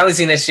back. I was like, Conley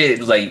seen that shit. It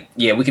was like,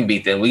 yeah, we can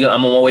beat them. I'm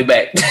on my way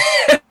back.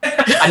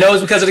 I know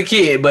it's because of the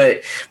kid,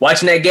 but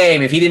watching that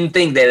game, if he didn't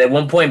think that at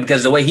one point,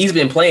 because the way he's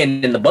been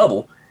playing in the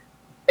bubble,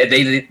 that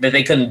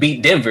they couldn't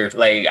beat Denver.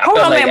 Like, I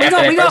felt like after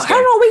that first game.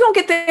 Hold on, we gonna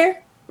get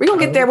there. We're going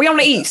to get there. We on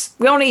the East.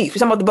 We're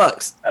talking about the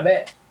Bucks. I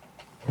bet.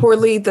 Who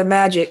lead the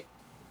Magic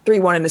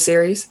 3-1 in the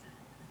series.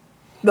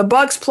 The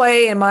Bucks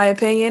play, in my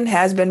opinion,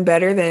 has been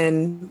better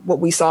than what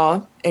we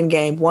saw in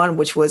game one,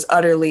 which was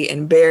utterly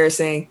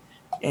embarrassing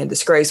and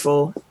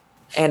disgraceful.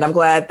 And I'm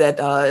glad that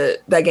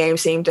that game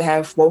seemed to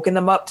have woken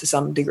them up to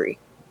some degree.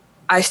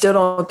 I still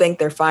don't think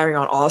they're firing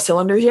on all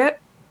cylinders yet.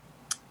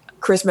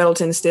 Chris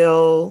Middleton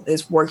still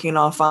is working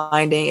on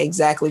finding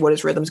exactly what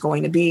his rhythm's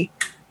going to be.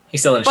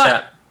 He's still in the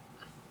shop.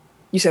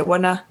 You said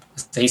what now?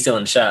 So he's still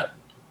in the shop.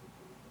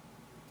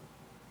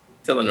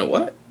 Still in the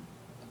what?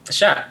 The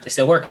shop. They're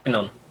still working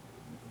on him.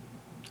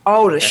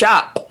 Oh, the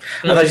shop.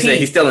 I thought you said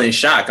he's still in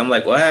shock. I'm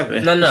like, what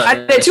happened? No. I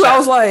did too. I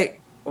was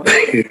like,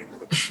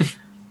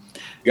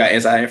 You got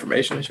inside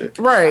information and shit.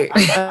 right.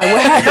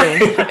 What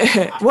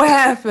happened? What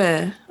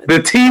happened?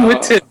 The tea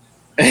with tip.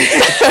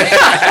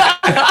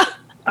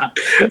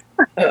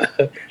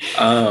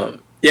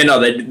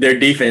 Their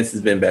defense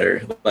has been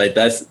better. Like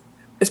that's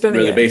It's been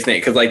really the base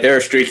thing because like they're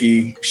a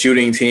streaky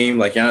shooting team.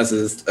 Like Giannis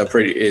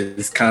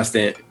is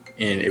constant,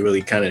 and it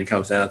really kind of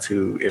comes down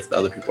to if the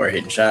other people are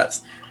hitting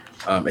shots,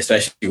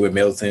 especially with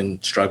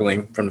Middleton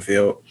struggling from the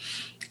field.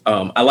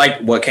 I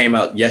liked what came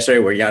out yesterday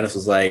where Giannis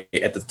was like,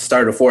 at the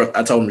start of the fourth,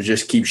 I told him to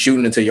just keep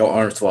shooting until your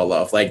arms fall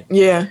off. Like,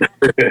 yeah,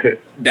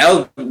 that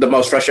was the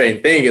most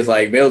frustrating thing is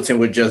like Middleton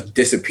would just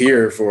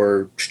disappear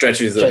for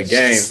stretches of the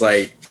games.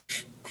 Like,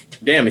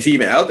 damn, is he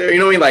even out there? You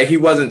know what I mean? Like, he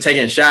wasn't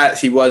taking shots.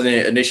 He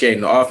wasn't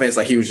initiating the offense.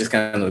 Like, he was just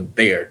kind of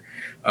there.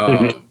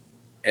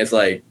 It's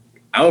like,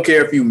 I don't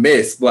care if you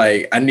miss.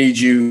 Like, I need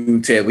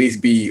you to at least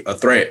be a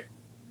threat.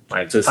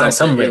 Like, to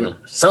some rhythm.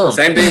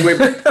 Same thing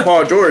with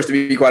Paul George, to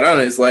be quite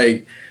honest.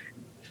 Like,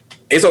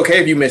 it's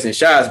okay if you missing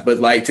shots, but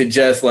like to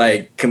just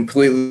like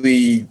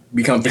completely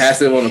become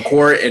passive on the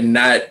court and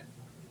not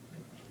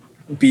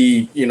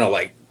be,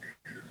 like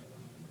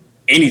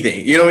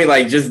anything. You know what I mean?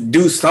 Like just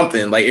do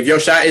something. Like if your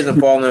shot isn't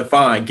falling,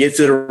 fine. Get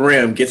to the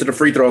rim, get to the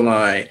free throw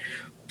line,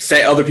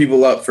 set other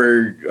people up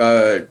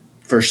for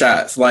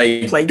shots.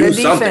 Like play do good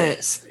something.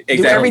 Defense. Exactly.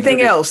 Do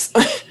everything else.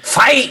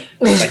 Fight.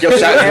 Like your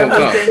shot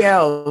everything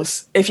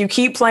else. If you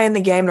keep playing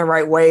the game the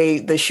right way,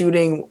 the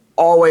shooting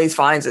always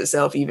finds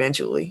itself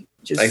eventually.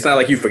 Like, it's not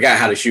like you forgot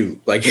how to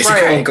shoot. Like it's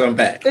gonna come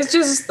back. It's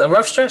just a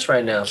rough stretch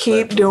right now.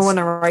 Keep doing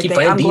the right thing.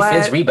 Playing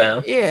defense,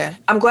 rebound. Yeah,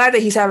 I'm glad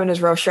that he's having this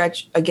rough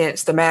stretch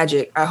against the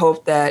Magic. I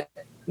hope that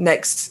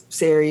next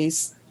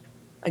series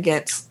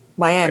against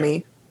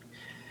Miami,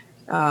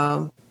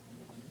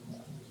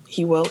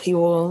 he will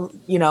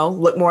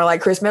look more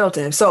like Chris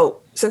Middleton.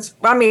 So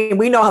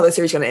we know how the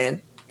series is going to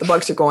end. The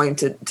Bucks are going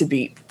to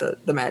beat the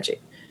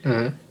Magic.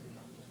 Mm-hmm.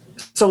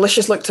 So let's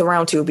just look to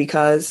round 2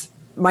 because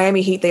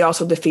Miami Heat, they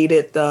also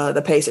defeated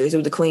the Pacers. It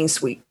was a clean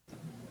sweep.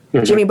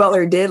 Mm-hmm. Jimmy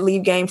Butler did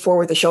leave game 4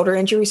 with a shoulder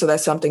injury, so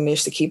that's something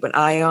just to keep an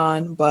eye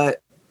on.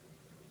 But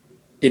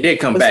it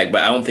did come back,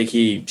 but I don't think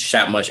he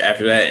shot much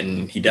after that,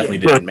 and he definitely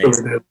didn't make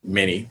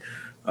many,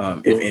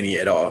 if any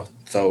at all.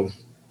 So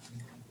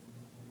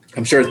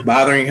I'm sure it's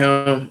bothering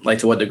him. Like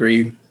to what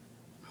degree?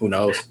 Who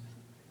knows?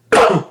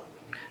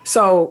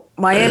 So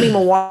Miami,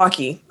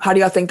 Milwaukee. How do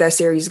y'all think that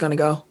series is going to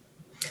go?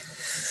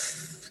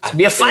 It's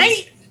be a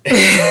fight.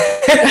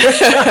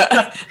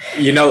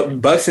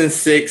 Bucks in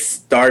 6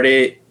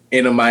 started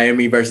in a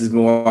Miami versus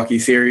Milwaukee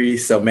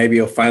series, so maybe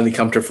it'll finally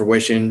come to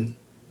fruition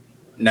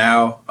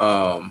now.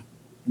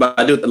 But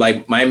I do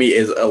like Miami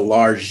is a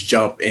large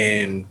jump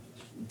in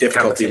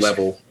difficulty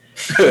level.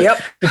 Yep.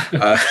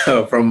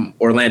 From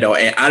Orlando,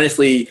 and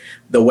honestly,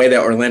 the way that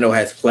Orlando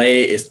has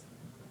played is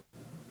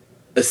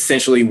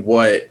essentially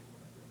what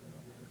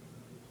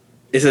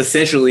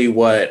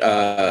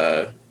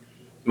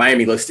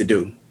Miami looks to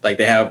do. Like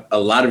they have a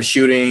lot of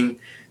shooting.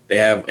 They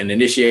have an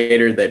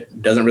initiator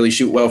that doesn't really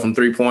shoot well from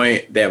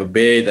 3-point. They have a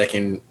big that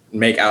can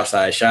make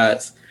outside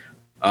shots.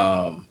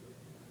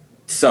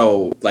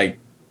 So like,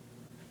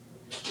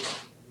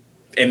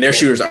 and their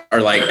shooters are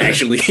like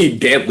actually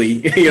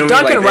deadly.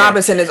 Duncan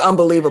Robinson is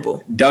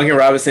unbelievable. Duncan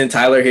Robinson,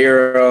 Tyler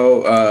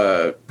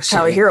Hero.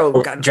 Tyler Hero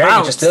got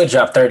Dragic just still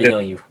dropped 30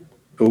 on you.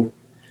 Who?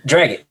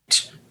 Dragic.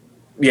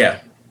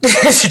 Yeah.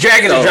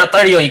 Dragic just dropped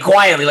 30 on you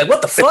quietly. Like,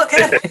 what the fuck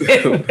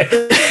happened?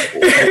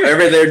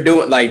 whatever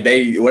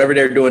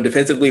they're doing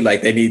defensively,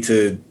 like they need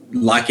to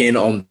lock in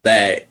on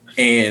that,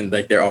 and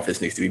like their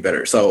offense needs to be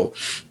better. So,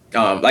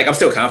 like I'm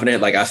still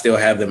confident. Like I still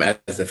have them as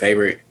the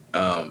favorite.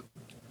 So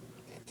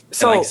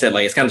like I said,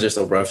 like it's kind of just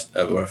a rough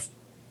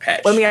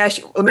patch. Let me ask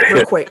you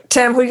real quick,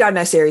 Tim, who you got in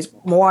that series?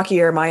 Milwaukee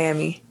or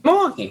Miami?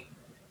 Milwaukee.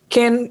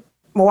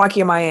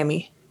 Milwaukee or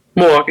Miami?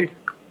 Milwaukee.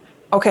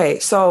 Okay,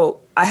 so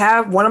I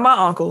have one of my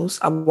uncles.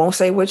 I won't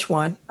say which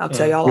one. I'll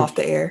tell y'all off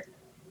the air.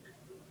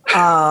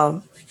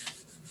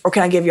 Or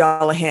can I give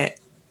y'all a hint?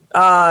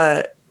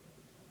 The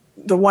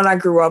one I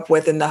grew up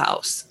with in the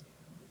house.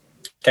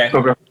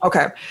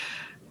 Okay.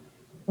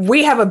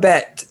 We have a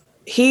bet.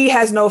 He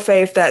has no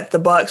faith that the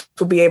Bucks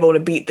will be able to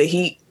beat the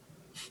Heat.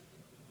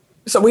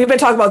 So we've been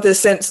talking about this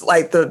since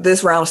like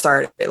this round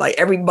started. Like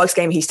every Bucks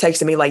game, he's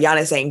texting me like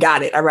Giannis ain't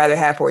got it. I'd rather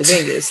have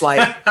Porzingis.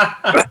 Like,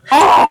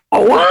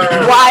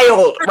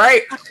 wild,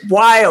 right?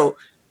 Wild.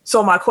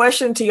 So my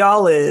question to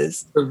y'all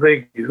is,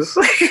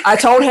 I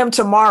told him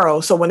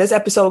tomorrow. So when this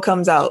episode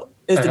comes out,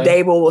 is the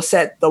day we'll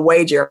set the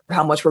wager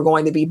how much we're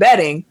going to be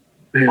betting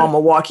on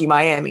Milwaukee,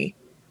 Miami.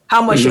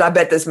 How much should I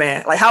bet this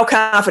man? Like, how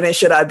confident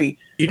should I be?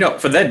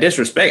 For that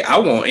disrespect, I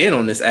want in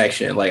on this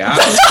action. Like,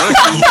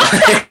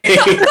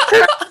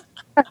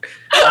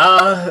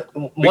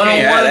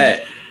 one-on-one.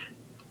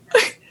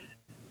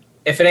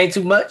 If it ain't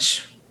too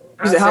much,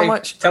 is it how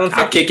much? Tell him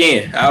I'll kick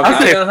in.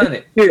 I'll say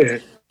 100. Yeah,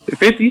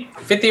 50.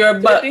 50 or a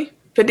buck.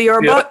 50 or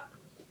a buck.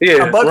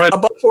 Yeah, a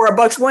buck for a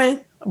Bucks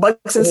win. A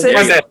Bucks and 6.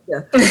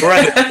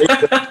 Right.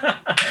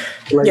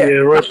 Like, Yeah.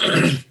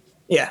 Right.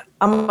 Yeah,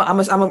 I'm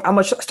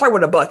gonna start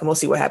with a buck and we'll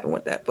see what happened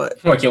with that.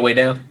 But Work your way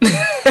down.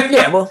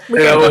 yeah, well,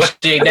 we Yeah, can, well,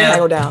 we can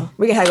haggle down.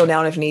 We can haggle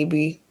down if need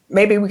be.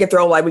 Maybe we can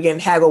throw we can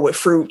haggle with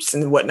fruits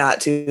and whatnot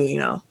too.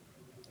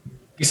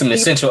 Get some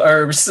essential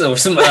herbs or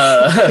some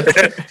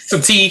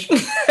some tea.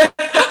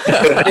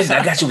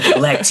 I got you with the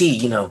black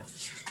tea.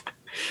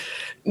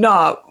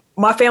 No,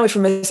 my family's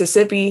from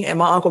Mississippi, and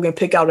my uncle can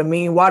pick out a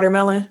mean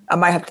watermelon. I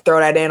might have to throw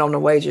that in on the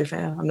wager,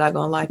 fam. I'm not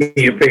gonna lie.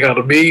 You pick out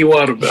a mean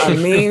watermelon. A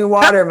mean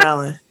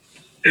watermelon.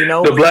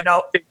 The black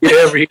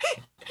every.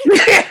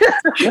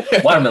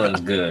 Watermelon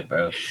is good,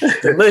 bro.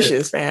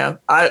 Delicious, fam.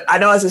 I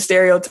know it's a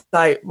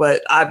stereotype,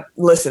 but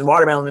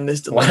watermelon is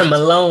delicious.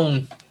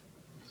 Watermelon.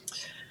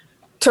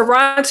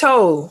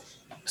 Toronto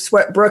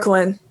swept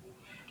Brooklyn.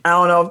 I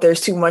don't know if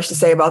there's too much to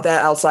say about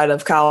that outside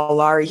of Kyle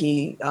Lowry.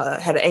 He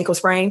had an ankle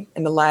sprain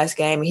in the last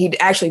game. He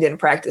actually didn't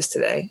practice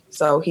today,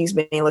 so he's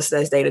being listed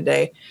as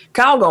day-to-day.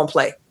 Kyle gonna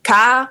play.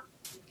 Kyle,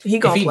 he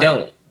gonna play. If he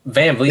don't,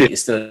 Van Vliet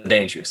is still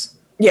dangerous.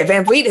 Yeah,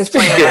 Van Vliet is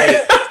playing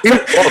like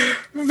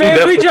Van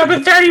Vliet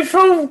dropping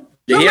 34.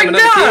 Did he have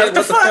another kid? What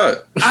the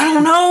fuck? I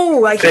don't know.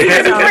 Like he's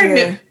out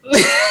here.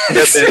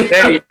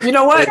 You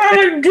know what?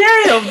 Damn,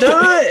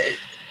 dog.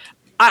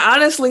 I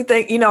honestly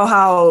think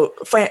how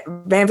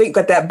Van Vliet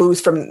got that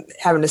boost from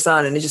having a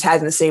son, and it just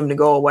hasn't seemed to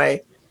go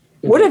away.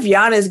 What if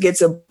Giannis gets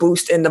a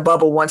boost in the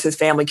bubble once his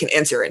family can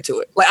enter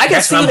into it? Like I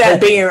can see that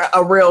being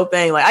a real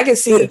thing. Like I can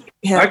see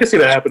him. I can see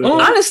that happening.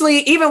 Honestly,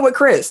 even with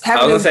Chris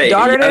having his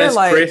daughter there,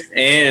 like Chris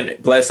and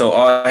Bledsoe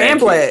all had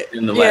Bled,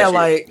 in the yeah, last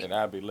like And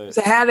I'd be lit.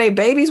 to have their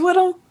babies with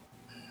him.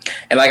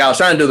 And like I was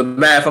trying to do the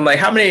math, I'm like,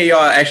 how many of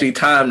y'all actually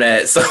timed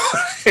that? So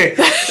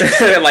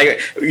like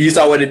you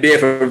saw what it did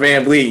for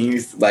Van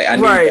Vliet. Like I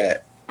need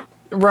that.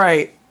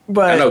 Right,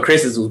 but I know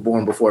Chris's was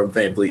born before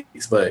Van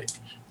Vliet's, but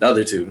the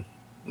other two,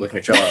 looking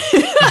at y'all,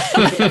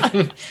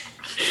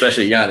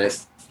 especially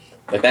Giannis,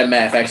 like that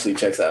math actually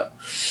checks out.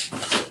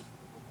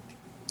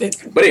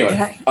 But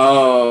anyway,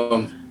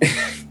 one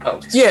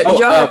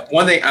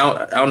thing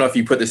I don't know if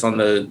you put this on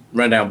the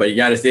rundown, but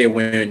Giannis did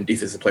win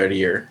Defensive Player of the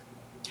Year.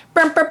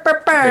 Probably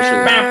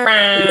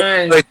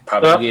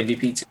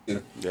MVP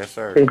too. Yes,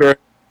 sir. Congrats.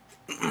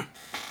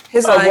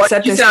 his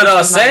You sound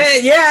all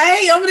sad. Yeah,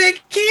 hey, over there,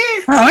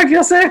 kid. I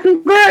just said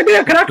congrats.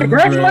 Yeah, can I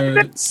congratulate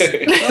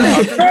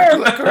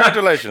that?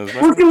 Congratulations,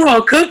 man. What you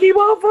want, cookie,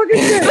 motherfucker?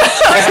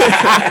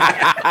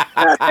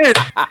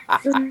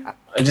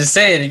 I'm just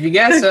saying, if you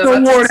got some, No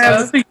I'll more take to have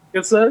some. a seat.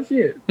 It's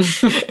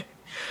shit.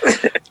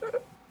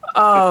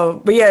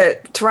 But yeah,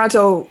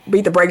 Toronto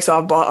beat the brakes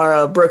off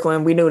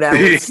Brooklyn. We knew that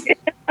was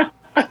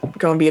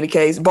going to be the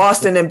case.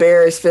 Boston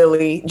embarrassed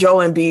Philly.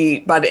 Joel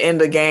Embiid by the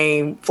end of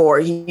game 4,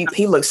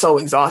 he looked so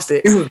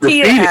exhausted. He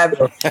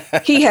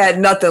had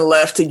nothing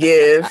left to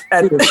give.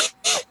 I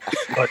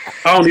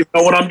don't even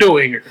know what I'm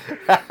doing here.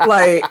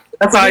 Like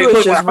That's how he he was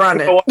looked just like.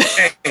 running.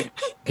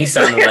 He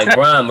sounded like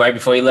Bron right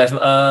before he left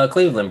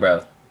Cleveland,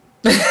 bro.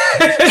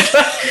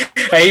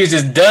 Like, he was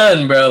just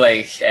done, bro.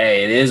 Like,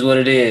 hey, it is what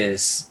it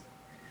is.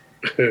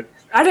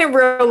 I didn't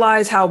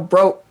realize how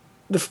broke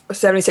the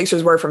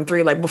 76ers were from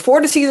 3. Like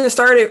before the season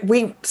started,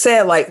 we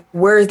said like,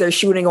 where's their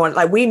shooting going?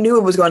 Like we knew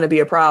it was going to be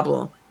a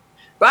problem,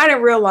 but I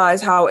didn't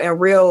realize how in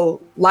real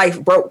life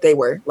broke they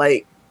were.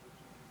 Like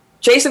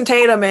Jason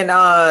Tatum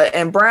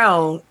and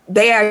Brown,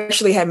 they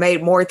actually had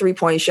made more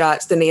 3-point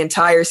shots than the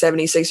entire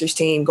 76ers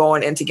team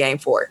going into game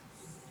 4.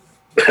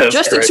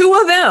 Just the two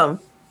of them,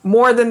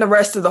 more than the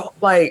rest of the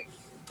like.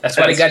 That's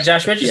why they got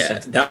Josh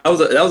Richardson. Yeah, that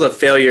was a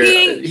failure.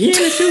 He ain't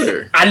a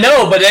shooter. I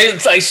know, but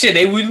it's like shit.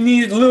 They would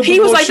need a little. He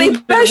bit was more like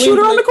the best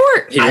shooter on the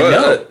court. He I was.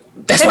 know.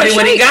 That's why they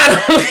went and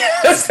got him.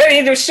 That's why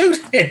he was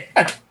shooting.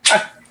 That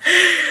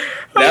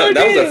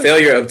was a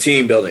failure of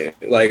team building,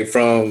 like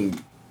from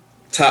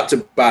top to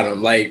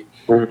bottom. Like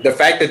the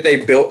fact that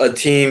they built a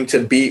team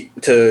to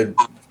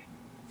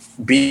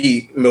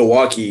beat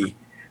Milwaukee.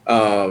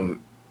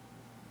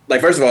 Like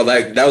first of all,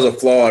 like that was a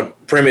flawed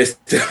premise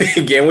to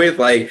begin with.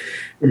 Like,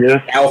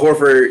 yeah, Al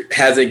Horford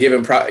hasn't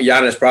given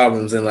Giannis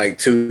problems in like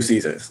 2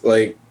 seasons.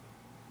 Like,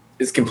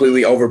 it's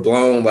completely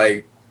overblown.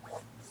 Like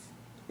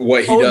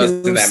what he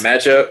does in that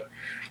matchup.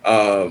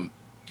 And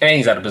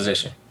he's out of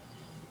position.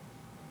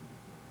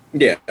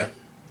 Yeah,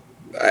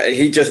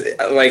 he just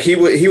like he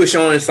was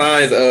showing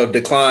signs of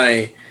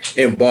decline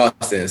in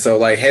Boston. So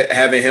like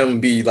having him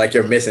be like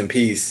your missing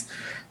piece,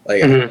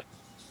 like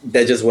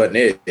that just wasn't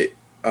it.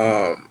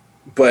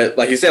 But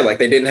like you said, like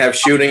they didn't have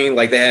shooting,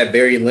 like they had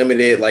very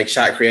limited like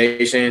shot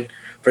creation.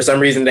 For some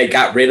reason, they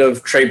got rid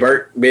of Trey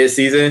Burke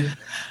mid-season.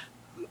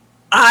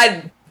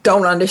 I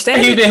don't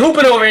understand. He's been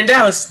hooping over in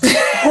Dallas.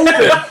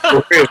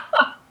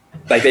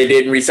 Like they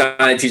didn't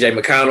re-sign T.J.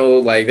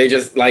 McConnell. Like they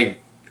just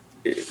like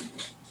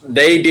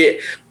they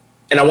did.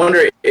 And I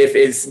wonder if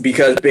it's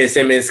because Ben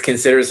Simmons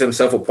considers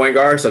himself a point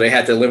guard, so they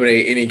had to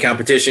eliminate any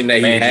competition that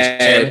he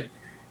had.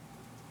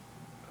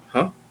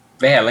 Huh?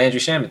 They had Landry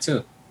Shamet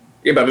too.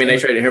 Yeah, but I mean, they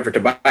traded him for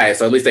Tobias,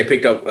 so at least they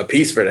picked up a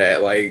piece for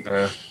that. Like,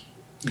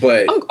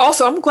 But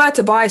I'm glad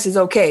Tobias is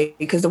okay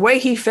because the way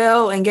he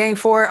fell in Game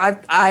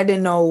 4, I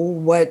didn't know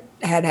what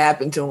had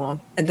happened to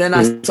him, and then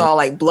I saw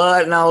like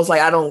blood, and I was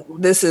like,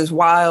 this is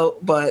wild.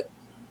 But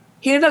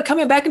he ended up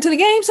coming back into the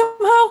game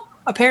somehow.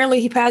 Apparently,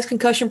 he passed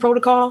concussion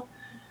protocol.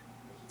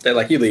 they're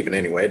like, you leaving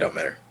anyway, it don't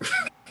matter.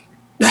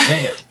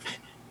 Damn.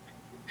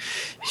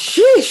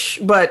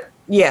 Sheesh. But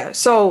yeah,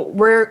 so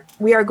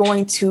we are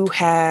going to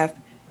have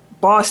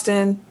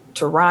Boston,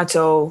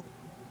 Toronto,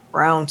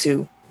 round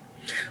 2.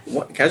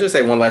 Can I just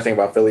say one last thing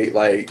about Philly?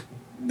 Like,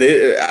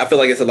 I feel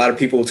like it's a lot of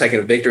people taking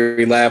a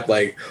victory lap.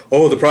 Like,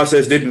 oh, the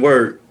process didn't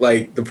work.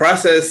 Like, the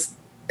process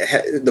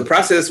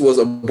was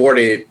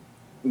aborted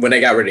when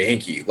they got rid of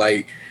Hinkie.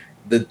 Like,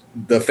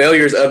 the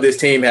failures of this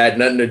team had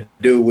nothing to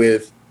do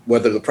with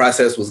whether the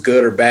process was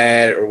good or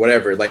bad or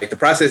whatever. Like, the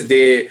process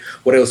did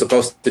what it was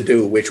supposed to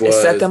do, which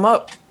was set them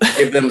up,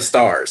 give them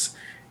stars.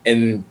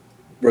 And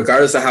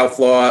regardless of how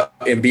flawed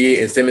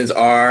Embiid and Simmons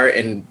are,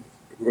 and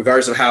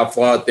regardless of how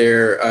flawed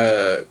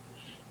their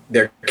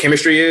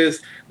chemistry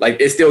is, like,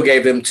 it still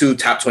gave them 2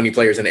 top 20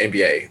 players in the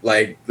NBA.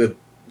 Like,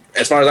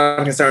 as far as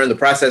I'm concerned, the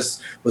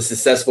process was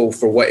successful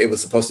for what it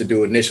was supposed to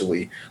do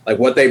initially. Like,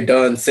 what they've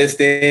done since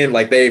then,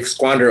 like, they've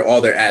squandered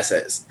all their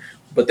assets,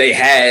 but they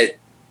had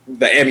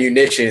the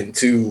ammunition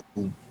to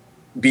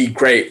be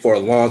great for a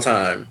long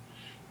time.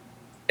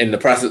 And the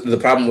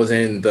problem was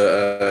in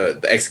the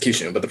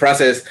execution. But the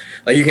process,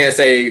 like, you can't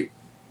say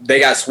they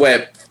got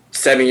swept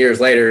 7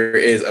 years later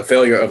is a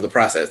failure of the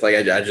process. Like,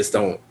 I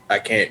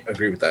can't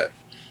agree with that.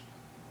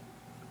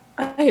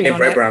 And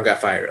Brett Brown got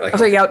fired. Like,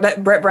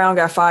 that Brett Brown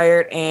got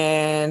fired,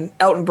 and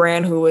Elton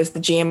Brand, who was the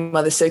GM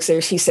of the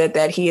Sixers, he said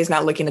that he is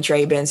not looking to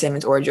trade Ben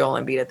Simmons or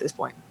Joel Embiid at this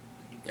point.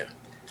 Yeah.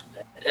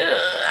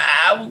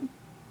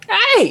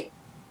 Hey,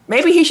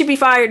 maybe he should be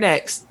fired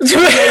next.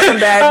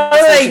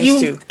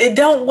 It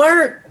don't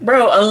work,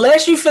 bro.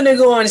 Unless you finna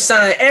go and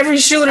sign every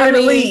shooter in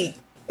the league.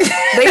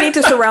 They need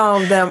to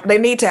surround them. They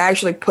need to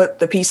actually put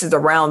the pieces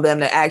around them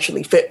that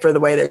actually fit for the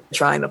way they're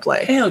trying to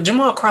play. Hell,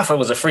 Jamal Crawford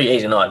was a free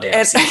agent all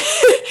damn season.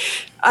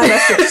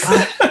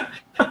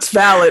 It's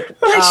valid.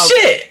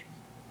 Shit.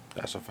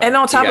 That's a fact. And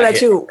on top of that,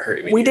 too,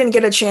 we didn't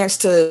get a chance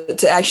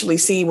to actually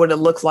see what it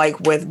looked like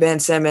with Ben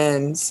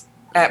Simmons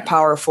at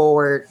power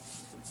forward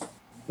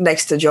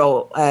next to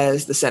Joel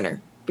as the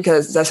center,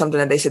 because that's something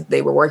that they said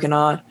they were working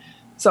on.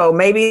 So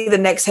maybe the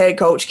next head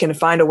coach can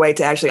find a way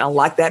to actually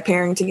unlock that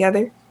pairing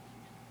together.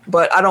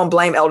 But I don't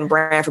blame Elton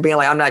Brand for being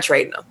like, I'm not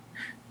trading them.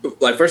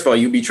 Like, first of all,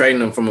 you'd be trading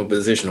them from a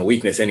position of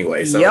weakness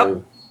anyway.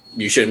 So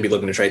you shouldn't be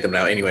looking to trade them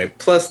now anyway.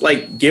 Plus,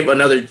 like, give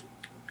another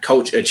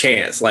coach a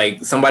chance.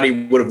 Like,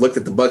 somebody would have looked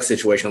at the Bucks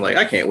situation like,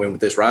 I can't win with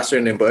this roster.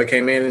 And then Bud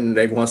came in and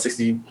they won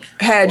 60.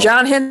 Had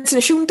John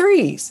Henson shooting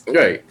threes.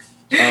 Right.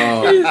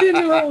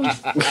 I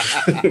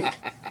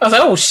was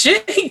like, oh,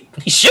 shit. He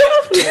shooting?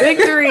 Big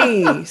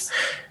threes.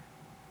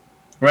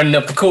 Running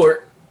up the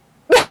court.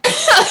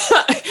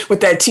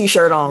 With that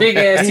T-shirt on. Big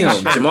ass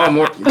T-shirt. Jamal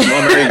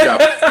Murray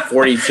dropped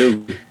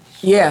 42.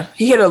 Yeah,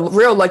 he hit a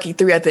real lucky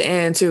 3 at the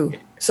end too.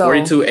 So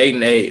 42, 8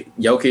 and 8.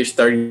 Jokic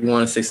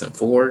 31, 6 and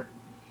 4.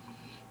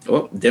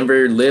 Well,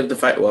 Denver lived the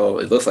fight. Well,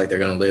 it looks like they're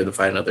gonna live to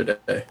fight another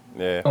day.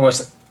 Yeah.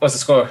 What's the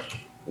score?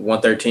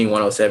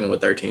 113-107 with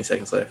 13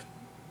 seconds left.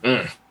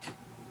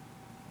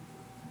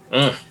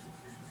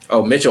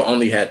 Oh, Mitchell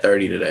only had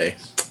 30 today.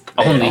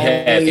 Only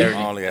had 30.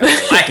 Only had 30.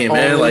 Slacking,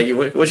 man. Like,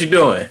 what you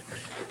doing?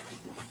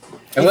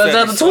 And what's the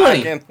other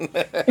 20?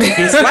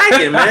 He's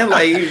slacking, man.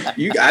 Like,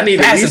 I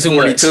need at least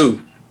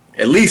 42.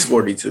 At least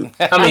 42.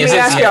 I mean,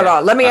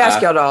 Let me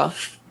ask y'all to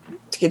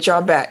get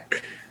y'all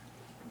back.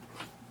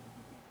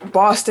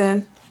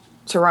 Boston,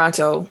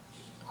 Toronto,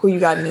 who you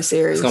got in this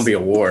series? It's gonna be a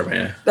war,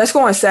 man. That's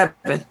going 7.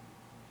 I'm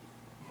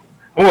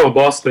going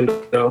Boston,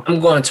 though.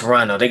 I'm going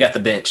Toronto. They got the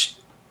bench.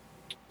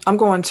 I'm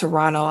going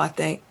Toronto, I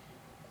think.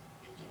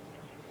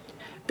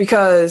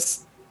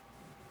 Because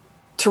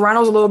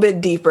Toronto's a little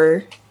bit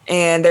deeper,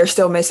 and they're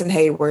still missing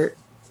Hayward.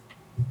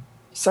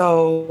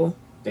 So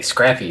they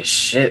scrappy as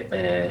shit,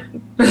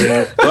 man.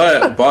 Yeah.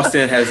 But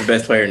Boston has the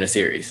best player in the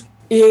series.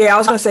 Yeah, I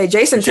was gonna say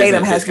Jason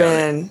Tatum has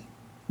been.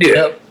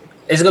 Yep.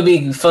 It's gonna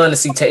be fun to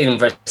see Tatum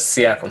versus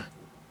Siakam.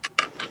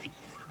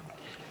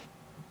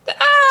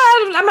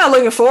 I'm not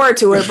looking forward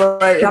to it,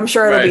 but I'm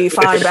sure it'll be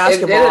fine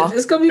basketball.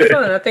 It's gonna be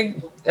fun. I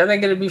think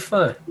it'll be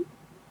fun.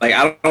 Like,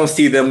 I don't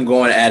see them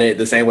going at it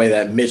the same way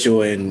that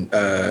Mitchell and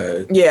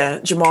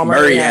Jamal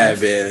Murray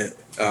have been.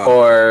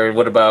 Or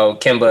what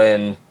about Kemba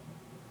and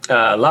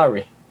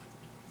Lowry?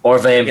 Or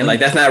Van Vliet? Like,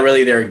 that's not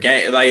really their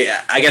game. Like,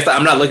 I guess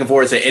I'm not looking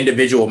forward to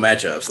individual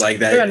matchups. Like,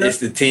 that. Yeah, it's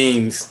the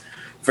teams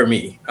for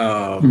me.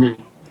 And,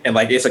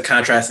 like, it's a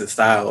contrast in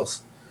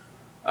styles.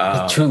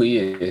 It truly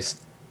is.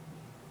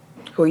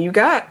 Who you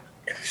got?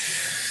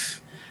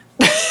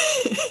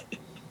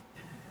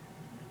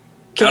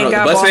 I don't know,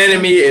 the Bucks fan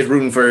in me is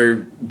rooting for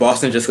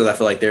Boston just because I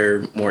feel like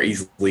they're more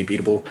easily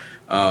beatable.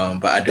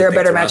 But I do they're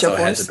think a better Toronto matchup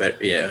has a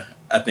better. Yeah,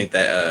 I think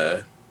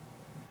that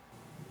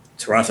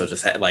Toronto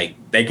just had, like,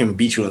 they can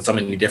beat you in so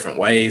many different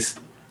ways.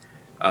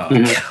 Got a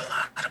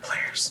lot of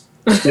players.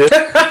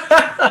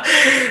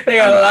 They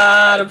got a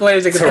lot of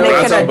players that can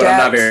Toronto, but I'm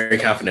not very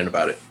confident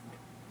about it.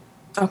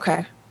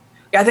 Okay.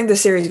 Yeah, I think the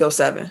series goes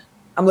 7.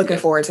 I'm looking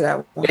forward to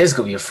that one. It's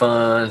gonna be a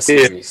fun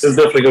series. Yeah, it's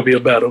definitely gonna be a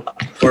battle.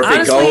 Or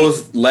if it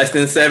goes less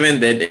than 7,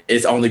 then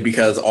it's only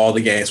because all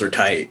the games were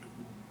tight.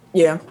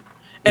 Yeah.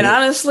 And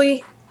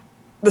honestly,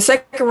 the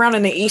second round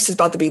in the East is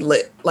about to be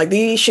lit. Like,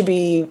 these should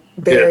be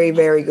very,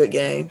 very good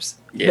games.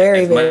 Yeah,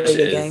 very, very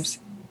good games.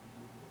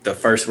 The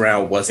first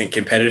round wasn't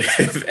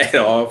competitive at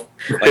all.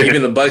 Like,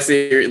 even the Bucks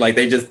series, like,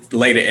 they just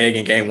laid an egg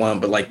in game 1,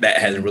 but like that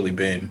hasn't really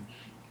been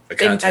a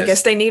contest. I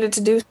guess they needed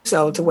to do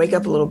so to wake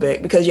up a little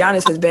bit, because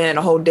Giannis has been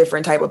a whole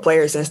different type of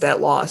player since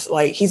that loss.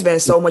 Like, he's been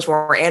so much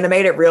more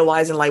animated,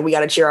 realizing like we got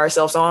to cheer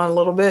ourselves on a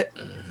little bit.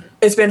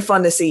 It's been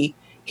fun to see.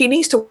 He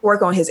needs to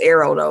work on his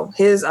arrow though.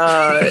 His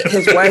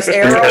West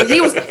arrow. That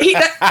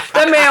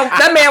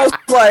man was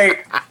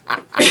like,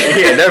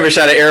 he had never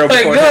shot an arrow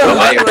before.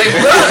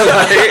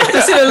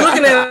 Just sitting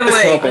looking at him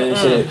like,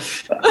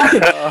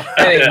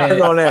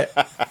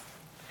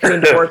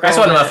 That's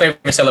one of my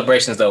favorite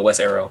celebrations though, West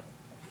Arrow.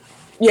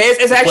 Yeah,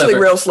 it's actually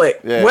real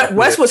slick. Yeah,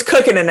 West was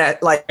cooking in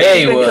that. Like,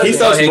 he's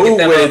so smooth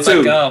with it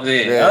too.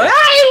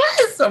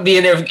 I'm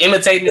being there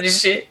imitating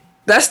this shit.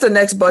 That's the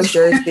next Bucks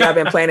jersey I've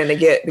been planning to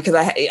get, because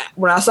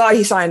when I saw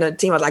he signed a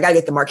team, I was like, I gotta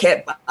get the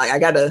Marquette. I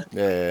gotta.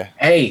 Yeah.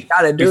 Hey,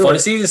 before the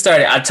season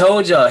started, I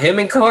told y'all him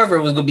and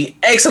Carver was gonna be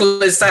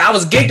excellent. I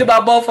was geeked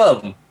about both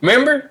of them.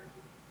 Remember?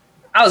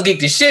 I was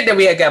geeked as shit that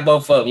we had got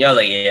both of them. Y'all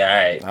like, yeah, all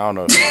right. I don't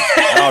know.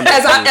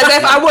 As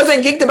if I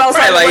wasn't geeked about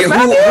something. Right,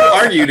 like who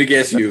argued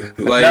against you?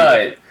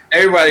 Like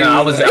everybody. I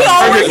was good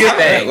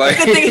things. Like,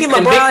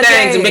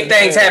 and big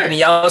things happening.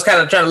 Y'all was kind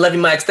of trying to levy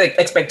my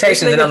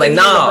expectations, and I'm like,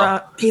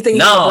 nah. He think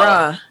he's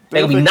LeBron.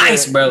 They would be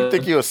nice, bro. You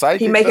think you a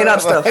psychic? He making up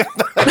stuff. Tim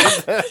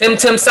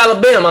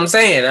Salabim, I'm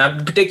saying.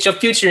 I predict your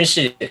future and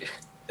shit.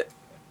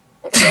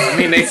 I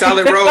mean, they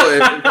solid role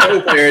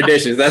player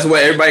additions. That's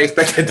what everybody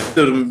expected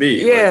them to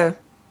be. Yeah. Like,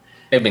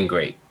 they've been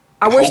great.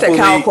 I wish that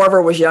Kyle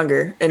Korver was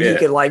younger and he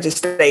could like just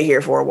stay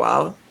here for a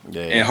while.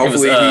 Yeah. And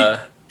hopefully he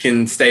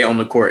can stay on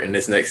the court in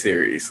this next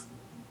series.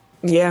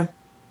 Yeah.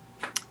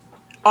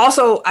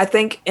 Also, I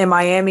think in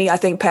Miami, I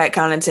think Pat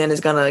Connaughton is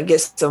gonna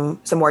get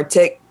some more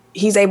tick.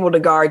 He's able to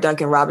guard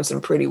Duncan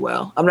Robinson pretty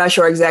well. I'm not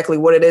sure exactly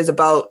what it is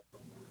about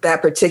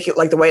that particular,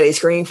 like the way they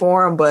screen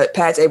for him, but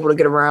Pat's able to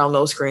get around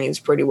those screens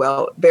pretty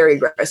well, very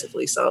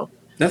aggressively. So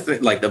that's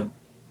like the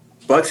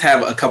Bucks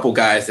have a couple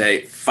guys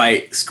that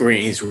fight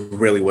screens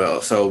really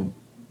well. So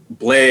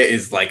Bled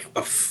is like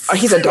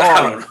he's a dog.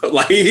 I don't know.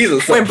 Like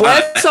he's when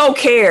Bledsoe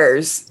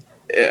cares,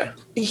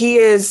 he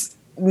is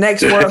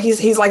next world.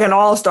 He's like an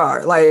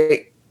all-star.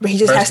 Like, but he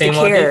just has to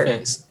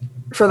care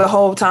for the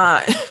whole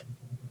time.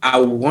 I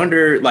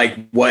wonder,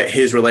 like, what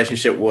his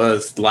relationship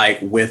was like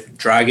with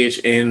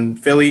Dragic in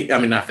Philly. I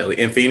mean, not Philly,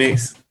 in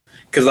Phoenix.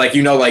 Because, like,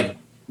 you know, like,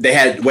 they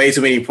had way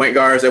too many point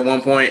guards at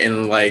one point,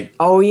 and, like,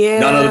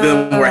 none of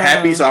them were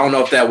happy. So I don't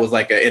know if that was,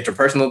 like, an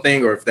interpersonal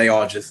thing or if they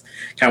all just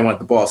kind of want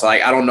the ball. So,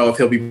 like, I don't know if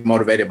he'll be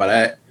motivated by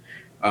that.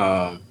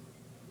 What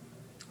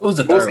was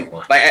the third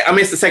one? Like, I mean,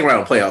 it's the second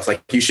round of playoffs.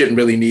 Like, you shouldn't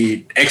really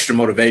need extra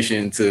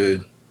motivation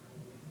to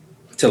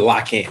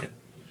lock in.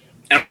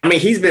 I mean,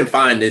 he's been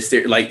fine this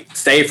year. Like,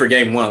 save for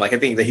game one. Like, I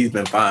think that he's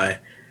been fine.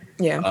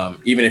 Yeah.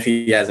 Even if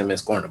he hasn't been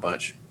scoring a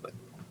bunch. But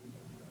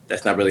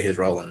that's not really his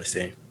role on this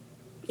team.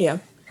 Yeah.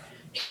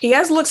 He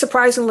has looked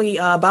surprisingly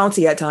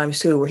bouncy at times,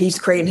 too, where he's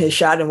creating his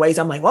shot in ways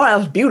I'm like, wow, that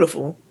was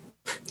beautiful.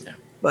 Yeah.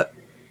 But,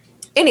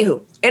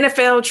 anywho,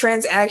 NFL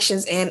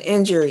transactions and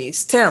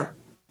injuries. Tim.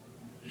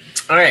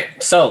 All right.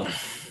 So,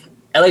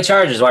 LA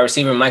Chargers wide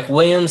receiver Mike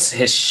Williams,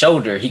 his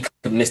shoulder, he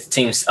could miss the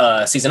team's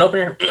season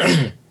opener.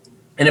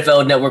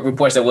 NFL Network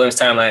reports that Williams'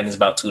 timeline is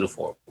about 2 to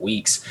 4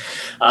 weeks.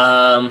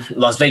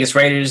 Las Vegas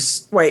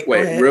Raiders. Wait,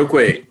 real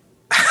quick.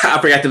 I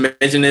forgot to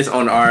mention this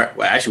on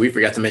we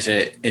forgot to mention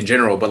it in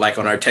general, but like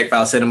on our Tech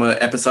File Cinema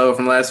episode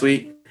from last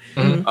week,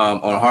 on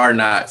Hard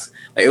Knocks,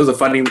 like it was a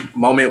funny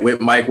moment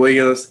with Mike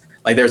Williams.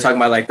 Like they were talking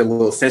about like the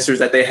little sensors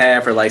that they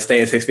have for like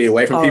staying 6 feet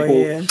away from people.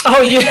 Yeah.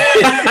 Oh yeah.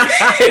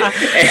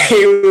 And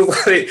he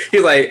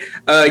was like,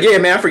 yeah,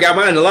 man, I forgot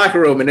mine in the locker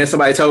room. And then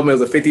somebody told him it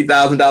was a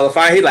 $50,000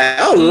 fine. He like,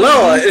 oh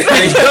Lord.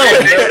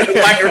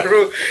 The locker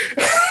room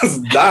was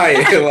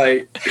dying.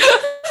 Like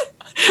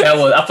that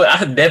was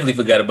I definitely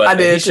forgot about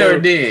that. He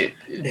sure did.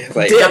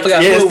 Like, I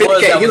forgot who it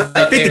was. He was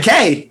like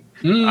 $50K.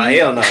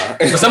 Hell no.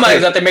 But somebody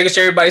was out there making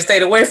sure everybody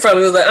stayed away from him.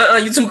 He was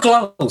like, you too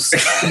close.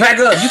 Back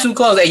up. You too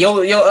close. Hey,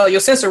 your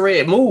sensor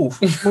red. Move.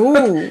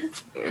 Man,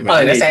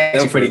 that's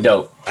actually pretty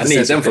dope. I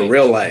need them for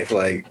real life.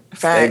 Like,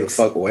 stay the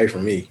fuck away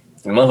from me.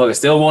 The motherfuckers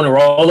still want to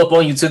roll up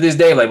on you to this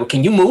day. Like, well,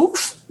 can you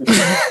move?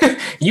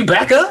 You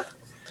back up?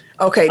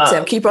 Okay,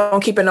 Tim, keep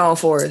on keeping on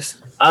for us.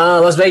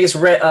 Las Vegas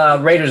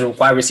Raiders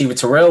wide receiver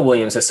Terrell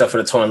Williams has suffered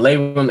a torn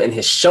labrum in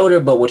his shoulder,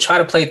 but will try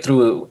to play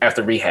through it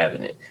after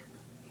rehabbing it.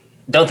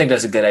 Don't think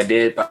that's a good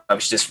idea.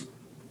 Probably should just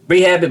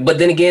rehab it. But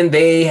then again,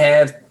 they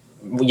have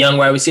young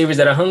wide receivers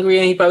that are hungry,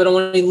 and he probably don't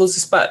want to lose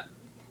his spot.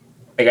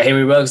 They got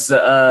Henry Ruggs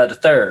the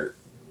third.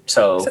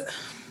 So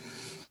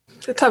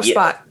it's a tough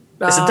spot.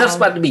 It's a tough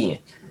spot to be in.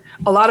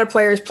 A lot of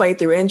players play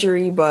through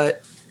injury,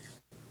 but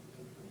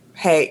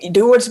hey,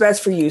 do what's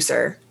best for you,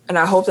 sir. And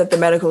I hope that the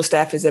medical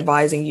staff is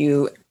advising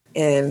you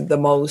in the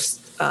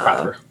most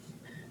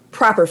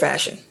proper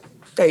fashion.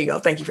 There you go.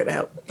 Thank you for the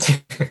help.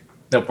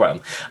 No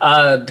problem.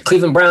 The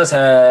Cleveland Browns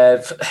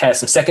have had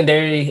some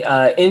secondary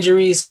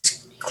injuries.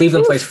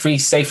 Cleveland plays free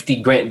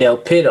safety Grant Del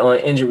Pitt on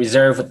injured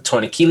reserve with the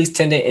torn Achilles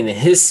tendon in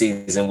his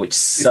season, which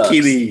sucks.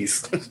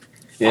 Achilles.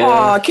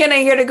 Yeah. Oh, Ken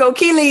ain't here to go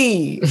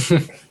Keely.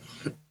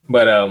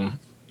 But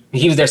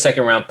he was their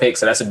second round pick,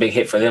 so that's a big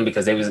hit for them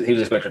because he was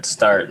expected to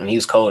start, and he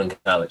was cold in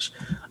college.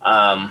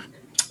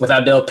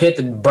 Without Del Pitt,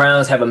 the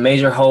Browns have a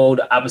major hold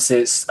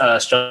opposite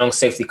strong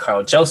safety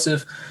Carl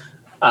Joseph.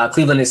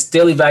 Cleveland is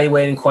still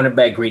evaluating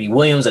cornerback Greedy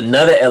Williams,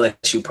 another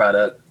LSU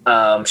product,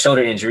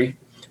 shoulder injury.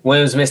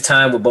 Williams missed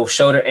time with both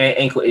shoulder and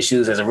ankle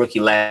issues as a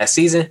rookie last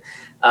season.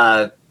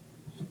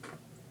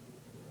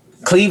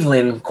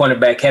 Cleveland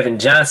cornerback Kevin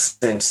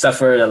Johnson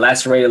suffered a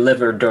lacerated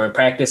liver during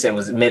practice and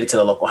was admitted to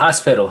the local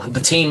hospital. The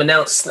team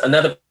announced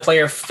another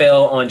player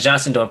fell on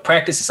Johnson during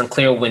practice. It's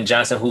unclear when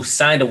Johnson, who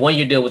signed a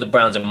one-year deal with the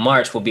Browns in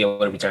March, will be able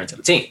to return to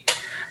the team.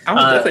 I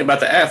was definitely about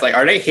to ask, like,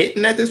 are they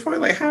hitting at this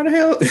point? Like, how the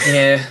hell?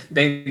 Yeah,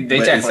 they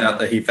tackling out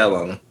that he fell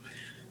on them.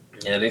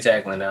 Yeah, they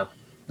tackling now.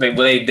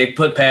 They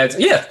put pads.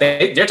 Yeah,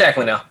 they're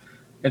tackling now.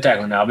 They're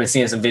tackling now. I've been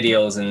seeing some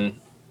videos and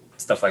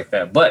stuff like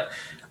that. But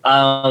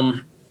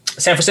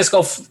San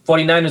Francisco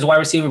 49ers wide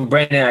receiver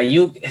Brandon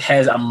Ayuk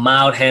has a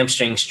mild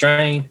hamstring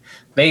strain.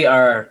 They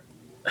are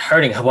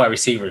hurting wide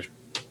receivers,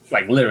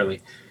 like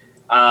literally.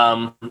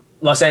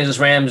 Los Angeles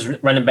Rams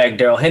running back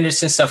Darrell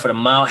Henderson suffered a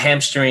mild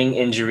hamstring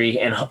injury,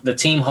 and the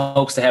team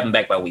hopes to have him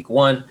back by week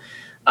 1.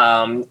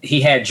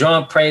 He had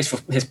drawn praise for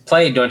his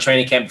play during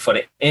training camp before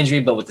the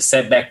injury, but with the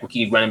setback,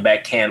 rookie running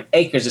back Cam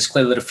Akers is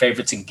clearly the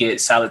favorite to get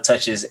solid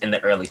touches in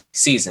the early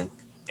season.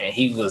 And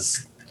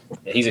he's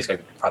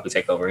expected to probably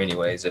take over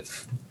anyways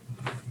if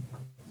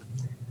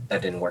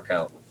that didn't work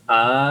out.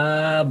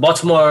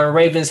 Baltimore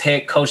Ravens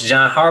head coach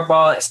John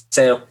Harbaugh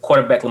said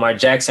quarterback Lamar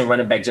Jackson,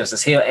 running back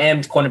Justice Hill,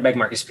 and cornerback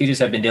Marcus Peters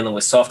have been dealing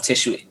with soft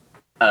tissue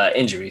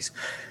injuries.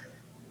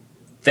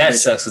 That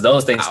sucks because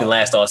those things can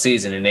last all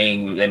season, and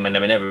they might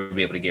never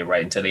be able to get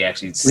right until they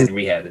actually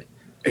rehab it.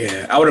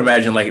 Yeah, I would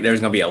imagine like there's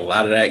gonna be a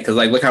lot of that because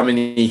like look how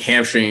many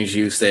hamstrings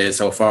you said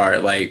so far.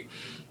 Like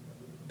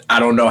I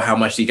don't know how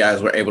much you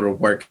guys were able to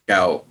work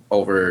out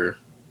over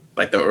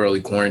like the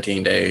early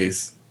quarantine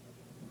days.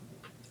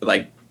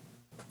 Like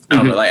I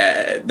don't know,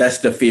 like that's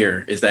the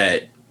fear is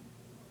that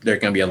there are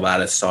gonna be a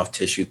lot of soft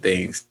tissue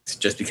things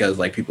just because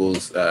like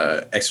people's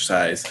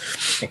exercise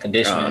and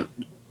conditioning.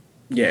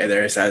 Yeah,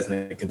 their exercise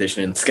and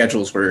conditioning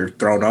schedules were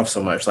thrown off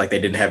so much. Like they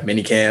didn't have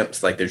mini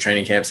camps. Like their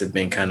training camps have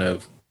been kind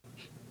of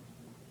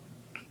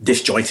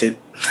disjointed,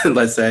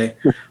 let's say.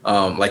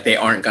 Like they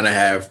aren't going to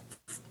have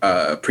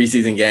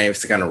preseason games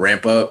to kind of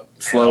ramp up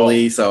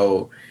slowly.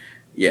 So,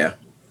 yeah,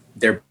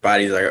 their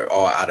bodies are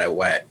all out of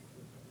whack.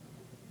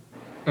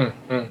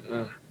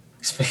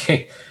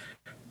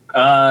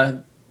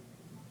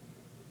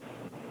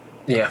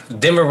 Yeah,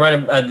 Denver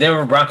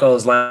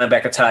Broncos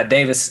linebacker Todd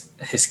Davis,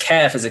 his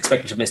calf is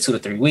expected to miss 2 to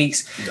 3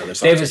 weeks.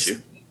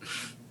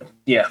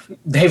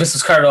 Davis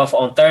was carted off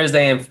on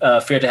Thursday and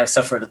feared to have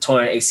suffered a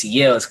torn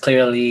ACL. It's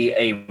clearly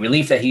a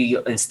relief that he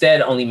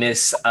instead only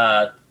missed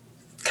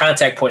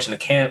contact portion of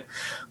camp.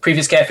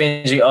 Previous calf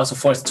injury also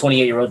forced the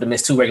 28-year-old to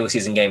miss 2 regular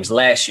season games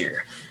last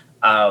year.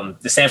 The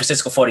San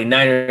Francisco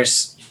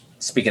 49ers,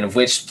 speaking of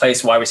which,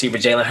 placed wide receiver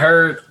Jalen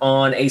Hurd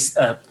on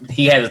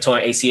he had a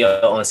torn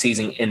ACL on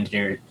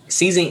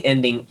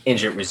season-ending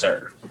injured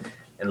reserve.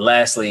 And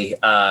lastly,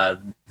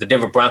 the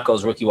Denver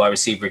Broncos rookie wide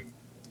receiver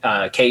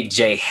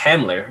KJ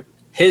Hamler,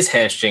 his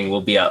hamstring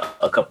will be out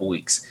a couple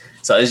weeks.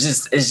 So it's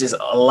just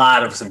a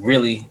lot of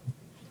really,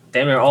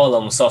 damn near all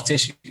of them soft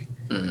tissue.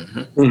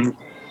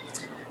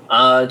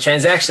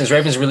 Transactions: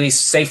 Ravens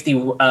released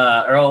safety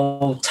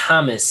Earl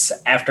Thomas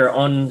after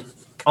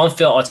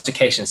on-field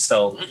altercation.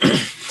 So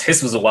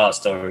this was a wild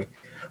story.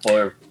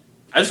 Or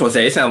I just want to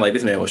say, it sounded like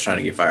this man was trying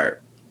to get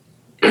fired.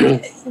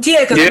 Yeah,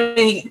 because I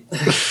mean,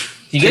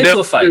 you get into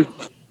a fight,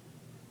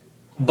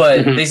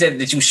 but they said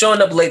that you were showing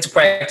up late to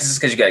practices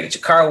because you got to get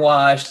your car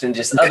washed and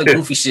just other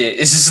goofy shit.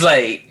 It's just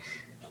like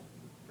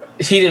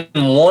he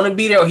didn't want to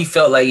be there, or he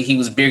felt like he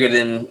was bigger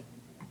than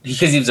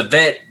because he was a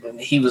vet.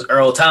 He was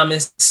Earl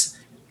Thomas,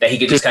 that he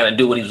could just kind of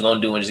do what he was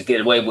going to do and just get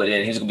away with it,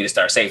 and he was going to be the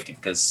star safety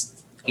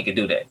because he could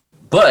do that.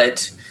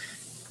 But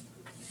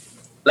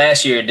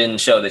last year it didn't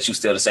show that you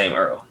still the same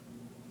Earl.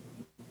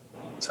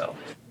 So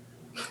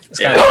it's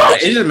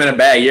just been a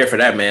bad year for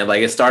that man.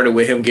 Like it started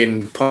with him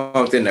getting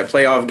punked in that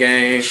playoff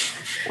game.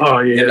 Oh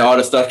yeah, and all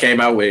the stuff came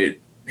out with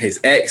his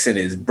ex and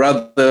his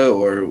brother,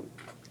 or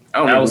I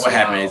don't know what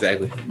happened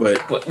exactly.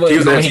 But he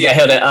was when he got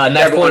held at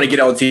knife point. Want to get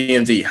on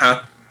TMZ,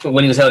 huh?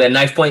 When he was held at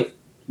knife point.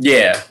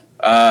 Yeah.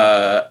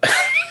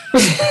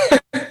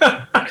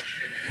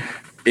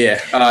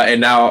 Yeah,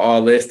 and now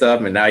all this stuff,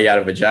 and now you're out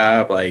of a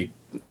job, like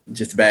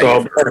just bad.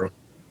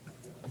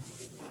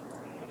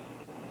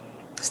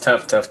 It's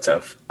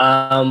tough.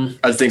 I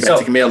was thinking back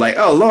to Camille like,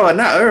 oh Lord,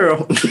 not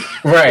Earl.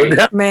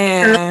 Right.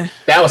 Man.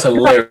 That was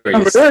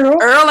hilarious.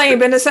 Earl ain't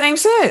been the same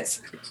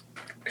since.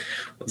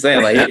 I'm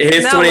saying like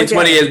his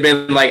 2020 has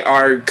been like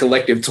our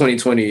collective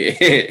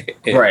 2020.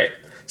 Right.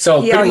 So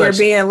he out pretty here much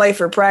being late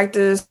for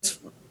practice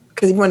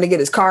because he wanted to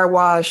get his car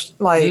washed.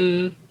 Like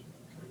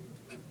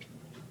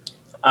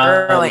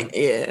Earl ain't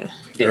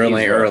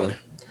Early.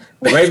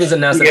 The Ravens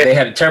announced that they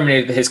have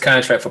terminated his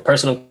contract for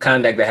personal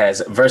conduct that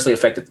has adversely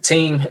affected the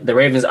team. The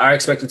Ravens are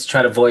expected to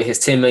try to void his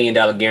 $10 million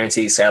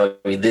guaranteed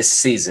salary this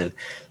season.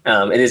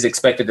 It is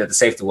expected that the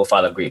safety will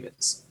file a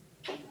grievance.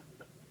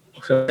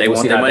 So they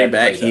want their money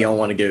back. He don't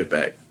want to give it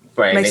back.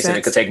 Right. They said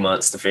it could take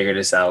months to figure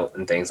this out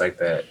and things like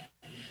that.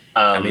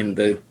 I mean,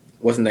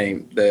 what's the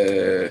name?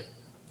 The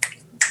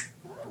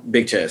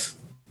Big Chest.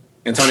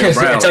 Antonio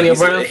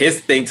Brown.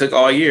 His thing took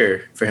all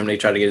year for him to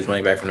try to get his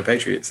money back from the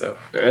Patriots. So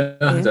it's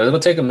gonna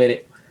take a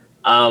minute.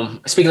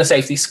 Speaking of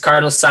safeties,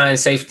 Cardinals signed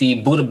safety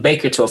Budda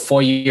Baker to a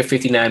 4-year,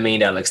 $59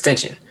 million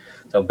extension.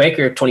 So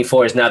Baker,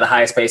 24, is now the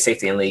highest paid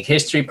safety in league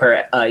history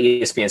per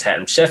ESPN's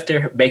Adam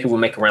Schefter. Baker will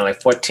make around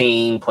like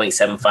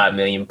 $14.75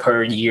 million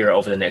per year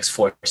over the next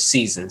 4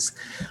 seasons.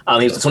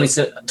 He was the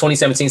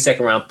 2017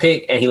 second round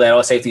pick, and he led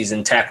all safeties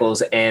in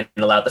tackles and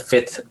allowed the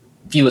 5th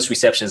fewest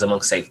receptions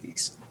among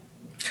safeties.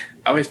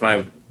 I always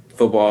find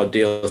football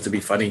deals to be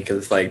funny because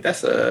it's like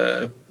that's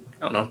a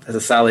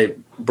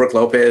solid Brooke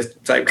Lopez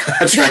type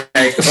contract,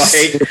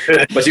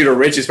 but you're the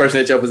richest person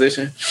at your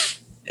position.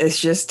 It's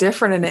just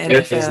different in the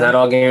NFL. It's not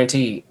all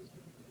guaranteed.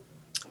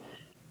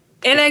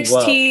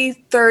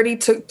 NXT 30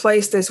 took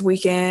place this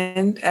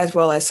weekend as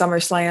well as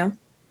SummerSlam.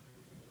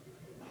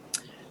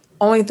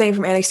 Only thing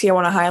from NXT I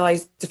want to highlight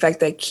is the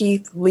fact that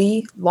Keith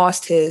Lee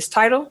lost his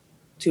title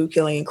to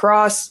Killian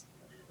Cross.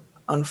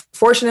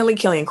 Unfortunately,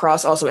 Killian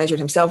Cross also injured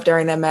himself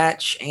during that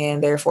match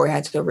and therefore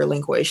had to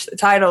relinquish the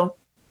title.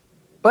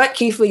 But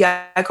Keith Lee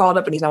got called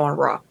up and he's now on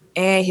Raw.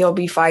 And he'll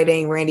be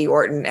fighting Randy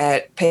Orton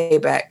at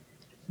Payback.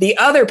 The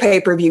other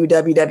pay-per-view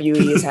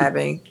WWE is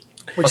having,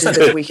 which is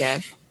this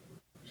weekend.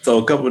 So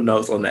a couple of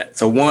notes on that.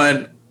 So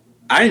one,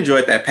 I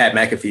enjoyed that Pat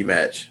McAfee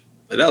match.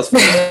 That was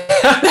fun.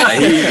 Like,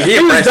 he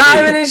was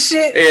diving and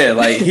shit. Yeah,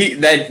 like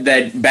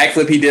that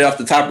backflip he did off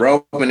the top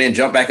rope and then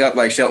jump back up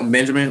like Shelton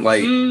Benjamin.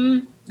 Like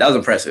that was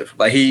impressive.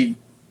 Like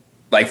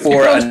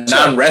for a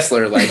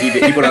non-wrestler, like he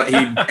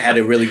had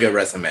a really good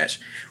wrestling match,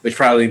 which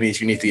probably means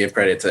you need to give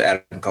credit to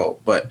Adam Cole.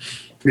 But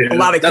a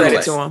lot of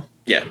credit to him.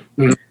 Yeah.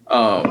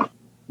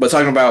 But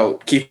talking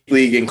about Keith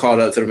Lee getting called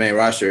up to the main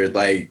roster,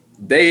 like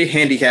they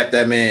handicapped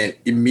that man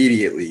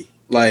immediately.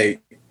 Like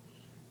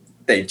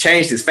they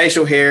changed his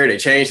facial hair, they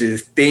changed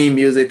his theme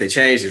music, they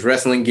changed his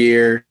wrestling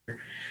gear.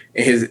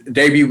 In his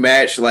debut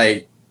match,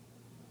 like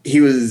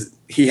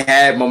he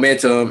had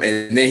momentum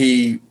and then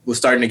he was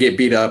starting to get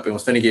beat up and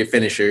was finna get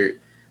finished.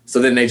 So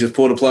then they just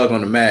pulled the plug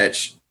on the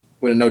match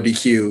with a no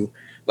DQ.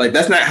 Like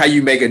that's not how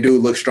you make a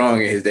dude look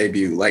strong in his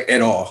debut, like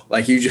at all.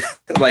 Like you just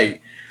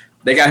like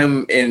they got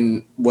him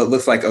in what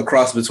looks like a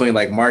cross between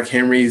like Mark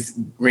Henry's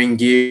ring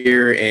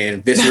gear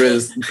and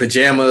Viscera's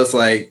pajamas.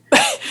 Like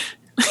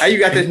how you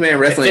got this man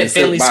wrestling in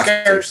silk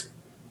boxers?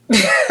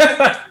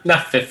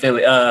 Not Fit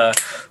Philly.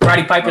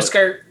 Roddy Piper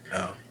skirt.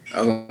 No, I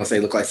was gonna say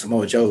look like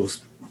Samoa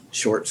Joe's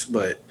shorts,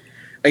 but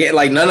again,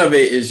 like none of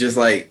it is just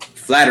like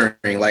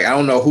flattering. Like I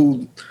don't know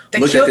who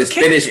looked at this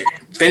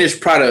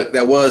finished product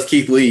that was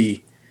Keith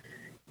Lee,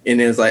 and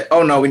then it's like,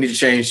 oh no, we need to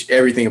change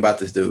everything about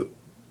this dude.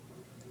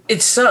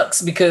 It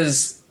sucks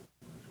because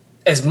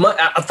as much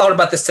I thought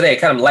about this today,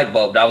 it kind of light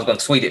bulbed. I was going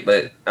to tweet it,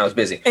 but I was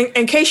busy.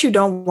 In case you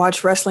don't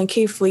watch wrestling,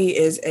 Keith Lee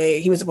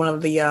he was one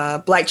of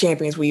the black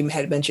champions we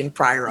had mentioned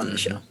prior on the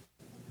show.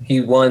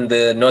 He won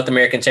the North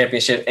American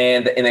Championship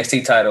and the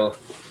NXT title,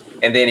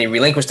 and then he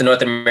relinquished the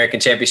North American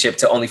Championship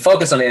to only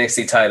focus on the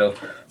NXT title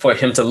for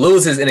him to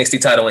lose his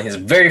NXT title in his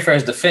very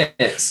first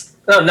defense.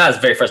 No, not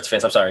his very first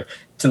defense. I'm sorry,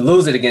 to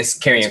lose it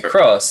against Karrion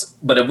Kross,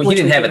 but he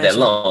didn't have it that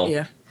long.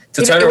 Yeah.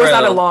 It was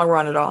not a long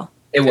run at all.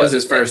 It was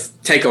his first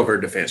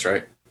takeover defense,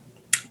 right?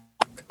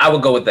 I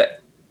would go with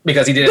that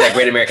because he did it at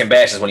Great American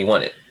Bash when he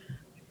won it.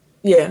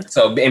 Yeah.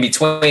 So in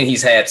between,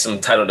 he's had some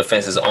title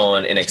defenses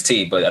on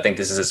NXT, but I think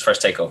this is his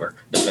first takeover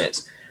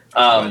defense.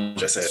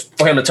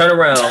 For him to turn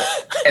around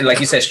and,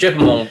 like you said, strip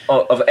him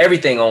of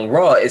everything on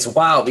Raw is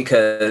wild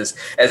because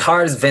as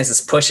hard as Vince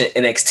is pushing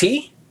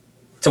NXT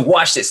to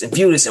watch this and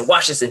view this and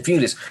watch this and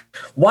view this,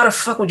 why the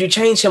fuck would you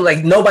change him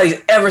like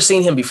nobody's ever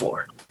seen him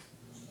before?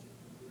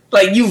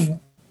 Like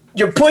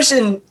you're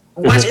pushing,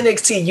 watch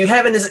NXT. You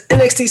having this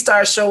NXT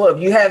stars show up.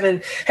 You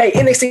having, hey,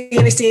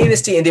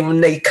 NXT. And then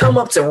when they come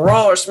up to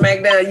Raw or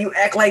SmackDown, you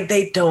act like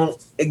they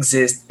don't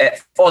exist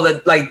at all.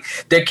 Like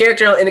their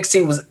character on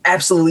NXT was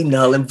absolutely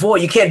null and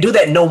void. You can't do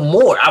that no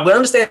more. I would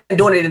understand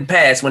doing it in the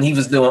past when he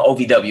was doing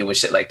OVW and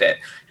shit like that.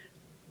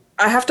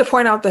 I have to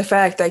point out the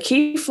fact that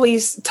Keith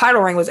Lee's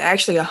title reign was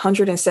actually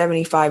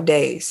 175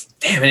 days.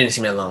 Damn, it didn't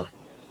seem that long.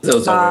 It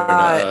was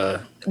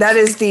over that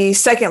is the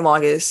second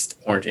longest,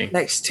 quarantine,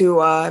 next to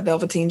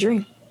Velveteen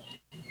Dream,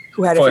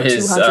 who had it for for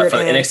his 200 for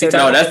NXT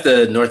title. No, that's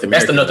the North American.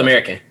 That's the North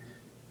American.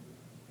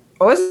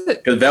 What was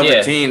it? Because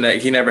Velveteen,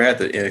 like, he never had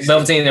to.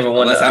 Velveteen never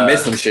won. Unless I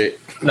missed some shit.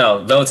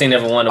 No, Velveteen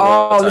never won.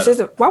 This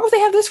is. Why would they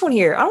have this one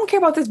here? I don't care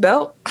about this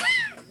belt.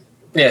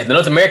 Yeah, the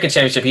North American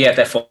Championship, he had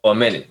that for a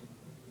minute.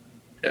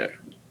 Yeah,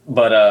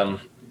 but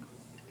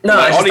no,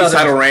 all these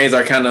title reigns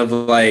are kind of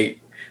like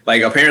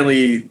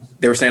apparently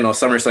they were saying on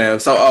SummerSlam.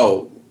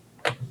 So,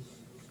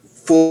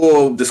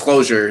 full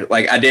disclosure,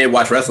 like I did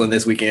watch wrestling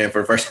this weekend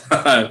for the first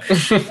time.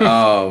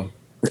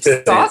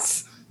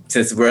 Thoughts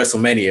since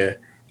WrestleMania.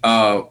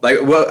 I'll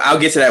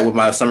get to that with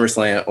my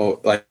SummerSlam,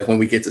 or like when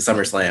we get to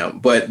SummerSlam.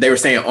 But they were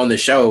saying on the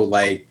show,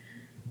 like,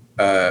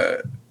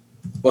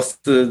 what's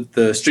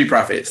the Street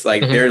Profits?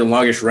 Like, they're the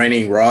longest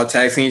reigning Raw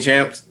Tag Team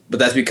champs, but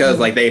that's because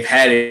like they've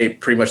had it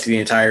pretty much the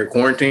entire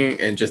quarantine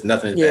and just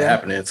nothing's been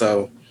happening.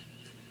 So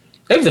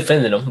they've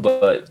defended them,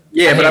 but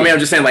yeah, but I mean, I'm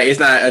just saying, like, it's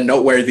not a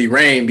noteworthy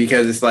reign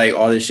because it's like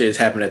all this shit is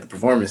happening at the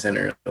Performance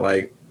Center.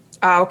 Like,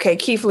 okay,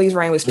 Keith Lee's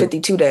reign was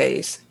 52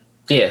 days.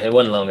 Yeah, it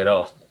wasn't long at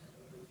all.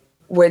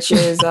 Which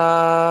is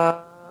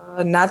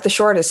not the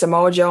shortest.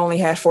 Samoa Joe only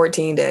had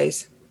 14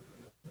 days.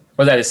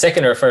 Was that his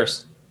second or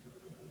first?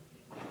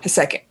 His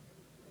second.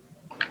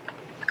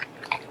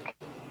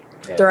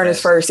 Yeah, during his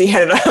first, he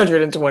had it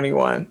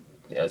 121.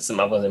 Yeah,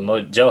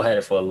 Joe had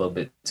it for a little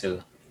bit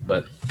too,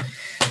 but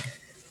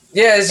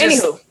yeah, it's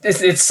just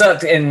it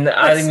sucked. And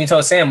I even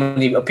told Sam when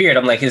he appeared,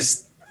 I'm like,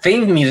 his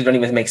theme music don't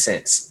even make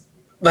sense.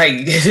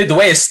 Like, the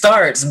way it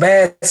starts,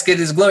 Basket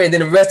is Glory, and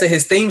then the rest of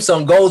his theme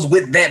song goes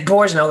with that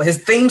portion. His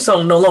theme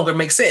song no longer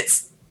makes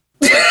sense.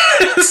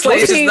 It's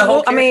like,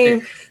 I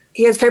mean,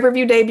 he has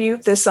pay-per-view debut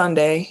this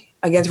Sunday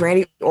against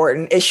Randy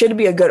Orton. It should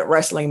be a good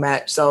wrestling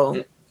match.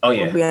 So,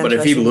 but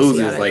if he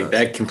loses, like,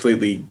 that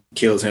completely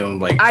kills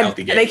him. Like, out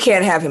the game. They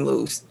can't have him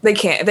lose. They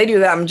can't. If they do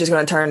that, I'm just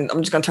gonna turn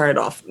it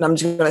off. And I'm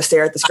just gonna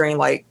stare at the screen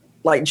like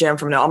Jim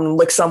from now. I'm gonna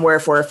look somewhere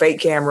for a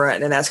fake camera,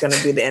 and then that's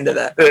gonna be the end of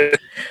that.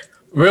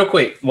 Real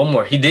quick, one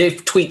more. He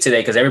did tweet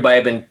today because everybody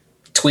had been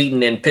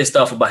tweeting and pissed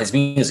off about his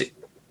music.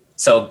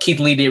 So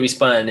Keith Lee did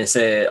respond and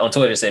said on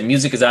Twitter, said,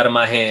 "Music is out of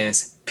my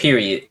hands,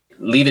 period.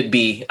 Leave it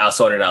be. I'll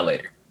sort it out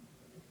later."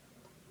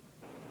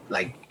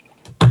 Like,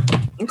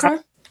 okay.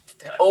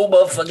 Oh,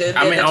 motherfucker.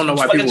 I mean, I don't know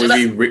why people would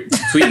be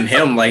tweeting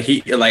him. Like,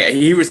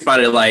 he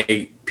responded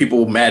like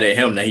people mad at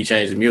him that he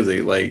changed the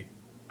music. Like,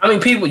 I mean,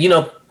 people,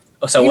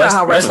 so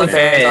how wrestling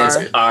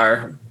fans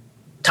are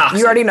toxic.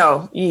 You already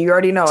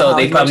know. So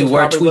they probably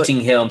were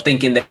tweeting him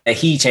thinking that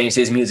he changed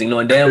his music,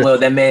 knowing damn well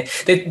that man.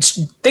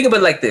 Think of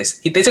it like this: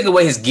 they took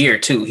away his gear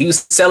too. He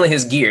was selling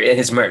his gear and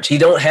his merch. He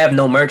don't have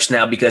no merch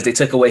now because they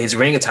took away his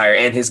ring attire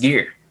and his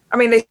gear. I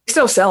mean, they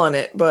still selling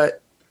it,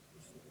 but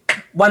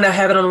why not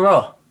have it on the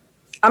Raw?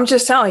 I'm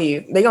just telling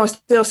you, they gonna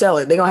still sell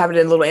it. They gonna have it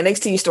in a little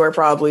NXT store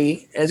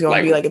probably. And it's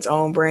gonna be like its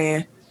own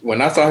brand. When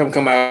I saw him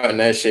come out and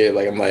that shit,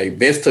 like, I'm like,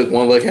 Vince took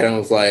one look at him and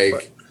was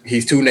like,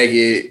 he's too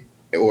naked.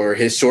 Or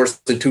his shorts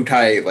are too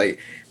tight. Like,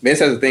 Vince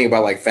has a thing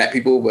about like fat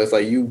people, but it's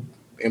like you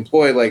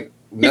employ like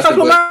nothing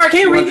but Mark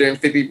Henry.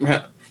 250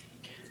 pounds.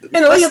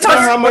 That's not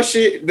how much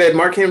shit that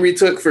Mark Henry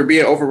took for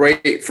being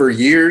overweight for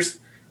years.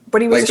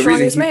 But he was the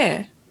strongest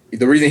man.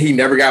 The reason he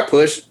never got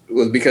pushed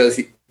was because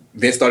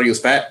Vince thought he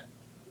was fat.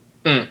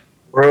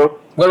 Bro,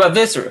 what about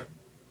Viscera?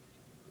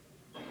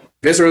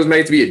 Viscera was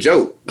made to be a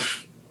joke,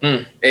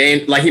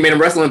 and like he made him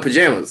wrestle in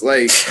pajamas,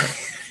 like.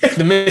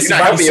 You're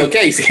not helping your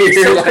case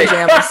here. Like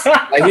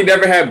he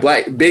never had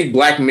big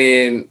black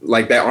men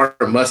like that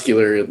aren't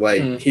muscular.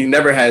 Like he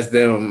never has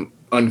them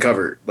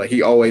uncovered. Like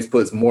he always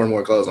puts more and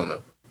more clothes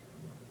on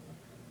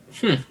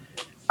them.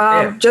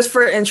 Just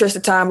for interest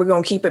of time, we're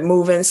gonna keep it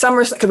moving.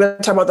 Because we're gonna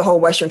talk about the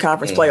whole Western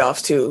Conference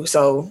playoffs too.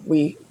 So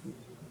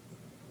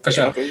for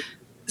sure.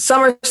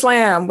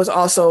 SummerSlam was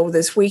also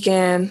this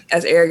weekend,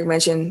 as Eric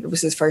mentioned. It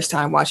was his first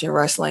time watching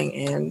wrestling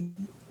in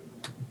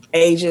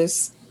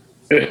ages.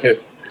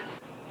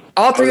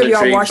 All three of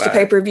y'all watched the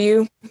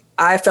pay-per-view.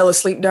 I fell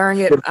asleep during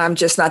it. I'm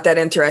just not that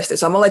interested.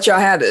 So I'm going to let y'all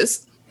have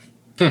this.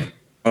 The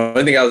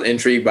only thing I was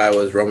intrigued by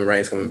was Roman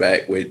Reigns coming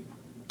back with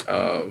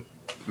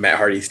Matt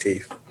Hardy's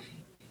teeth.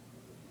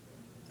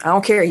 I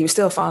don't care. He was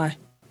still fine.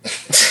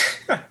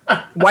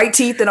 White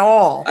teeth and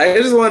all. I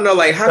just want to know,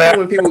 like, how come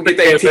when people get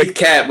their teeth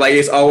capped, like,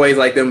 it's always,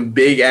 like, them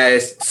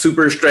big-ass,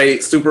 super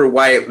straight, super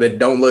white that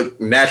don't look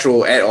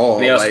natural at all.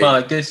 They all smell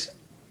like this?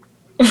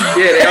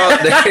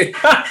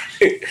 Yeah,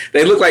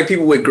 they look like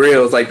people with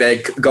grills, like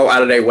that go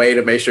out of their way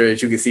to make sure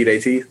that you can see their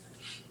teeth.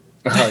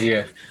 Oh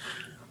yeah.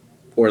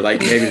 Or like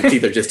maybe the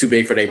teeth are just too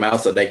big for their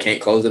mouth, so they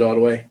can't close it all the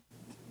way.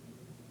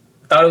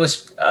 Thought it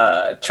was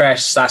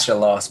trash Sasha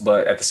lost,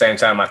 but at the same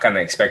time, I kind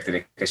of expected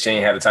it because she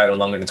ain't had the title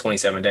longer than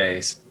 27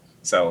 days.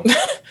 So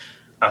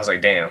I was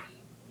like, damn.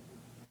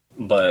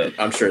 But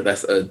I'm sure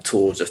that's a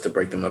tool just to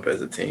break them up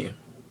as a team.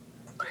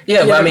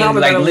 Yeah, but I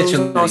mean, like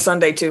literally on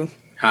Sunday too.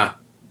 Huh?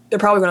 They're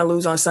probably going to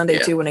lose on Sunday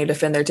too when they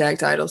defend their tag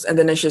titles, and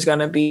then it's just going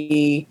to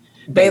be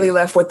Bayley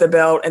left with the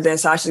belt, and then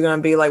Sasha's going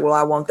to be like, "Well,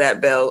 I want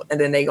that belt," and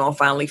then they going to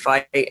finally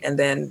fight, and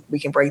then we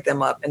can break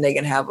them up, and they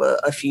can have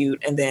a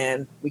feud, and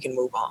then we can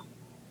move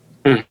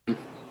on.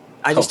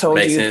 I just told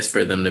you. Makes sense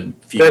for them to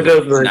feud.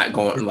 Not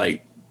going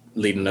like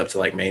leading up to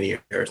like Mania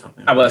or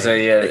something. I was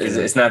say, yeah,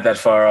 it's not that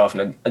far off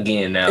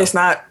again now. It's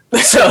not.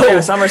 So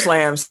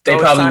SummerSlams. They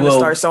probably will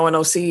start sowing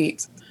those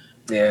seeds.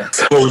 Yeah,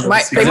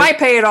 they might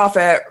pay it off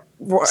at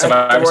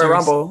the Royal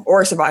Rumble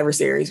or Survivor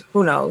Series.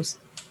 Who knows?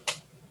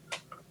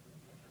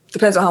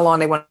 Depends on how long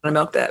they want to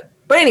milk that.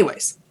 But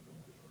anyways,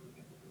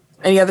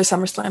 any other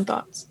SummerSlam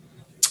thoughts?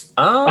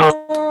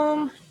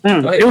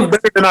 It was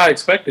better than I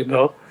expected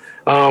though,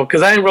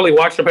 because I ain't really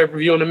watched the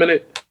pay-per-view in a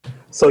minute,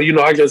 so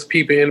I just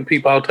peep in,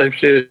 peep out type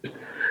shit.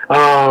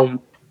 But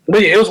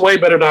yeah, it was way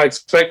better than I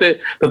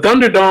expected. The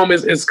Thunderdome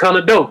is kind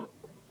of dope.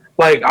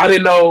 Like I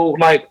didn't know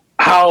like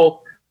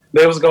how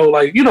they was gonna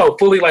like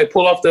fully like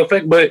pull off the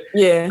effect, but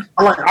yeah,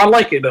 I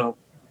like it though.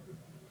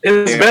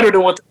 It's better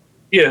than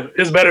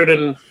it's better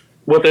than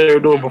what they were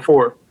doing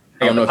before.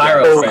 I don't know if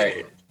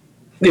y'all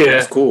yeah,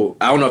 that's cool.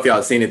 I don't know if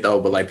y'all seen it though,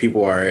 but like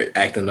people are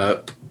acting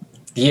up.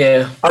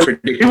 Yeah,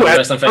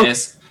 wrestling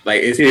fans.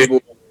 Like it's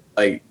people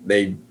like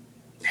they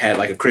had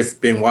like a Chris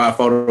Benoit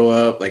photo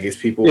up. Like it's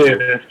people.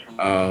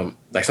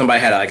 Like somebody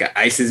had like an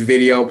ISIS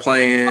video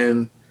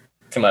playing.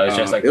 Somebody was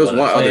just like it was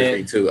one other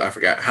thing too. I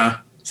forgot. Huh?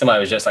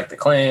 Somebody was just like the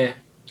Klan.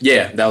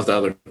 Yeah, that was the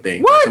other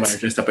thing. What? Somebody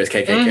dressed up as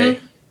KKK.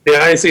 Mm-hmm. Yeah,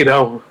 I didn't see that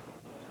one.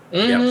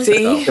 Yep.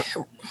 See,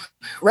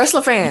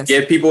 wrestler fans.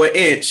 Give people an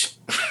inch.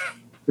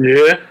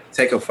 Yeah.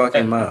 Take a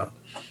fucking mile.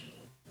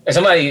 And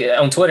somebody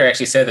on Twitter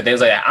actually said that they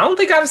was like, I don't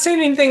think I've seen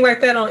anything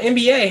like that on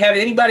NBA. Have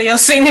anybody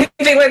else seen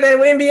anything like that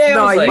with NBA?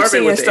 No, like, you're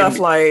seeing stuff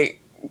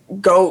like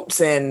goats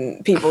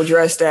and people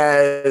dressed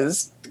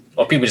as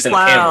or people just in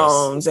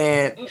clowns the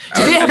and you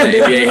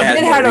did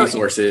have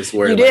resources.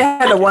 You did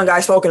have the one guy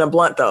smoking a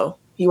blunt though.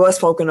 He was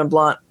smoking a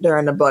blunt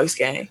during the Bucks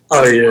game.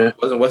 Oh yeah,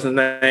 what's his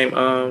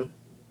name?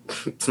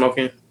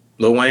 Smoking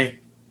Lil Wayne,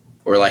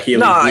 or like he?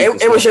 No,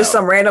 it was just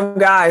some random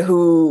guy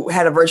who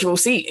had a virtual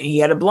seat and he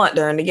had a blunt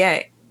during the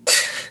game.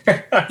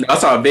 I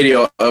saw a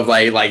video of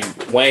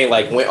like Wayne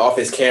like went off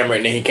his camera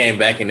and then he came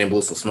back and then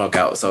blew some smoke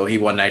out. So he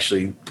wasn't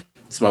actually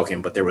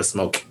smoking, but there was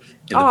smoke.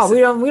 We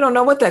don't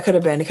know what that could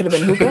have been. It could have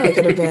been hookah. It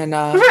could have been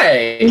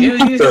right.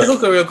 You said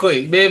hookah real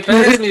quick. Man,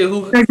 pass me a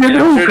hookah.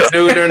 The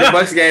dude during the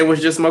Bucks game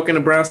was just smoking a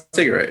brown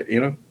cigarette.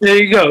 There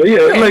you go.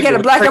 Yeah, he had a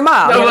black and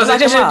mild. No,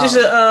 just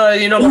a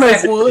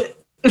backwood.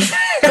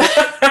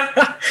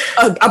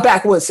 A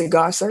backwood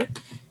cigar, sir.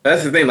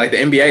 That's the thing. Like the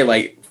NBA,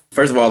 like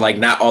first of all, like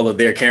not all of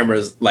their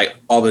cameras, like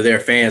all of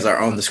their fans are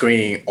on the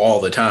screen all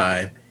the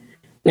time,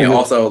 and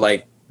also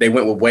like they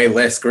went with way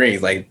less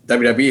screens. Like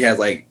WWE has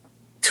like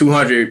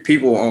 200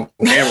 people on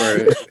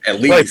camera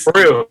at least like, for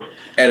real.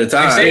 At a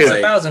time.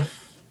 Like, 1,000.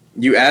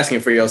 You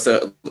asking for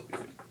yourself,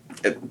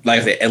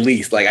 like I said, at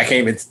least. Like I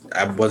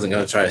wasn't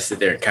gonna try to sit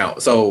there and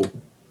count. So,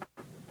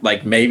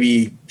 like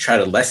maybe try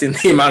to lessen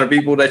the amount of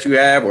people that you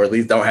have, or at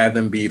least don't have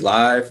them be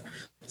live,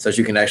 so that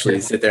you can actually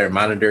sit there and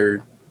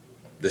monitor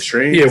the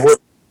stream. Yeah, we're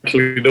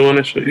actually doing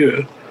this shit.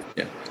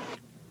 Yeah.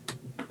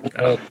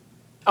 I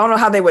don't know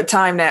how they would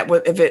time that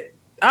if it.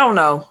 I don't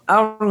know.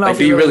 Like,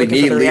 do you really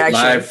need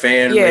live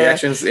fan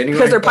reactions anyway?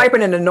 Because they're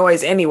piping in the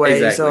noise anyway.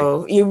 Exactly.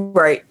 So you're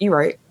right.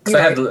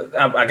 So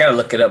I gotta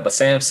look it up. But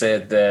Sam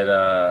said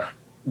that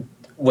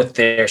with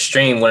their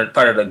stream, one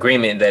part of the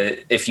agreement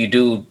that if you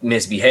do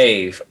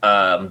misbehave,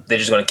 they're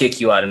just gonna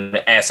kick you out and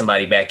add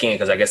somebody back in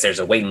because I guess there's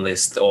a waiting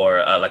list or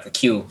like a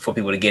queue for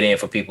people to get in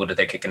for people that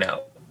they're kicking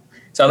out.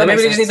 So like,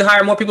 maybe they just need to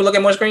hire more people, look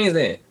at more screens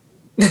then.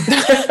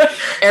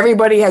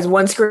 Everybody has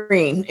one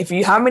screen.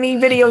 How many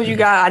videos you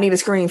got, I need a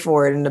screen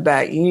for it in the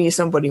back. You need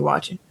somebody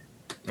watching.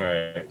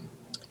 Right.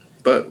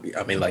 But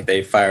I mean, like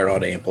they fired all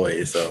the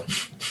employees, so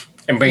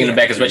and bringing them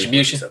back as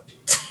retribution.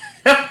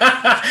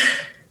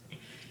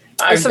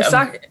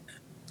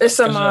 There's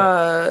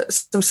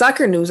some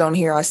soccer news on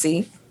here. I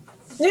see.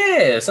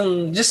 Yeah,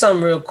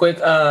 some real quick.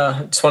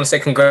 Just want to say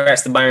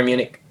congrats to Bayern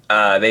Munich.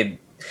 They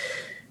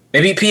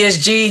beat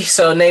PSG.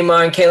 So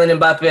Neymar and Kylian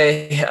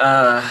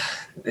Mbappe.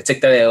 They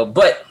took that L,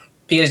 but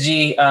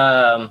PSG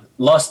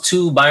lost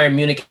to Bayern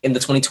Munich in the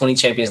 2020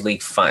 Champions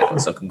League final.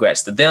 So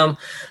congrats to them.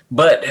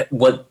 But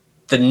what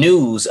the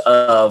news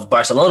of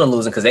Barcelona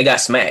losing because they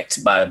got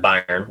smacked by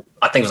Bayern,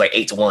 I think it was like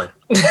 8-1.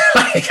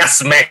 They got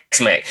smacked.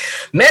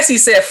 Messi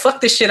said,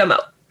 "Fuck this shit, I'm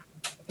out."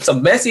 So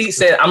Messi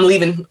said, "I'm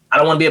leaving. I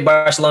don't want to be at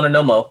Barcelona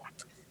no more."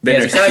 Been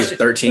there since he was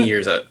 13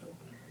 years old.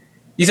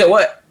 You said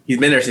what? He's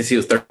been there since he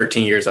was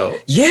 13 years old.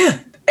 Yeah,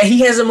 and he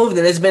hasn't moved.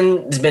 And there's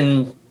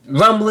been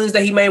rumblings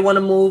that he may want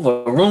to move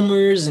or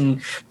rumors and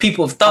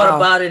people have thought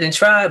about it and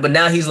tried, but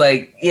now he's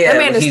like, yeah. That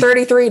man is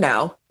 33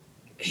 now.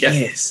 He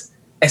is.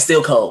 And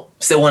still cold.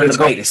 Still one of the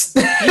greatest.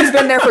 He's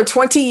been there for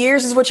 20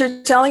 years is what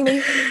you're telling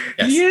me?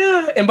 Yes.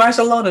 Yeah, in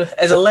Barcelona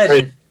as a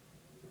legend.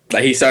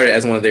 Like he started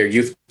as one of their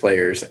youth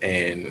players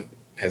and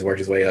has worked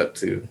his way up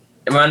to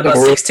around about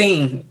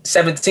 16,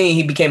 17,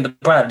 he became the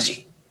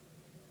prodigy.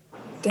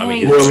 Dang. I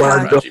mean, he's a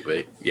prodigy,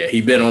 but yeah,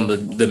 he's been on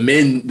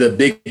the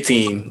big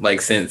team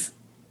like since.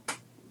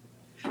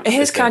 And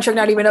his contract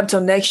not even up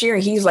till next year.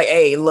 And he's like,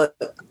 hey, look,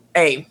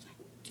 hey.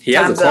 He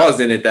has a clause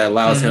in it that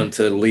allows him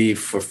to leave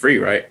for free,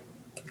 right?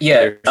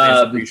 Yeah.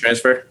 Free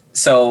transfer.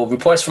 So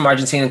reports from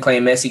Argentina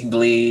claim Messi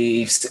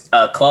believes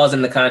a clause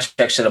in the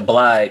contract should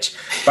oblige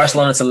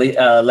Barcelona to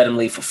let him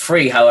leave for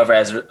free. However,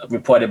 as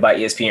reported by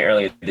ESPN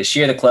earlier this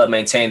year, the club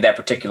maintained that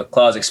particular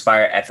clause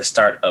expired at the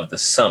start of the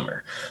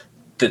summer.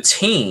 The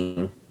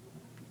team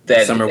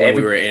that summer when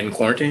we were in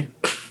quarantine.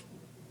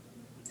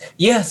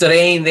 Yeah, so they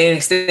ain't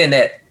extend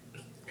that.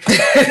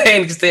 They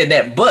ain't extend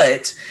that,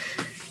 but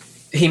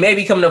he may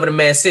be coming over to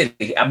Man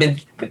City. I've been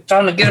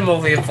trying to get him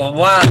over here for a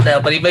while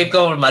now, but he may be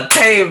going to my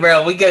team,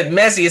 bro. We got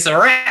Messi. It's a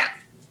wrap.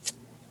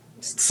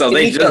 So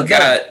they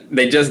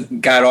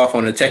just got off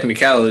on a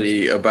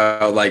technicality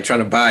about like trying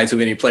to buy too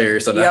many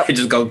players, so that they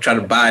just go try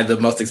to buy the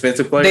most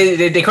expensive players.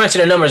 They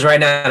crunching the numbers right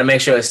now to make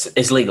sure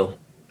it's legal.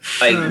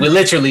 Like we're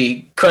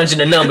literally crunching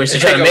the numbers to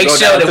try to make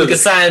sure that we can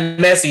sign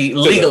Messi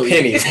legally.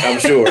 Pennies, I'm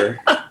sure.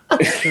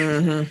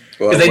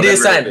 Because they did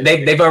sign.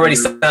 They've already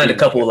signed a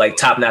couple like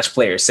top-notch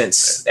players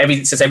since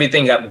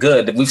everything got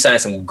good. We've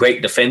signed some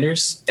great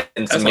defenders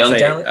and some young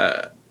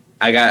talent.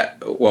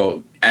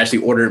 Ashley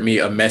ordered me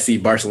a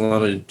Messi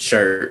Barcelona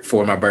shirt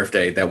for my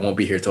birthday that won't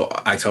be here till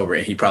October,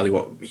 and he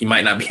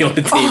might not be on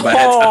the team by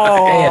that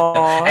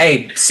time.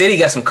 Hey, City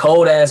got some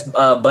cold ass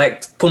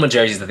black Puma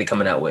jerseys that they're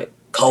coming out with.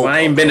 Cold. Well, I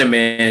ain't been to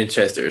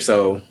Manchester,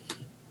 so.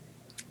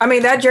 I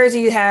mean, that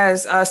jersey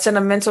has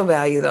sentimental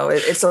value, though.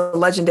 It's a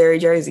legendary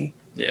jersey.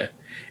 Yeah.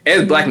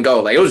 And it's black and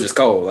gold. Like, it was just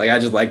cold. Like, I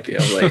just liked it.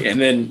 I was like, and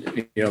then,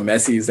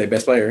 Messi is their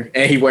best player.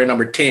 And he wore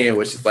number 10,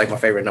 which is, like, my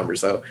favorite number.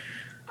 So,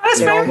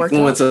 that's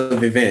influence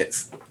of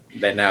events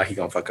that now he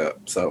gonna fuck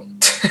up. So.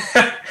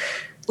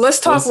 Let's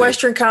talk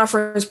Western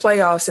Conference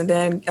playoffs and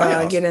then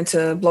get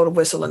into blow the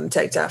whistle and the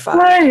Tech Top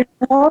 5.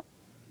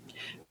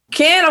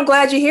 Ken, I'm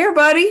glad you're here,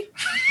 buddy.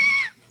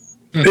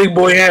 Big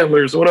boy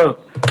antlers, what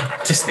up?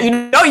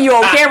 You know you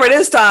on camera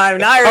this time.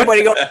 Now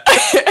everybody go.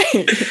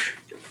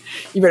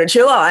 You better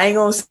chill out. I ain't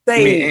gonna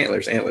say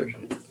antlers.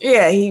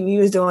 Yeah, he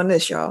was doing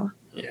this, y'all.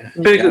 Yeah,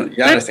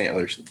 Giannis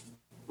antlers.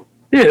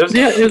 Yeah, it's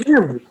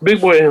antlers. Big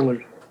boy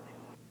antlers.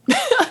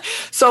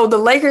 So the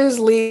Lakers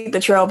lead the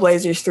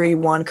Trailblazers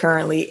 3-1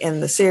 currently in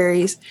the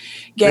series.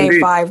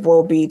 Game 5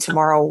 will be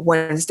tomorrow,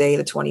 Wednesday,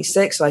 the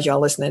 26th. So as y'all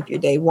listening, if your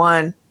day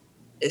one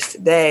is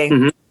today.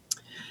 Mm-hmm.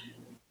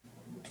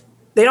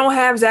 They don't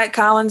have Zach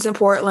Collins in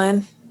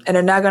Portland, and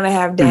they're not going to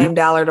have Dame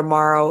Dollar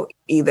tomorrow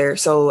either.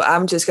 So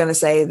I'm just going to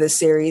say this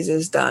series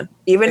is done.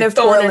 Even if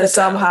Portland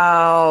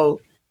somehow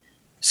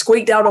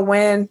squeaked out a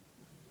win,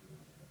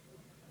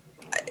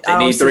 they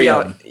need 3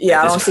 of them.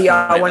 Yeah, I don't see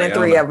y'all winning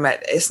 3 of them.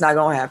 It's not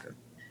going to happen.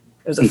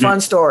 It was a fun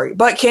story.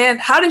 But Ken,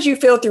 how did you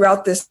feel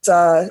throughout this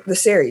the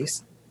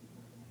series?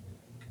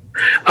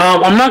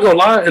 I'm not gonna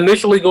lie.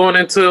 Initially going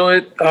into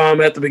it,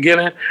 at the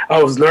beginning,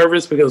 I was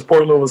nervous because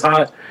Portland was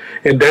hot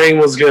and Dame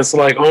was just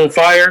like on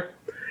fire.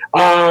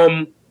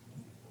 When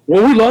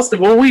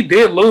we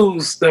did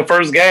lose the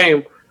first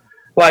game,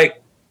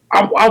 like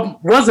I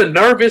wasn't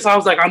nervous. I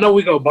was like, I know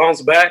we gonna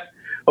bounce back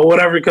or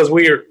whatever because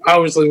we are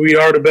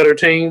the better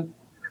team.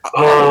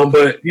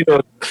 But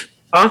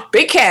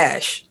Big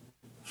Cash.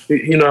 So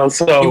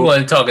you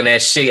wasn't talking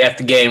that shit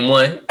after game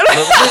 1.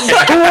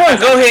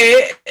 Go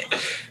ahead.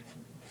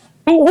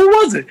 Who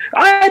was it?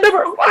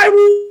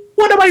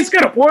 What am I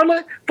scared of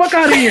Portland? Fuck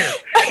out of here.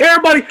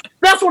 Everybody,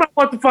 that's what I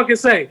want to fucking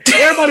say.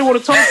 Everybody want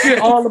to talk shit,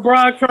 all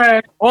LeBron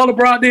trash, all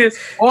LeBron this,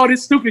 all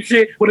this stupid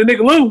shit when a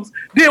nigga lose.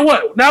 Then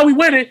what? Now we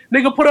win it,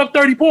 nigga put up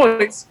 30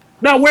 points.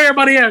 Now where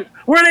everybody at?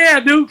 Where they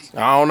at, dude?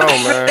 I don't know,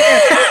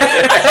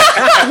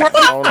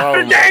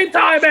 man. Game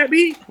time at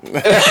me.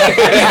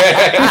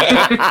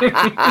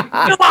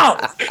 Come on.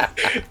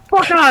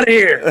 Fuck out of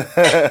here.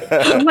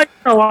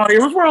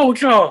 What's wrong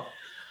with y'all?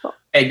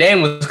 Hey,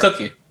 Dame was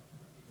cooking.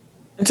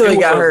 Until he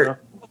got hurt.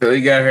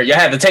 Y'all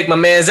had to take my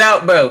mans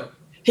out, bro.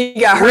 He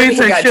got hurt. He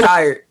got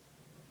tired.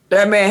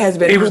 That man has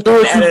been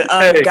at an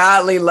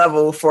ungodly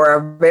level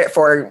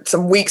for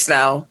some weeks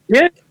now.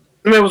 Yeah.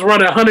 The man was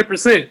running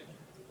 100%.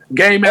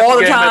 Game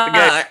after game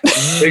after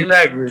game.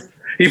 Exactly.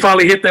 He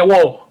finally hit that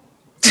wall.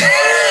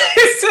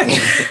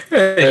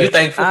 You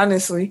thankful?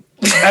 Honestly.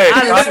 Hey,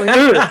 I'm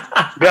good.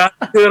 God's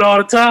good all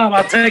the time.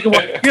 I take him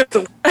what gets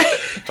him.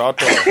 Talk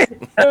to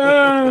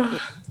him.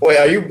 Wait,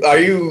 are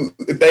you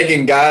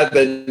thanking God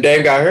that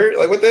Dame got hurt?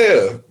 Like, what the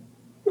hell?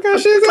 What kind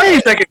of shit is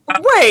that?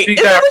 Wait,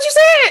 is that what you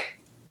said?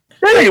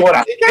 That ain't what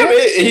I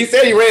said. He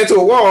said he ran into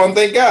a wall, and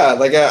thank God.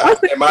 Like, am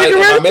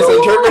I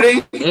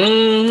misinterpreting?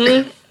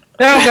 Mm-hmm.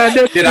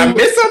 Did I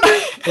miss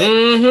something?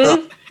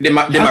 Mm-hmm. Did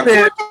my I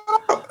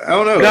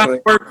don't know.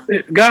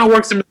 God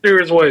works in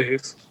mysterious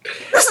ways.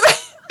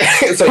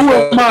 So who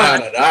am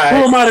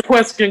I to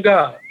question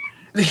God?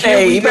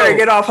 Hey, you better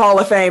get off Hall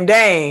of Fame,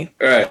 Dame.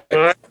 All right.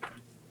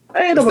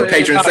 It's the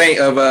patron saint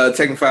of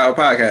Technophile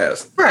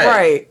Podcast.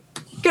 Right.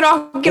 Get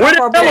off our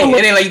Dame.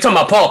 It ain't like you talking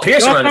about Paul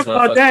Pierce running this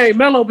motherfucker. Dang,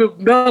 Melo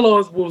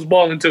was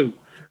balling too.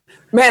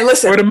 Man,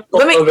 listen.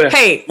 Let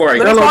me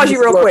pause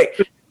you real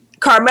quick.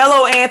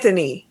 Carmelo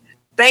Anthony,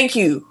 thank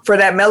you for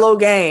that Melo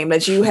game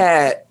that you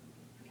had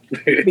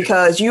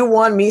because you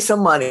won me some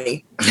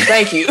money.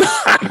 Thank you.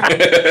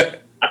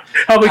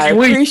 How much you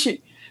win?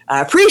 I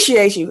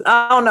appreciate you.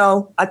 I don't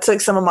know. I took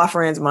some of my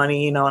friends'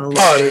 money, you know, and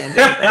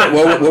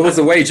what was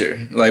the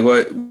wager? Like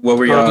what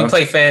were y'all? We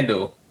play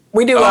FanDuel.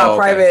 We do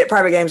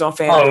private games on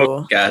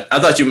FanDuel. Oh, God. I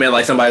thought you meant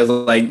like somebody was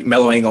like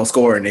Melo ain't gonna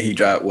score and then he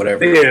dropped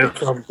whatever. Yeah.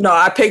 No,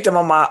 I picked him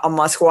on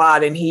my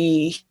squad and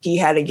he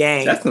had a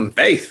game. That's some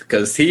faith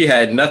because he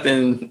had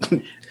nothing.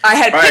 I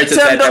had picked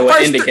him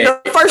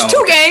the first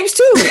two games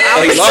too.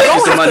 He lost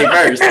you some money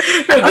first.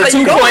 Like,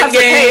 you gonna have to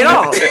pay it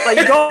off. Like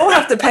you gonna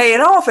have to pay it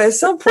off at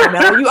some point,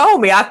 man. You owe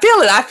me. I feel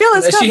it.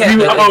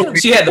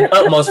 She had the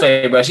utmost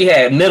favor, bro. She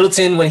had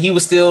Middleton when he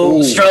was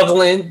still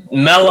struggling.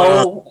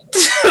 Melo.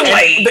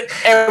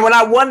 And when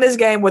I won this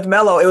game with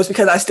Melo, it was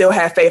because I still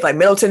had faith. Like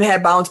Middleton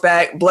had bounced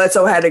back.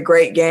 Bledsoe had a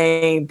great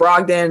game.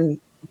 Brogdon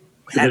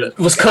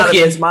was cooking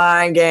his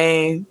mind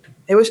game.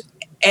 It was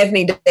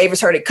Anthony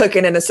Davis heard it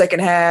cooking in the second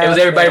half. It was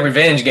everybody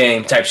revenge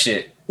game type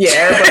shit. Yeah,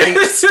 everybody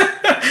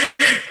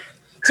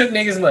took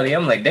niggas' money.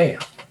 I'm like, damn.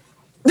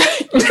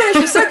 You finished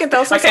your second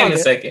though. So I came in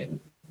second.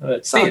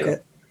 But still.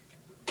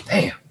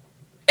 Damn.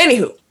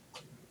 Anywho.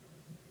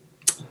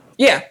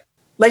 Yeah.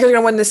 Lakers are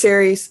gonna win the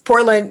series.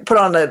 Portland put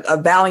on a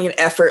valiant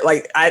effort.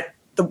 Like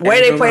the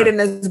way they played in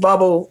this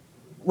bubble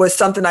was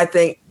something I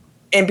think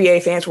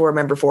NBA fans will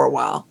remember for a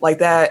while. Like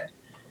that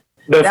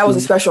was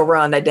a special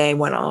run that Dame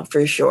went on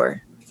for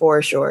sure.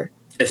 For sure.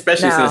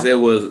 Especially since it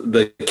was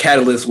the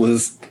catalyst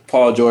was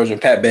Paul George and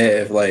Pat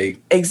Bev.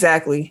 Like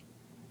Exactly.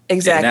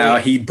 And now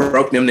he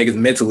broke them niggas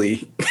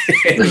mentally.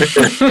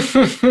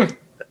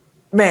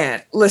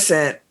 Man,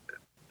 listen.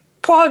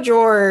 Paul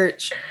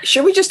George.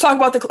 Should we just talk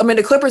about the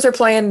Clippers are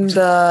playing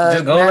the.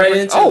 Just go right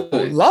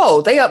into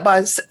low. They up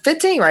by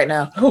 15 right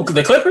now. Who?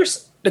 The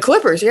Clippers? The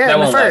Clippers, yeah, in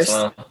the first.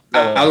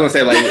 I was gonna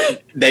say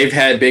like they've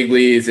had big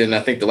leads in I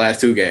think the last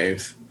two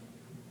games.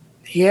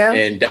 Yeah.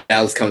 And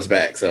Dallas comes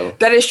back, so.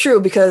 That is true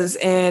because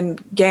in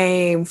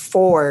game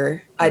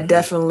 4, I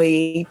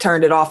definitely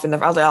turned it off. I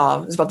was like,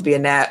 oh, it's about to be a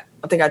nap.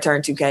 I think I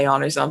turned 2K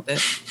on or something.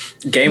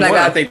 Game 1,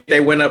 I think they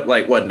went up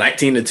like,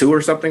 19-2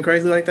 or something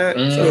crazy like that?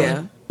 Mm-hmm. So.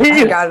 Yeah.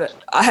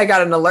 I had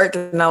got an alert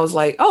and I was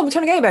like, oh, let me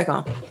turn the game back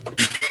on.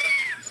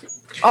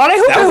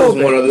 That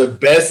was one of the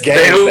best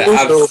games that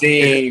I've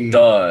seen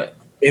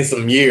in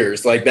some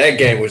years. Like, that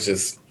game was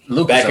just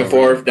back and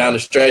forth down the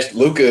stretch.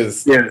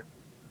 Luka's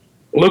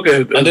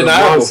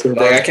undeniable.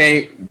 Like, I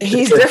can't.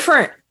 He's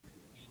different.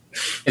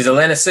 Is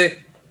Atlanta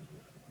sick?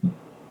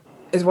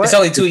 Is what? It's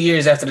only 2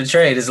 years after the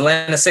trade. Is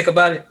Atlanta sick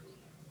about it?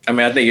 I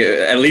mean, I think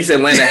at least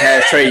Atlanta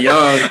has Trae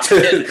Young to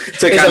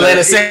Is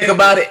Atlanta sick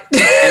about it?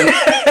 Can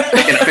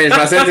I finish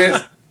my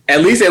sentence?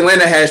 At least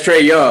Atlanta has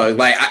Trae Young.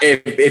 Like,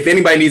 if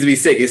anybody needs to be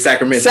sick, it's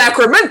Sacramento.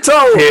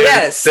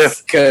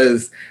 Yes.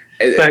 Because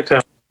he's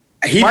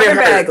been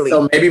hurt,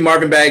 so maybe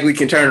Marvin Bagley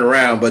can turn it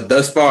around. But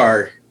thus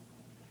far,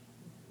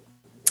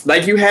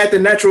 like, you had the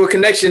natural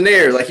connection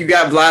there. Like, you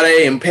got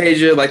Vlade and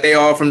Peja, like, they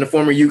all from the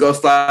former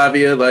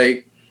Yugoslavia.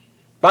 Like,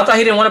 but I thought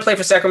he didn't want to play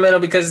for Sacramento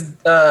because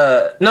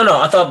I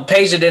thought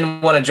Peja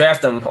didn't want to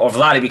draft him or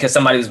Vlade because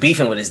somebody was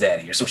beefing with his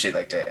daddy or some shit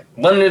like that.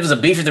 Wasn't it was a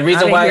beef? The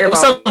reason why it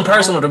was something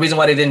personal. The reason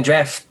why they didn't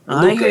draft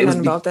Luka. I ain't heard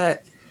nothing about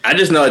that. I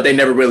just know that they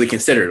never really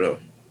considered him.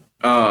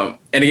 And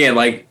again,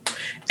 like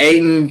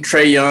Ayton,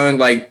 Trae Young,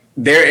 like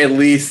they're at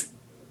least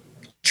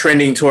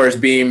trending towards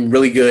being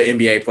really good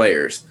NBA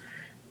players.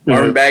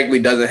 Marvin Bagley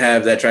doesn't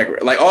have that track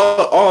record. Like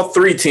all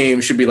three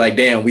teams should be like,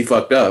 damn, we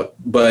fucked up.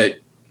 But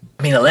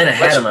I mean, Atlanta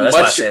had him. That's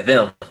why I said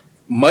them.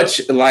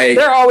 Much like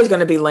they're always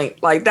going to be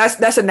linked. Like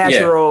that's a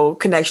natural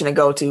connection to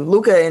go to.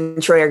 Luka and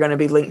Trae are going to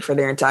be linked for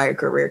their entire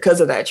career because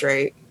of that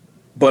trade.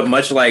 But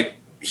much like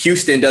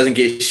Houston doesn't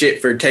get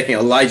shit for taking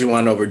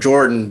Olajuwon over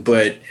Jordan,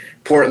 but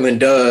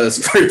Portland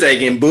does for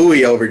taking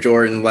Bowie over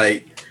Jordan.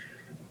 Like,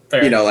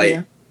 fair.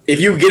 If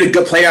you get a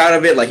good player out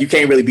of it, like you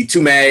can't really be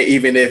too mad,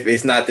 even if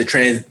it's not the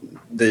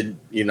transcendent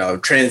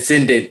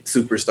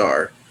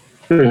superstar.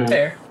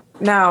 Fair.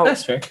 Now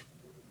that's fair.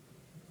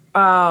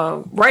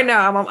 Right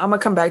now, I'm gonna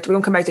come back. We're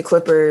gonna come back to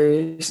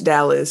Clippers,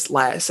 Dallas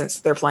last since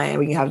they're playing.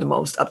 We can have the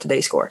most up to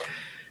date score.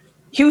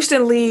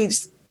 Houston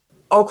leads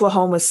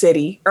Oklahoma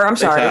City, or I'm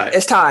sorry,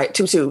 it's tied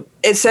 2-2.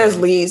 It says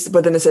leads,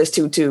 but then it says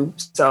 2-2.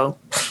 So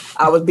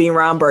I was being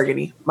Ron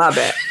Burgundy. My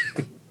bad.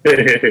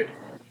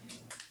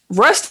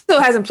 Russ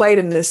still hasn't played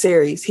in this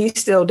series. He's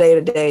still day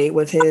to day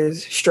with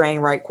his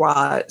strained right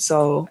quad.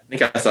 So I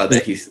think I saw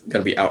that he's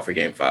gonna be out for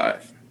Game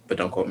 5, but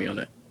don't quote me on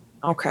it.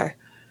 Okay.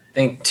 I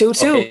think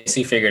 2-2.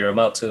 OKC figured him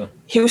out too.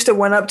 Houston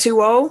went up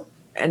 2-0,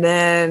 and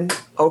then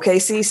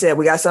OKC said,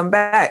 we got something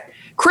back.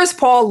 Chris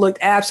Paul looked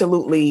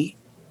absolutely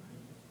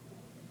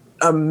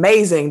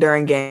amazing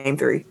during Game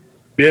 3.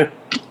 Yeah.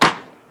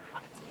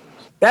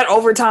 That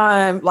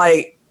overtime,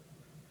 like...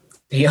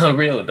 He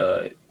unreal,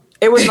 dog.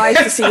 It was nice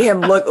to see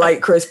him look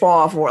like Chris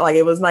Paul.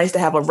 It was nice to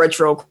have a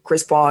retro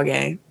Chris Paul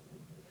game.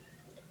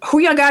 Who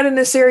y'all got in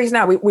this series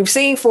now? We've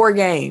seen 4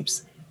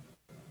 games.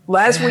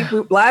 Last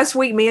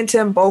week, me and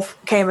Tim both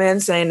came in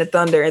saying the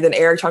Thunder, and then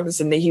Eric talked us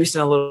into Houston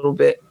a little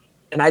bit,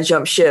 and I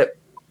jumped ship.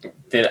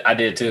 I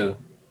did too.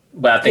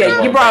 But I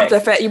think you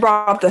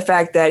brought up the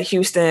fact that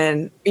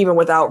Houston, even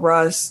without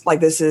Russ, like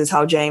this is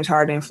how James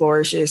Harden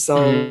flourishes.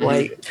 So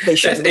like they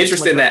should. That's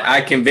interesting that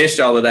I convinced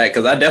y'all of that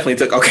because I definitely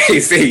took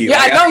OKC. Yeah,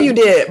 like, I know you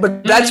did,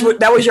 but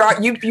that was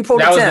your you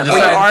pulled a 10. You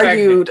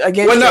argued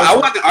against. Well,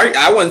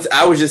 no,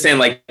 I was just saying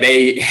like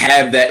they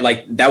have that,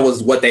 like that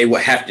was what they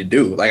would have to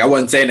do. Like I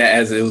wasn't saying that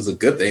as it was a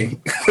good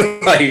thing.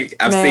 Like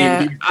I've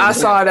seen. I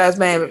saw it as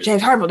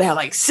James Harden would have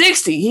like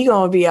 60. He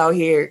gonna be out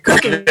here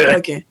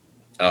cooking.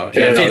 Oh,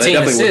 yeah, no, that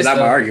definitely was not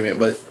my argument,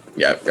 but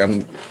yeah,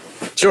 I'm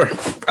sure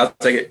I'll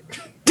take it.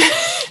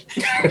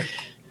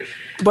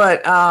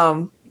 But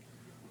I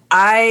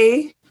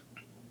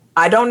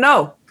don't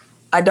know.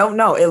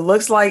 It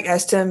looks like,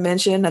 as Tim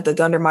mentioned, that the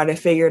Thunder might have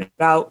figured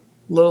out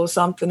a little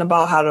something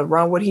about how to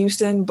run with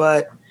Houston,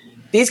 but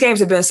these games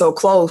have been so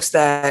close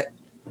that,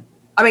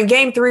 I mean,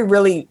 Game 3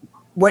 really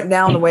went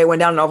down the way it went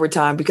down in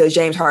overtime because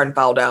James Harden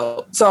fouled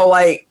out. So,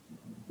 like,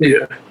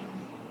 yeah,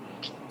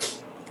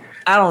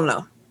 I don't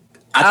know.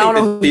 I think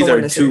that these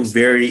are two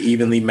very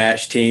evenly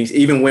matched teams,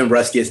 even when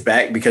Russ gets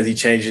back, because he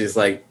changes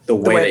like the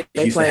way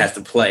that Houston has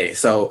to play.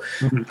 So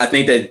I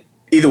think that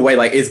either way,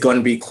 like it's going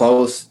to be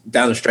close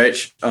down the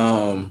stretch.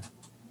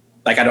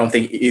 Like I don't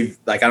think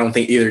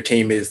either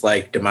team is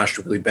like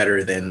demonstrably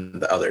better than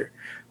the other.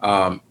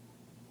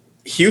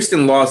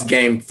 Houston lost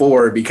Game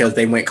 4 because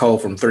they went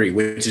cold from 3,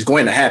 which is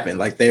going to happen.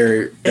 Like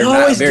they're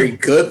not a very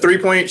good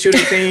 3-point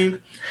shooting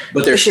team,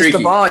 but they're streaky.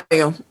 Just the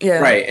volume. Yeah.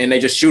 Right, and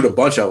they just shoot a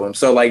bunch of them.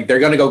 So like they're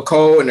going to go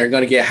cold and they're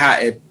going to get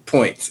hot at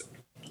points.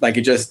 Like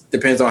it just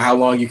depends on how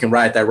long you can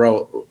ride that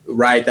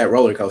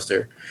roller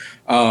coaster.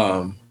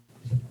 I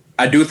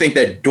do think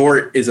that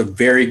Dort is a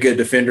very good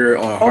defender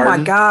on Harden. Oh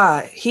my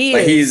God, he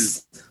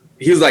is.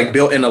 He was like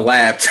built in a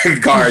lab to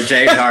guard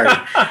James Harden.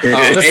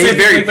 And he's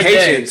very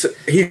patient.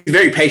 He's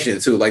very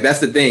patient too. Like that's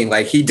the thing.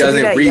 Like he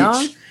doesn't reach.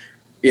 Young?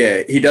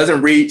 Yeah, he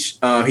doesn't reach.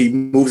 He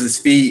moves his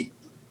feet,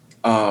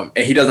 and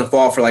he doesn't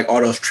fall for like all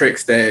those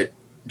tricks that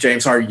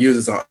James Harden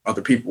uses on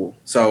other people.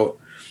 So,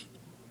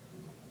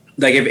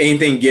 like if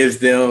anything gives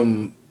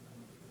them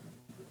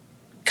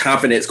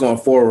confidence going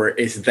forward,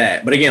 it's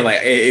that. But again,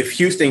 like if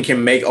Houston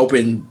can make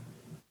open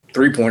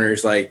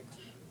 3-pointers, like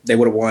they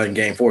would have won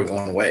Game 4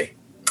 going away.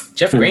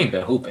 Jeff Green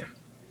been hooping.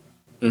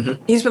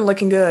 Mm-hmm. He's been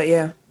looking good,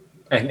 yeah.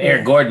 And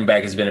Eric Gordon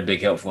back has been a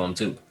big help for him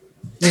too.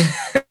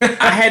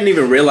 I hadn't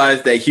even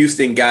realized that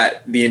Houston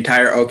got the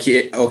entire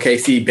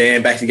OKC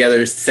band back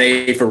together,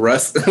 save for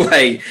Russ.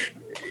 Like,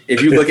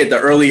 if you look at the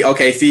early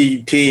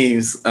OKC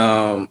teams,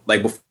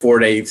 like before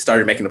they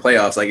started making the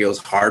playoffs, like it was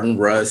Harden,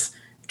 Russ,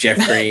 Jeff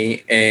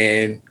Green,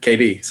 and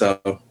KD. So,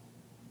 I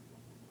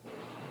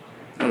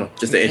don't know,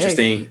 just an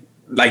interesting.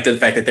 Like the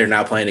fact that they're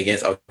now playing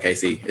against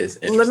OKC is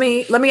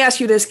interesting. Let me ask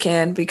you this,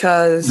 Ken,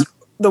 because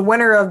the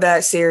winner of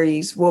that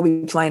series will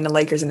be playing the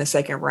Lakers in the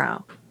second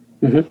round.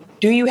 Mm-hmm.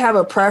 Do you have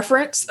a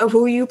preference of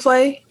who you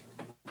play?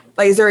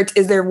 Like,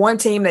 is there one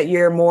team that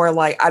you're more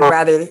like, I'd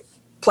rather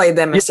play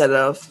them instead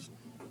of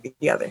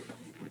the other?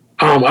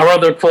 I'd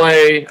rather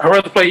play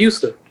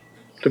Houston,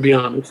 to be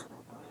honest,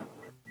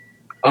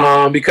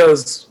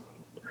 because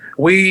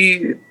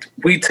we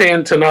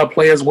tend to not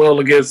play as well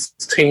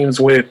against teams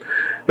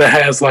that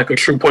has like a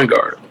true point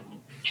guard.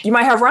 You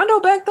might have Rondo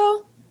back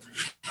though.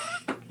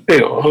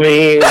 I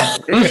mean,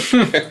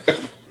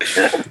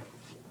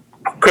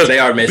 because they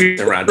are missing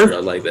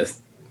Rondo like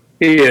this.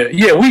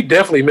 Yeah, we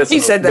definitely missing.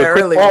 He said that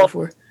earlier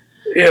before.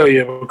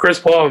 Yeah, but Chris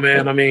Paul,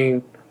 man. I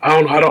mean,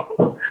 I'd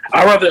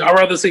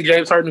rather see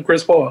James Harden than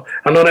Chris Paul.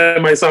 I know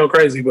that might sound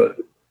crazy, but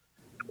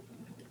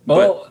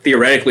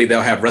theoretically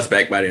they'll have Russ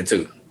back by then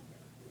too.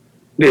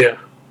 Yeah,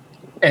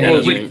 and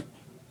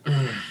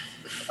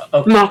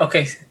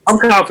okay. I'm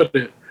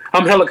confident.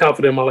 I'm hella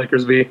confident my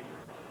Lakers be.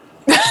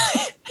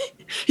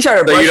 So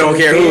you don't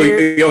care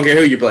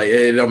who you play.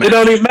 It don't matter. It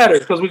don't even matter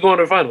because we're going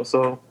to the finals,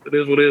 so it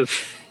is what it is.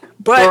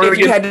 But if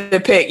you had to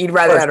pick, you'd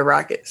rather have the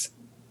Rockets.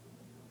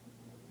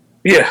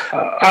 Yeah,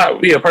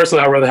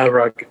 personally, I'd rather have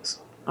Rockets.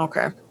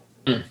 Okay.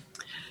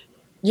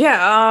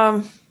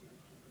 Yeah.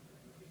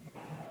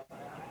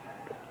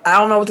 I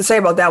don't know what to say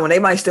about that one. They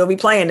might still be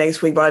playing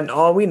next week, but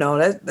all we know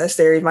that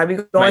series might be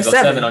going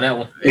 7 on that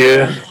one.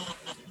 Yeah.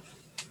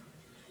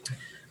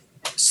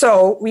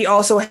 So we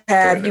also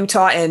have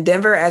Utah and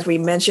Denver, as we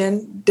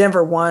mentioned.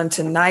 Denver won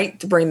tonight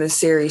to bring the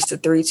series to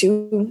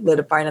 3-2, lit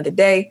up by another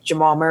day.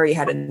 Jamal Murray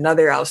had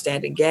another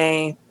outstanding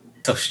game.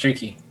 So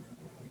streaky.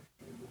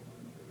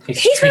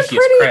 He's been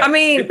pretty. I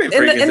mean,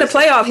 in the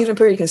playoff, he's been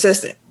pretty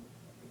consistent.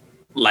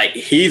 Like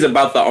he's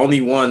about the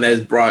only one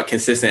that's brought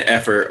consistent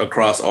effort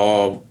across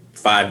all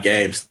 5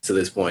 games to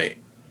this point.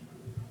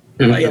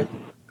 Mm-hmm. Like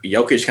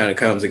Jokic kind of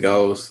comes and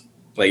goes.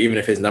 Like even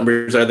if his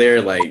numbers are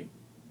there, like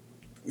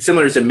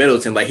similar to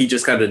Middleton, like he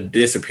just kind of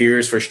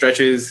disappears for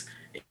stretches.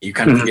 You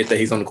kind of forget that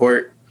he's on the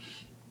court.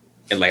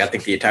 And like I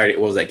think the entirety,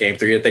 what was that Game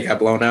 3 that they got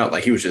blown out?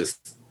 Like he was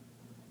just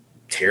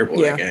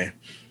terrible that game.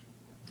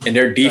 And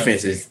their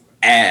defense is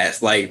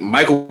ass. Like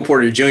Michael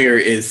Porter Jr.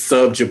 is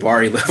sub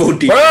Jabari level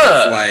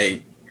defense.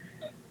 Like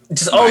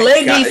just all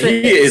leg defense.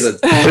 He is a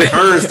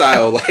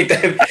turnstile like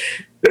that.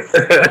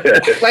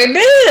 Like,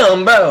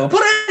 damn, bro.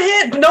 Put a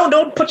hand. No,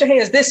 don't put your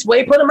hands this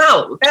way. Put them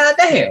out. God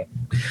damn.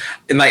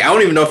 And like, I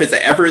don't even know if it's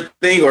an effort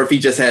thing or if he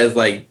just has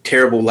like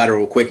terrible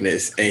lateral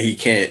quickness and he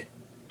can't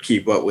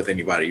keep up with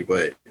anybody.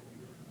 But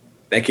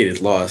that kid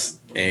is lost,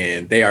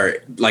 and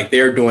they're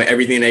doing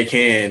everything they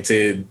can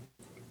to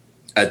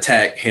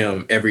attack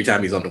him every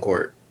time he's on the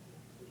court.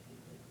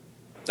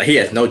 Like, he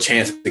has no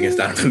chance against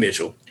Donovan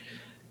Mitchell.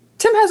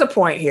 Tim has a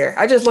point here.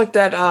 I just looked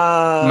at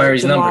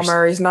Jamal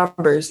Murray's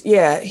numbers.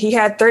 Yeah, he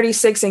had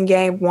 36 in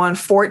game 1,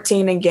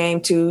 14 in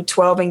game 2,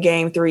 12 in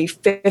game 3,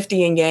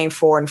 50 in game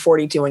 4, and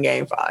 42 in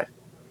game 5.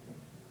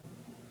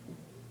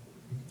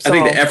 I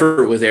think the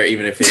effort was there,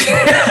 even if it.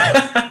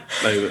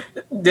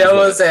 That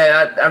was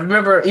I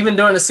remember even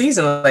during the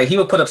season, like he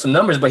would put up some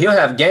numbers, but he'll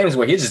have games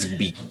where he'll just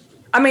be.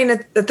 I mean,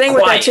 the thing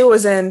with that too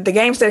is in the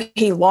games that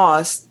he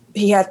lost,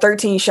 he had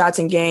 13 shots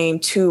in game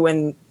 2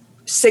 and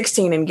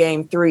 16 in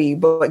game 3,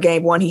 but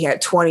game 1 he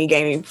had 20.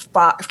 Game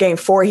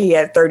 4 he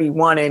had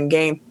 31, and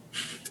game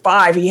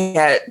 5 he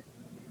had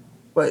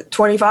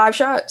 25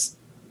 shots,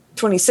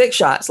 26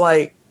 shots.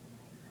 Like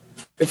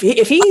if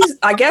he's,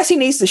 I guess he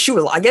needs to shoot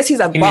a lot. I guess he's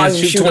a volume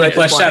shooter. 20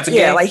 plus shots a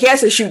game. Yeah, like he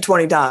has to shoot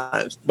 20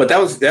 times. But that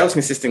was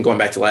consistent going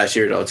back to last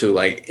year though too.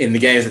 Like in the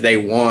games that they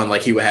won,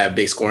 like he would have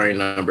big scoring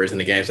numbers. In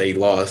the games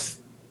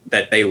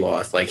that they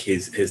lost, like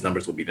his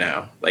numbers would be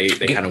down. Like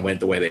they kind of went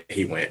the way that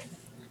he went.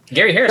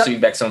 Gary Harris will be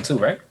back soon too,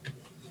 right?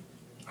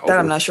 That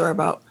I'm not sure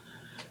about.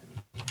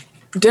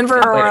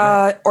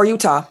 Denver or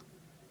Utah?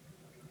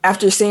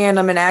 After seeing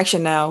them in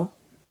action now,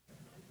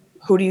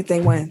 who do you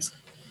think wins?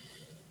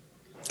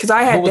 Because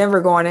I had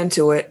Denver going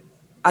into it.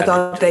 I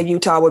thought that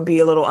Utah would be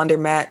a little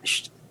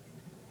undermatched.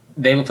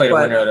 They would play the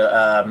winner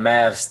of the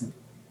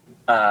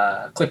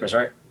Mavs Clippers,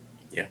 right?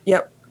 Yeah.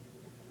 Yep.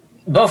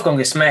 Both gonna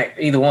get smacked,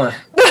 either one.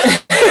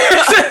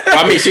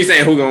 I mean, she's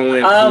saying who gonna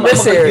win.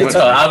 This series.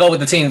 I'll go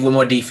with the team with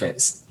more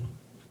defense.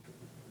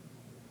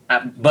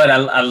 But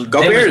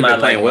Gobert's been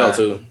playing well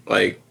too,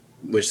 like,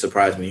 which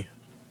surprised me.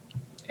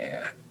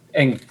 Yeah,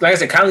 and like I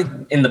said, Conley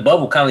in the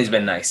bubble, Conley's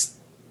been nice.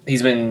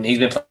 He's been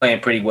playing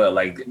pretty well,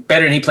 like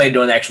better than he played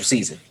during the actual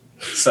season.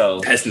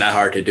 So that's not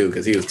hard to do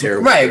because he was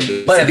terrible. Right,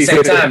 but at the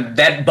same time,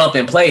 that bump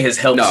in play has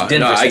helped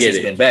Denver since he's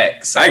been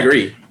back. So I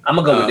agree. I'm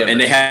gonna go with Denver,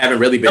 and they haven't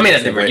really been.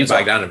 Denver,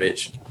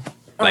 Bogdanovich.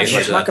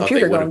 My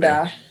computer gonna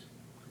die.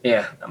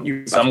 Yeah,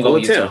 so I'm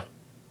going with Utah.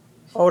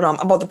 Hold on,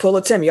 I'm about to pull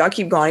a Tim. Y'all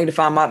keep going. I need to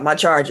find my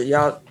charger.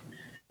 Y'all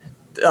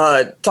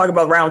talk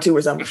about round 2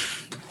 or something.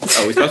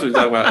 Oh, we're supposed to be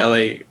talking about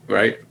LA,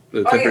 right?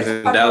 The Clippers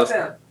in Dallas.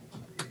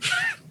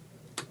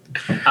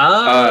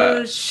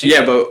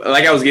 Yeah, but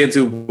like I was getting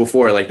to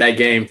before, like that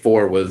game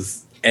 4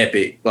 was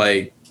epic.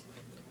 Like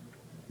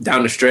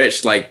down the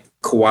stretch, like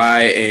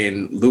Kawhi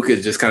and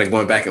Luka just kind of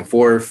going back and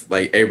forth,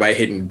 like everybody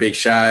hitting big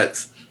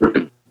shots.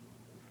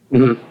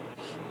 Mm-hmm.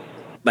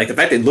 Like the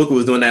fact that Luka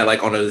was doing that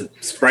like on a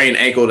sprained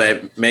ankle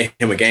that made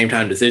him a game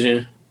time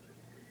decision.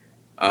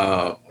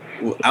 I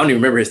don't even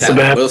remember his stat.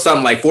 It was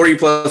something like 40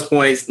 plus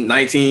points,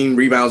 19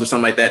 rebounds or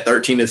something like that,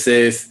 13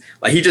 assists.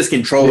 Like he just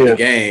controlled the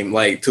game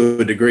like to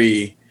a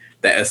degree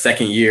that a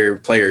second year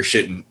player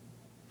shouldn't.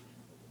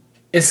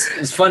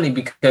 It's funny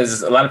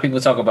because a lot of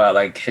people talk about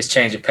like his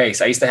change of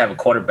pace. I used to have a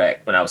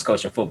quarterback when I was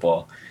coaching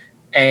football.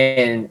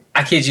 And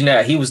I kid you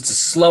not, he was the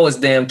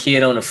slowest damn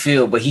kid on the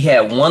field, but he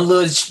had one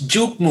little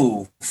juke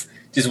move.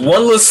 Just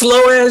one little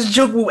slow ass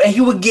juke move, and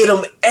he would get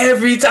them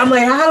every time. I'm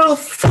like, how the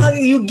fuck are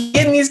you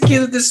getting these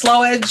kids with this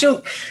slow ass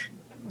juke?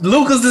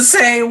 Luka's the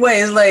same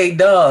way. It's like,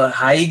 dog,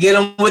 how you get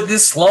him with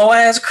this slow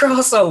ass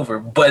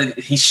crossover? But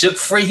he shook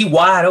free, he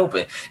wide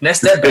open. And that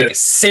step back is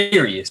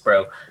serious,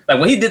 bro. Like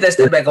when he did that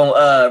step back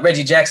on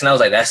Reggie Jackson, I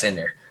was like, that's in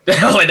there.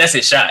 I was like, that's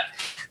his shot.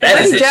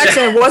 Reggie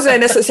Jackson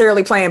wasn't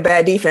necessarily playing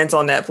bad defense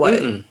on that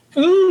play.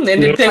 And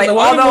then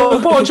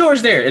although Paul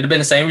George there, it'd have been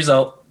the same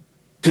result.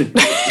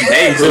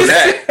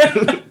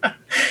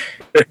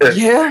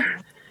 Yeah,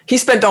 he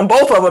spent on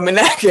both of them in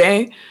that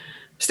game.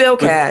 Still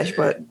cash,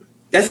 but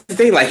that's the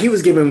thing. Like he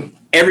was giving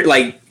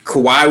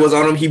Kawhi was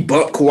on him. He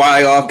bumped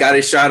Kawhi off, got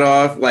his shot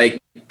off.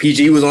 Like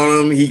PG was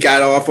on him. He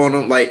got off on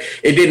him. Like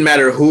it didn't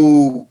matter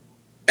who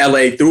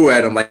LA threw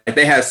at him. Like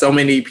they have so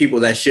many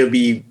people that should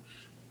be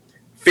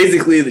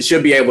physically that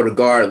should be able to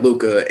guard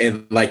Luka,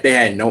 and like they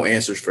had no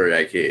answers for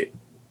that kid.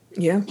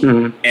 Yeah,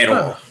 at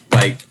all.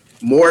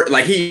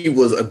 Like he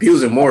was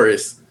abusing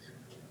Morris.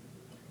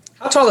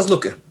 How tall is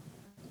Luka?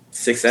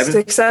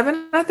 6'7"?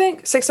 6'7", I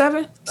think.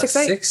 6'7",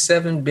 6'8".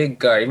 6'7" big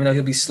guard. Even though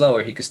he'll be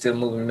slower, he could still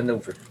move and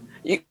maneuver.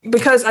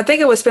 Because I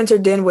think it was Spencer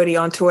Dinwiddie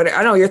on Twitter.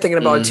 I know you're thinking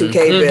about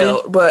 2K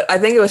Bill, but I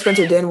think it was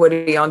Spencer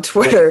Dinwiddie on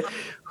Twitter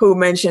who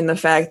mentioned the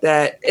fact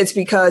that it's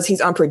because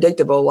he's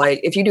unpredictable. Like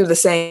if you do the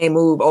same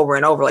move over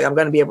and over, like I'm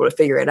going to be able to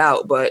figure it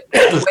out. But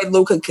the way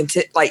Luka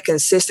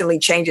consistently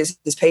changes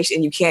his pace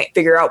and you can't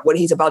figure out what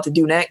he's about to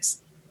do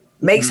next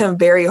makes him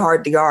very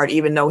hard to guard,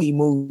 even though he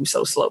moves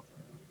so slow.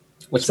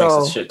 Which makes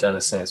a shit ton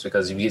of sense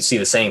because if you see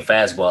the same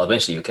fastball,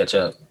 eventually you'll catch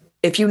up.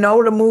 If you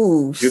know the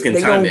moves, they're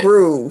going to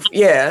groove.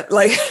 Yeah,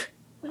 like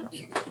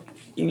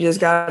you just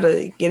got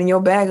to get in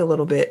your bag a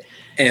little bit.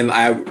 And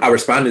I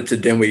responded to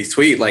Dinwiddie's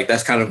tweet, like,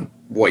 that's kind of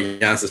what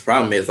Giannis's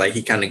problem is. Like,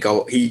 he kind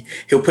of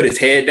he'll put his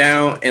head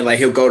down and like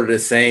he'll go to the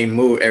same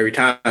move every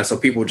time. So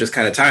people just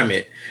kind of time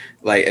it.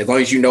 Like, as long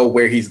as you know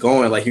where he's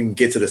going, like you can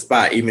get to the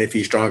spot, even if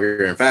he's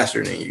stronger and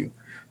faster than you.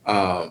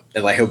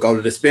 And like he'll go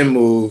to the spin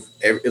move.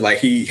 Like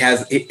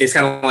it's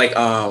kind of like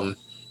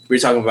we were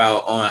talking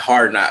about on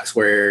Hard Knocks,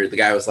 where the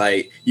guy was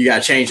like, you got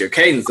to change your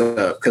cadence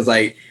up. Because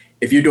like,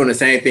 if you're doing the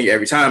same thing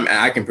every time, and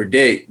I can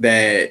predict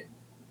that,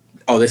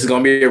 oh, this is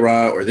going to be a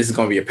run or this is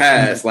going to be a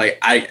pass, like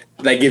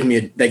that gives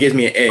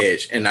me an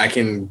edge and I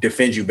can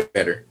defend you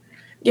better.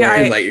 Yeah.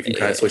 Like if you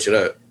kind of switch it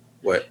up.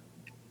 What?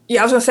 Yeah,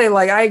 I was gonna say,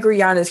 like, I agree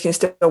Giannis can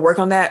still work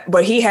on that,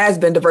 but he has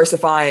been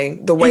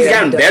diversifying the way he's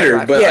gotten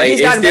better, but yeah,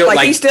 he's gotten still,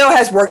 he still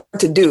has work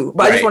to do.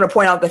 But right. I just want to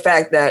point out the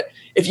fact that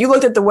if you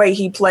looked at the way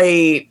he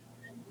played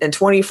in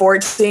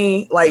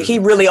 2014, like he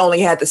really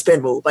only had the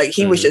spin move. Like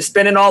he was just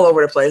spinning all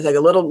over the place, like a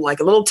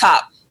little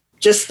top,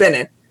 just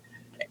spinning.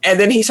 And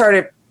then he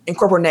started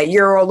incorporating that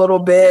Euro a little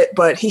bit,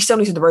 but he still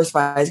needs to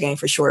diversify his game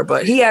for sure.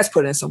 But he has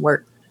put in some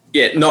work.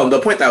 Yeah, no, the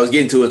point that I was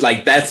getting to is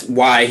like that's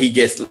why he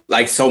gets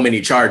like so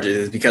many charges,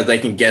 is because they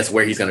can guess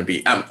where he's going to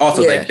be.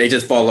 Also, they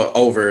just fall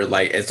over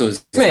like as soon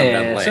as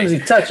as soon as he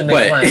touches,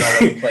 they flying all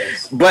over the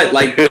place. But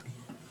like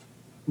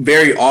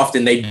very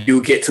often they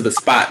do get to the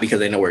spot because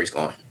they know where he's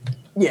going.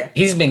 Yeah,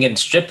 he's been getting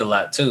stripped a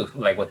lot too.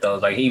 Like with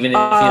those, like even if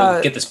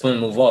he'll get the spin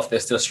move off, they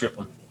still strip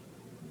him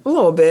a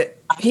little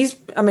bit. He's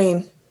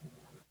been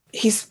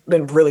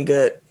really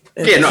good.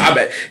 Yeah, no, I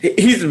bet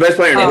he's the best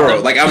player in the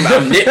world. Like I'm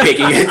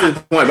nitpicking at this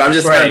point, but I'm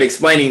just kind of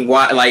explaining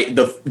why. Like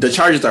the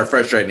charges are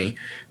frustrating,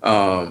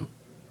 and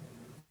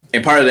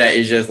part of that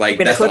is just like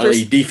that's the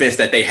only defense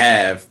that they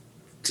have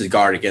to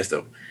guard against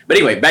them. But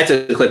anyway, back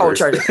to the Clippers.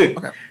 Okay.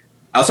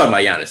 I was talking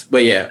about Giannis,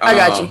 but yeah, I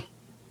got you.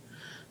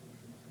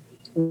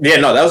 Yeah,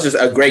 no, that was just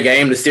a great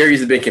game. The series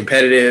has been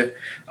competitive.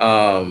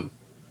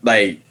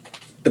 Like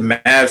the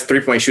Mavs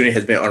 3-point shooting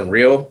has been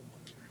unreal,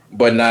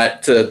 but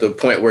not to the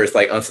point where it's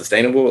like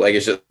unsustainable. Like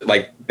it's just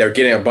like they're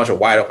getting a bunch of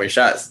wide open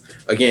shots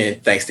again,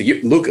 thanks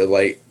to Luka.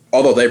 Like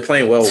although they're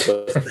playing well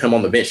with him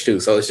on the bench too,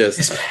 so it's just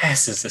his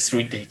passes is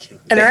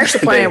ridiculous. And they're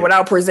actually playing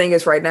without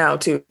Porzingis right now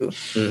too.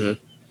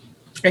 Mm-hmm.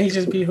 And he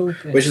just be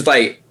hooping. Which is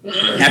like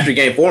after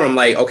game 4, I'm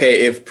like,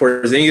 okay, if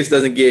Porzingis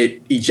doesn't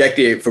get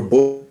ejected for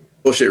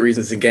bullshit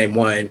reasons in game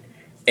 1, and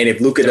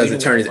if Luka doesn't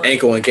turn his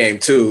ankle in game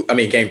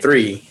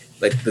 3,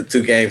 like the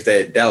 2 games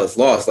that Dallas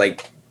lost,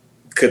 like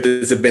could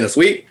this have been a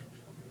sweep?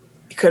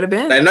 It could have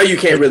been. I know you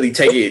can't really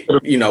take it,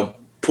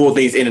 pull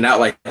things in and out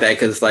like that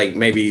because like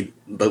maybe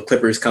the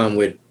Clippers come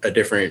with a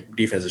different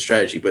defensive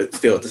strategy, but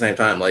still at the same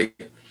time,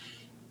 like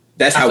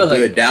that's how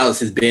good Dallas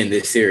has been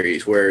this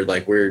series, where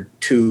like we're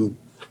 2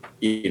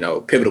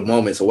 pivotal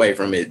moments away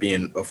from it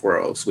being a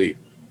 4-0 sweep.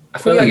 I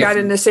feel like got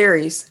in the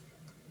series.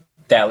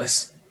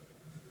 Dallas.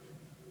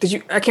 I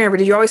can't remember.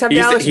 Did you always have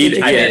Dallas?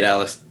 I had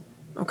Dallas.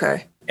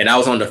 Okay. And I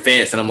was on the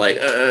fence, and I'm like,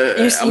 I'm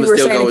gonna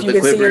still go with the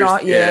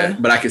Clippers. Yeah,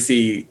 but I can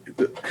see.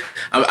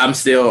 I'm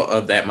still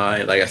of that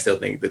mind. Like I still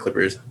think the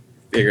Clippers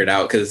figure it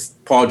out because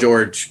Paul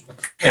George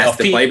has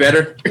to play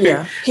better.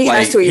 Yeah, he like,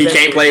 has to. He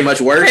can't play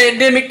much worse.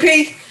 Pandemic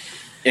P.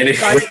 And he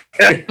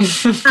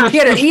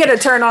had to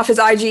turn off his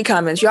IG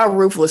comments. Y'all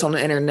ruthless on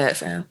the internet,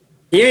 fam.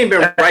 He ain't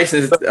been right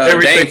since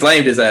Dame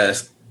flamed his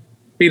ass.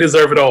 He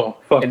deserved it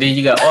all. Fuck. And then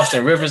you got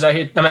Austin Rivers out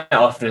here.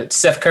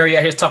 Seth Curry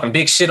out here talking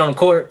big shit on the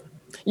court.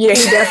 Yeah,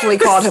 he definitely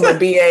called him a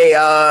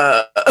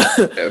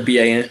BA.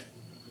 BAN.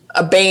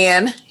 A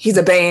ban. He's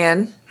a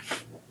ban.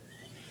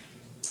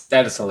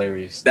 That is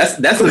hilarious. That's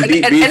some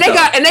deep beef.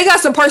 And they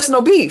got some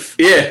personal beef.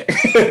 Yeah.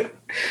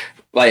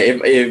 Like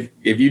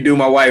if you do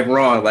my wife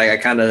wrong, like I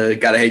kind of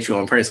gotta hate you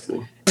on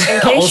principle.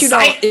 In case you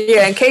don't,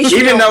 in case you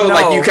even don't though know.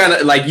 like you kind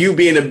of like you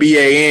being a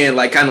BAN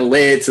like kind of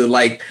led to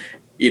like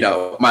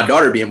my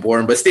daughter being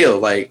born, but still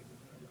like.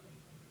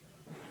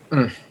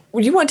 Well,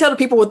 you want to tell the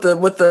people what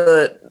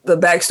the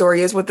backstory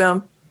is with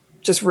them,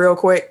 just real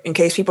quick, in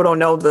case people don't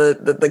know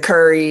the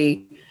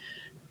Curry,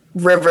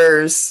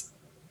 Rivers,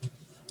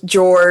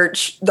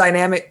 George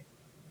dynamic.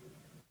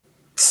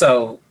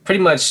 So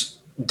pretty much.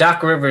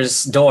 Doc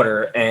Rivers'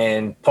 daughter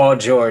and Paul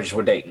George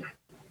were dating.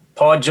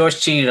 Paul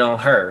George cheated on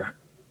her,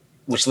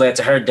 which led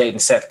to her dating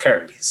Seth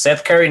Curry.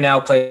 Seth Curry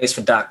now plays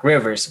for Doc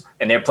Rivers,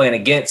 and they're playing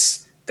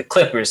against the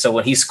Clippers. So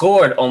when he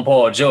scored on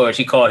Paul George,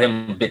 he called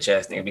him a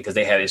bitch-ass nigga because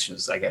they had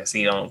issues, I guess.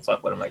 He don't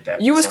fuck with him like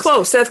that. You was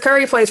close. Seth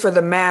Curry plays for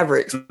the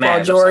Mavericks.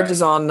 Paul George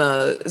is on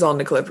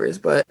the Clippers,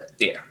 but...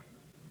 Yeah.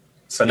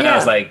 So now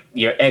it's like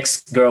your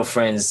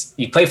ex-girlfriend's...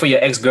 You play for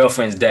your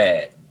ex-girlfriend's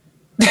dad.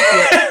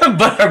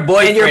 But her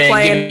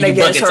boyfriend giving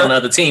you buckets on the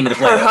other team in the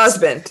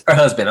playoffs. Her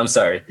husband. I'm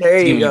sorry. There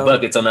you giving go. You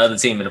buckets on the other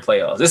team in the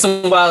playoffs. This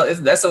is wild.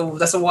 That's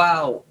a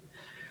wild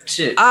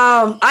shit.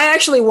 I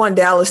actually want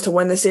Dallas to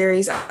win the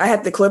series. I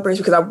had the Clippers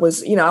because I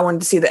was, I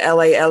wanted to see the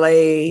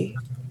LA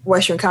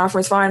Western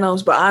Conference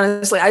Finals. But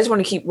honestly, I just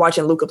want to keep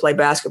watching Luka play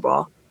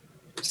basketball.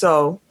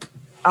 So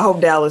I hope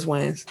Dallas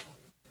wins.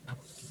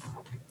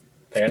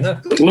 Fair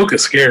enough.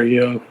 Luka's scary,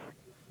 yo.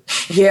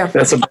 Yeah,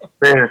 that's a bad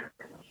man.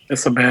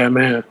 That's a bad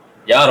man.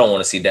 Y'all don't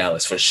want to see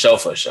Dallas for sure.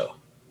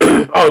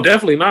 Oh,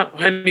 definitely not.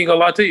 I ain't even gonna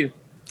lie to you.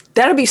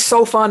 That'd be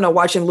so fun though,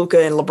 watching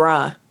Luka and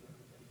LeBron.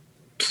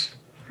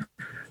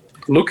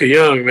 Luka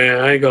Young, man,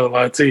 I ain't gonna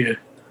lie to you.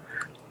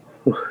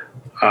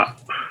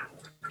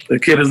 The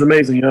kid is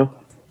amazing, yo.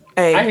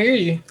 Hey, I hear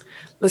you.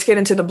 Let's get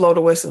into the blow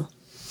the whistle.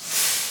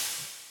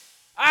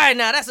 All right,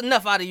 now that's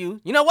enough out of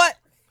you. You know what?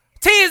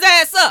 Tee his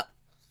ass up.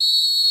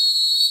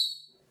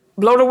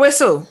 Blow the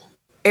whistle.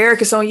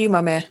 Eric, it's on you,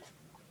 my man.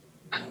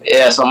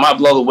 Yeah, so my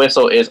blow the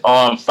whistle is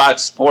on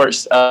Fox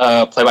Sports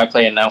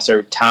play-by-play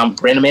announcer Tom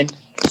Brenneman.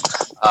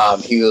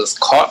 He was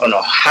caught on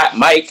a hot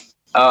mic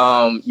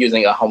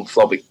using a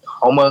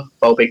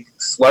homophobic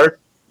slur.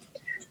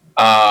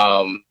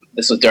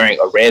 This was during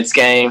a Reds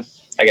game.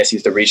 I guess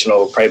he's the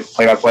regional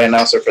play-by-play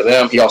announcer for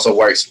them. He also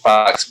works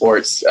Fox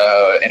Sports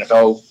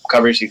NFL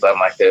coverage. He's on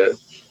like the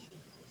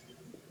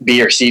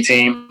B or C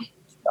team.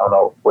 I don't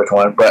know which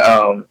one,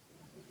 but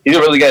he's a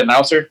really good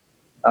announcer.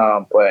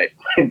 But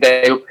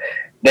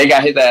they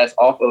got his ass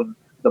off of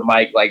the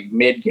mic like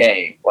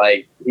mid-game.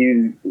 Like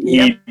he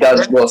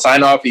does a little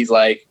sign-off. He's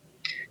like,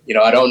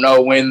 I don't know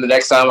when the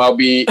next time I'll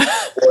be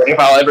or if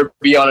I'll ever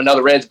be on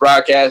another Reds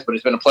broadcast, but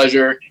it's been a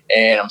pleasure,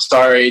 and I'm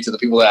sorry to the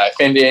people that I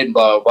offended,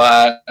 blah, blah,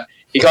 blah.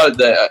 He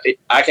called it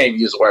I can't even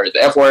use the word,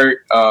 the F word.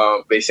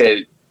 They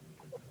said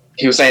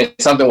he was saying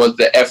something was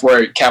the F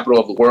word, capital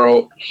of the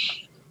world.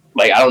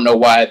 Like, I don't know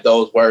why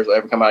those words will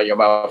ever come out of your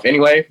mouth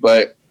anyway,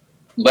 but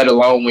let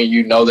alone when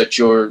you know that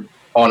you're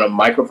on a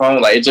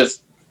microphone, like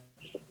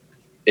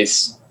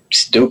it's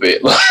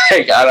stupid.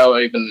 Like, I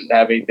don't even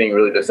have anything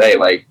really to say.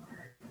 Like,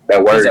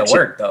 that word. Does that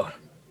work though?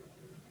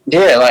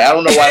 Yeah, like I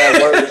don't know why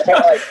that word.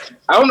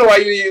 I don't know why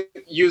you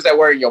use that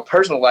word in your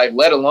personal life,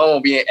 let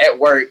alone being at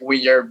work when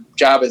your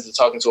job is to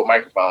talking to a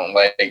microphone.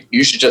 Like,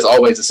 you should just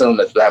always assume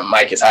that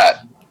mic is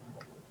hot.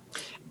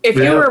 If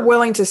you were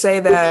willing to say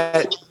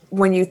that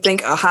when you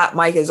think a hot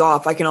mic is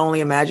off, I can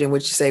only imagine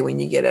what you say when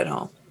you get at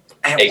home.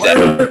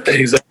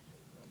 Exactly.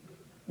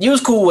 You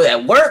was cool with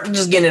at work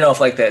just getting it off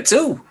like that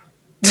too.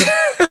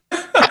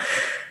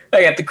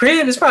 Like at the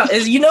crib, it's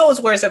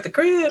worse at the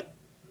crib.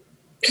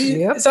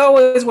 Yep. It's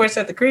always worse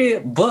at the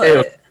crib.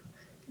 But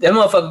that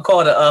motherfucker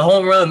called a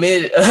home run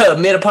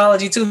mid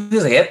apology too. He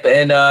was like, "Yep,"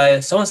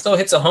 and so and so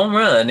hits a home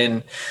run,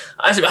 and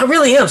I said, "I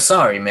really am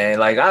sorry, man.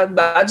 Like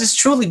I just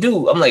truly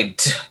do." I'm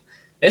like,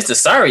 "It's the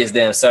sorriest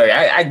damn sorry."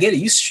 I get it.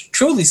 You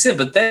truly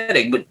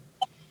sympathetic, but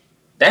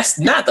that's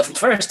not the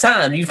first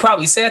time you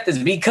probably said this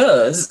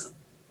because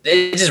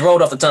it just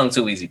rolled off the tongue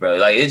too easy, bro.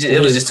 Like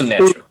it was just too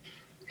natural.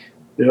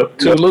 Yep,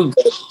 too loose.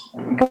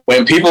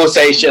 When people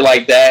say shit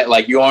like that,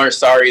 like you aren't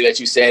sorry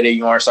that you said it,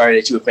 you aren't sorry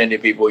that you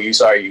offended people, you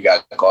sorry you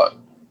got caught.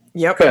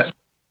 Yep.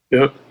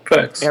 Yep.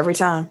 Facts. Every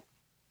time.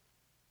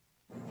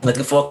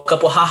 Looking for a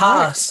couple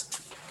ha-has.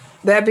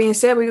 That being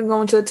said, we can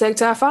go into the Tech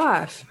Top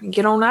 5 and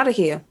get on out of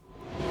here.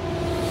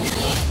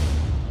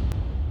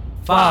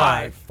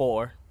 5,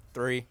 4,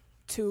 3,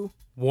 2,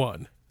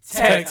 1.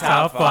 Tech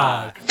Top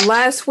 5.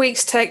 Last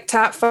week's Tech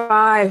Top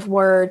 5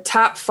 were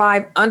top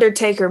 5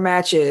 Undertaker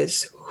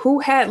matches. Who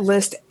had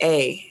list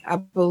A? I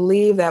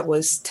believe that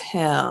was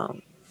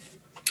Tim.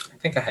 I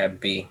think I had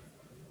B.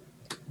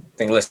 I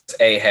think list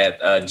A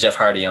had Jeff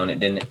Hardy on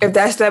it, didn't it? If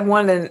that's that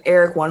one, then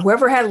Eric won.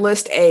 Whoever had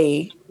list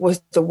A was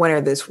the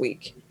winner this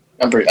week.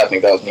 I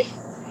think that was me.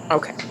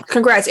 Okay.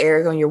 Congrats,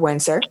 Eric, on your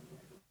win, sir.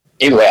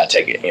 Either way, I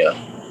take it.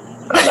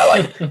 I'm not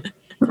like.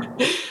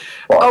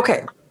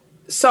 Okay.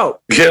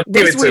 So,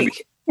 this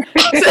week.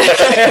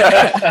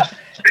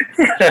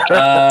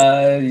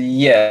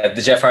 Yeah,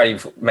 the Jeff Hardy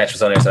match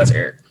was on there, so that's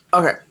Eric.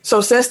 Okay.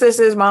 So, since this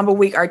is Mamba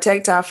Week, our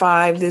Tech Top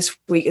 5 this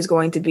week is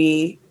going to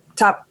be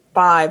top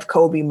 5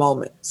 Kobe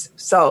moments.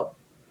 So,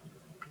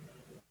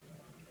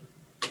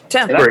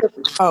 Tim. Real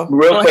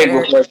quick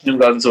before Tim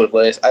goes into his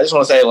list, I just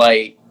want to say,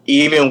 like,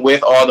 even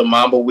with all the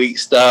Mamba Week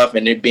stuff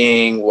and it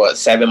being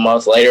 7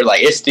 months later,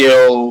 like, it's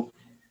still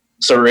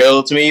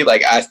surreal to me.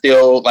 Like, it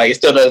still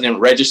doesn't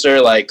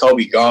register. Like,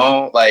 Kobe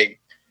gone. Like,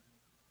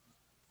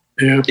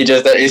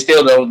 it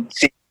still don't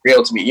seem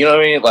real to me. You know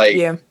what I mean? Like,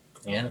 yeah.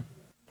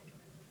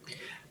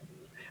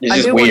 It's I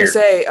just do weird. want to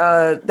say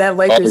that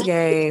Lakers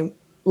game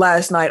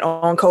last night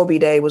on Kobe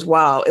Day was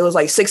wild. It was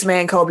like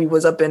 6-man Kobe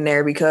was up in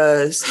there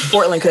because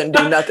Portland couldn't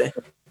do nothing.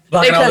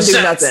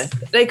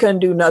 They couldn't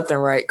do nothing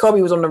right.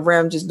 Kobe was on the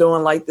rim just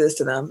doing like this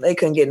to them. They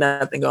couldn't get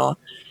nothing going.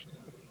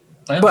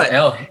 But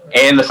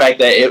and the fact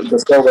that the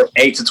score was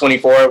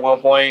 8-24 at one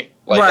point,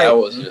 like that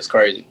was just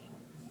crazy.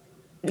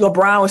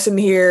 LeBron was sitting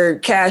here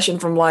cashing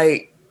from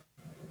like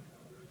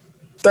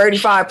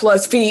 35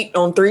 plus feet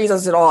on threes. I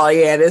said, "Oh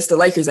yeah, the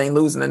Lakers ain't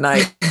losing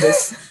tonight.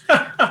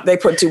 They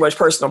put too much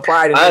personal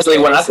pride in." Honestly,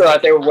 when I saw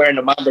that they were wearing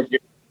the Mamba,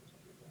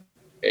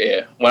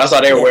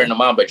 wearing the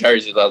Mamba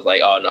jerseys, I was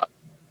like, "Oh no,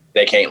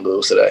 they can't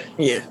lose today."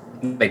 Yeah,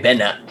 they better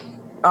not.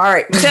 All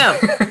right, Tim,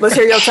 let's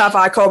hear your top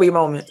 5 Kobe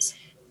moments.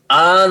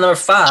 Number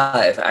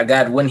 5, I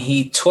got when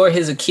he tore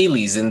his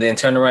Achilles and then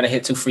turned around and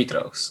hit 2 free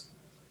throws.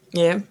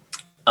 Yeah.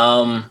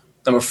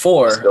 Number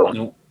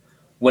 4,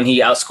 when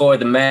he outscored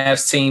the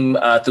Mavs team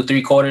through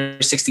 3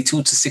 quarters,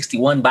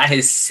 62-61 by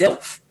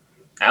himself.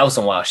 That was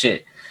some wild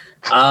shit.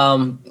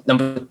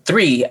 Number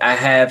 3, I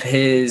have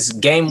his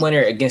game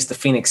winner against the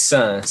Phoenix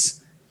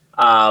Suns.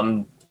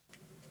 The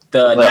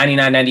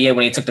 99-98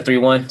 when he took the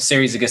 3-1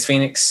 series against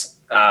Phoenix.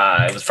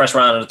 It was first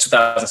round of the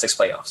 2006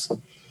 playoffs.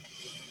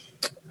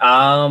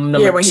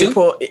 Number when 2, he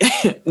pulled.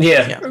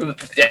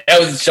 I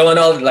was showing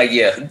all like,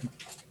 yeah.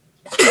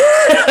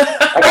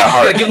 I got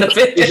hard. Give him the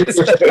fitness.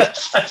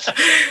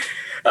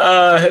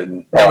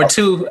 Number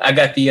 2, I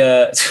got the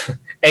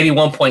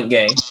 81 point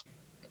game.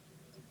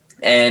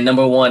 And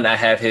number 1, I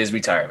have his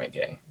retirement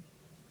game.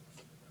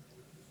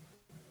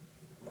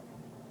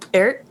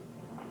 Eric?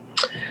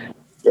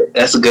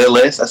 That's a good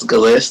list.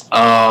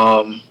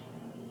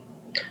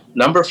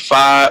 Number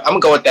 5, I'm gonna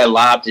go with that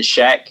lob to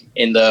Shaq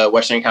in the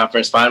Western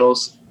Conference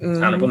Finals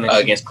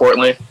against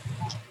Portland.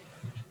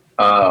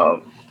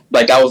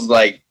 Like that was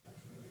like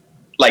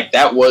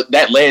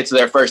that led to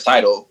their first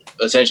title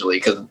essentially,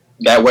 because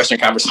that Western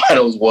Conference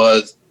Finals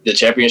was the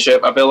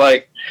championship. I feel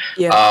like,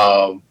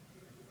 and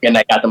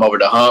that got them over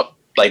the hump.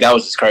 Like that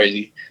was just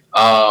crazy.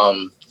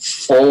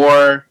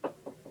 4,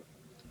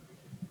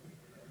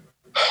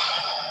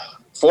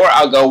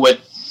 I'll go with.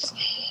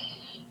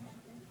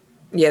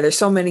 Yeah, there's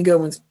so many good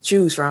ones to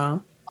choose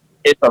from.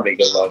 It's so many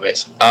good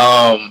moments. 4,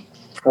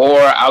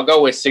 I'll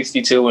go with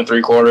 62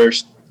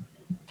 3/4.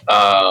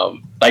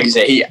 Like you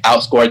said, he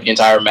outscored the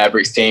entire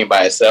Mavericks team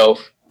by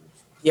itself.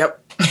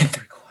 Yep.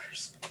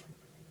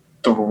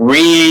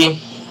 3.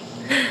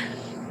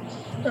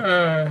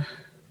 3,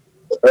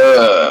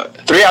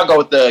 I'll go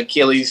with the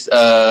Achilles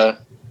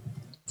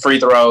free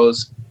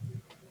throws.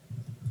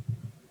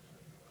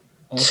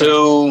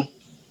 2,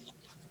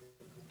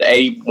 the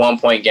 81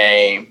 point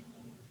game.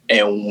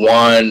 And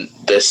 1,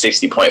 the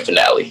 60 point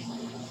finale.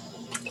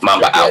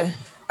 Mamba out.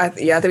 I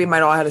think we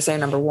might all have the same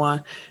number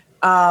 1.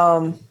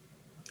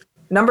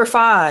 Number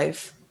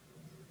 5,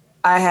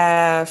 I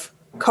have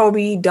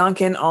Kobe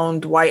dunking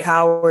on Dwight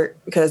Howard,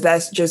 because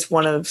that's just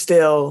one of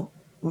still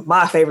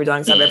my favorite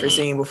dunks I've ever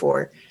seen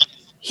before.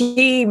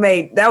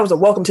 That was a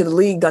welcome to the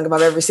league dunk if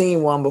I've ever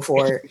seen one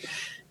before.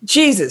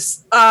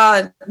 Jesus.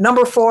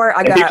 Number 4,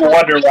 I got. People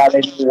wonder why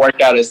they didn't work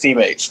out as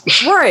teammates.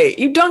 Right.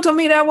 You dunked on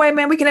me that way,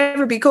 man. We can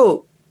never be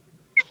cool.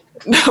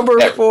 Number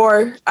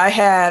 4, I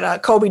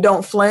had Kobe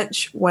don't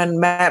flinch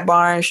when Matt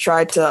Barnes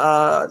tried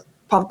to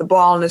pump the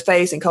ball in his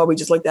face, and Kobe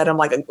just looked at him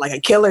like a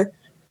killer.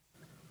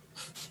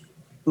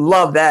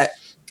 Love that.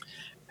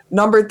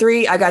 Number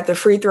 3, I got the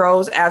free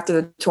throws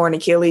after the torn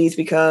Achilles,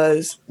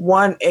 because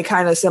 1, it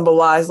kind of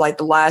symbolized like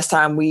the last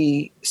time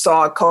we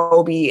saw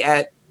Kobe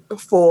at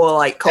full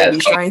like Kobe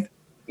strength.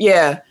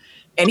 Yeah,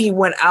 and he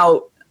went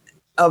out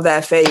of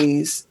that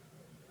phase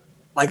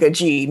like a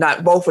G,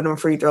 not both of them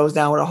free throws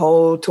down with a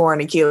whole torn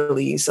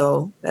Achilles.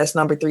 So that's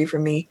number 3 for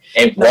me.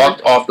 And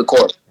walked off the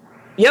court.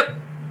 Yep,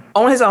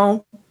 on his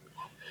own.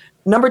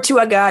 Number 2,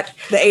 I got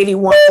the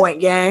 81 point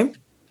game.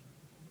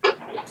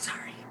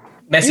 Sorry,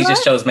 Messi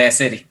just chose Man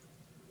City.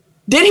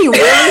 Did he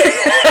really?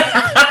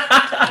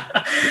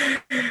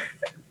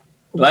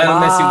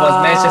 Lionel Messi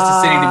wants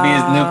Manchester City to be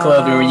his new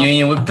club in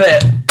reunion with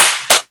Pep.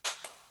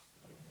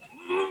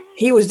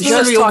 He was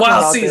just talking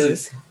about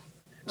this.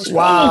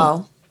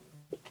 Wow.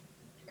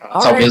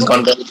 So he's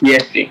going to go to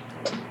PSG.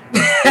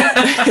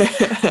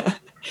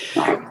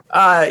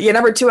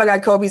 Number 2, I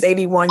got Kobe's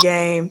 81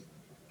 game.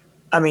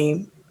 I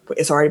mean,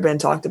 it's already been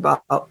talked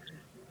about.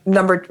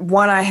 Number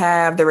 1, I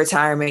have the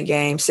retirement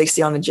game,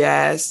 60 on the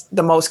Jazz.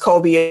 The most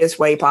Kobe-iest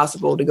way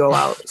possible to go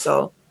out.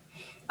 So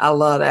I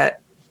love that.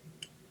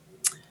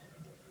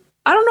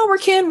 I don't know where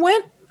Ken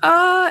went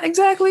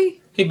exactly.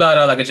 He bowed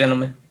out like a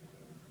gentleman.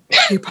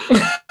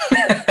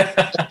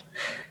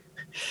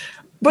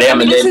 But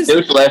damn, and then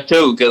Deuce left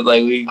too, because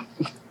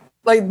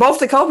like both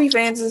the Kobe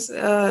fans is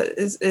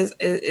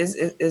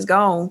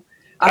gone.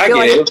 I feel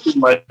get like it was too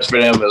much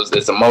for them.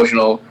 It's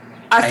emotional.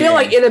 I feel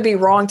like it'd be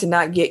wrong to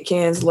not get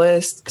Ken's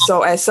list.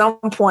 So at some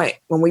point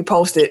when we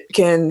post it,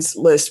 Ken's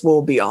list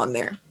will be on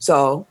there.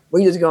 So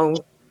we just gonna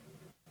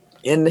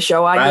end the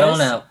show. I guess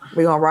on out.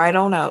 We're gonna ride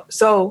on out.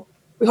 So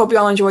we hope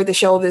y'all enjoyed the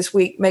show this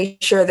week.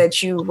 Make sure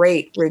that you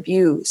rate,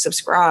 review,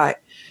 subscribe.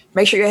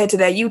 Make sure you head to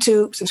that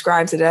YouTube,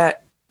 subscribe to that.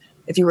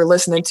 If you were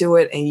listening to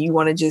it and you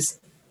want to just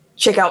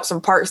check out some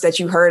parts that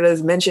you heard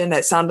us mention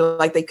that sounded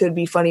like they could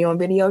be funny on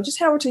video, just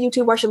head over to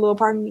YouTube, watch a little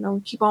part,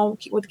 and, keep on.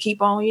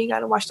 You ain't got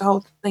to watch the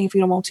whole thing if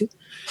you don't want to.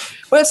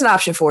 But it's an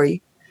option for you.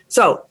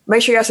 So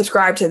make sure you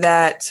subscribe to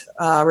that,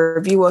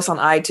 review us on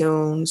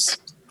iTunes,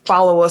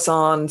 follow us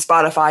on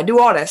Spotify, do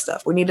all that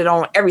stuff. We need it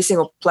on every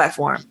single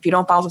platform. If you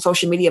don't follow us on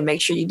social media,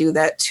 make sure you do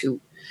that too.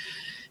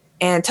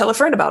 And tell a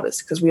friend about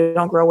us, because we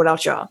don't grow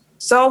without y'all.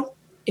 So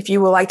if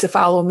you would like to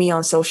follow me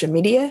on social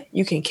media,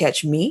 you can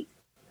catch me.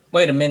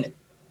 Wait a minute.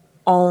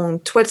 On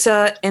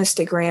Twitter,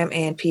 Instagram,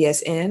 and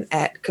PSN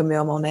at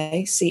Camille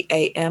Monet,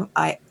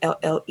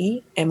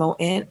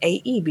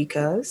 CamilleMonae,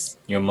 because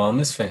your mom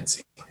is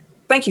fancy.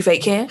 Thank you,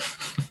 Fake Ken.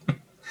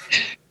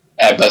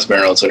 At Best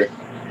Baron on Twitter.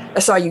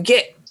 That's all you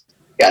get.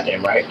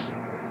 Goddamn right.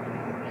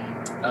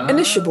 And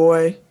this your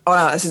boy. Oh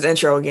no, this is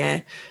intro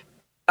again.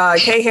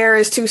 K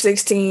Harris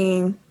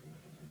 216.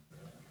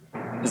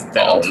 Is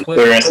that on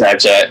Twitter and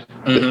Snapchat.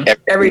 Mm-hmm.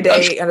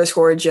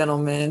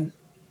 Everyday_gentleman.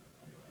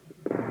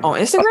 On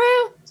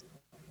Instagram?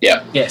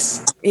 Yeah.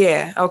 Yes.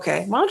 Yeah.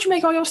 Okay. Why don't you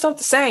make all your stuff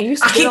the same?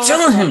 I keep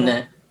telling him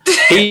that.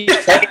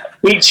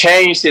 He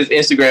changed his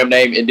Instagram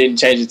name and didn't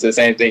change it to the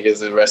same thing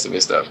as the rest of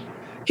his stuff.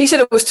 He said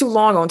it was too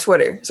long on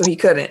Twitter, so he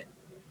couldn't.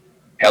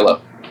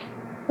 Hello.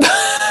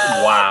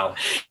 Wow.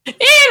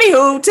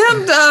 Anywho,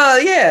 Tim,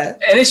 yeah.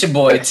 And it's your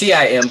boy,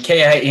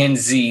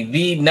 TIMKINZ,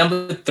 the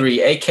number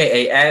 3,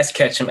 a.k.a. Ass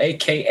Ketchum,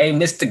 a.k.a.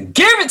 Mr.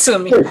 Give It To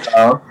Me.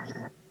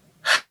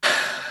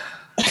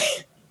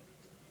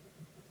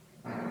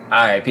 All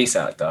right, peace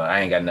out, though.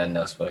 I ain't got nothing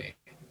else for you.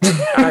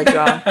 All right,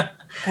 y'all.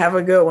 Have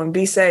a good one.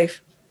 Be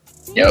safe.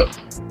 Yep.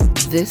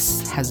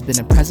 This has been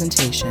a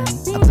presentation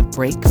of the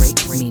Break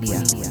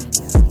Media.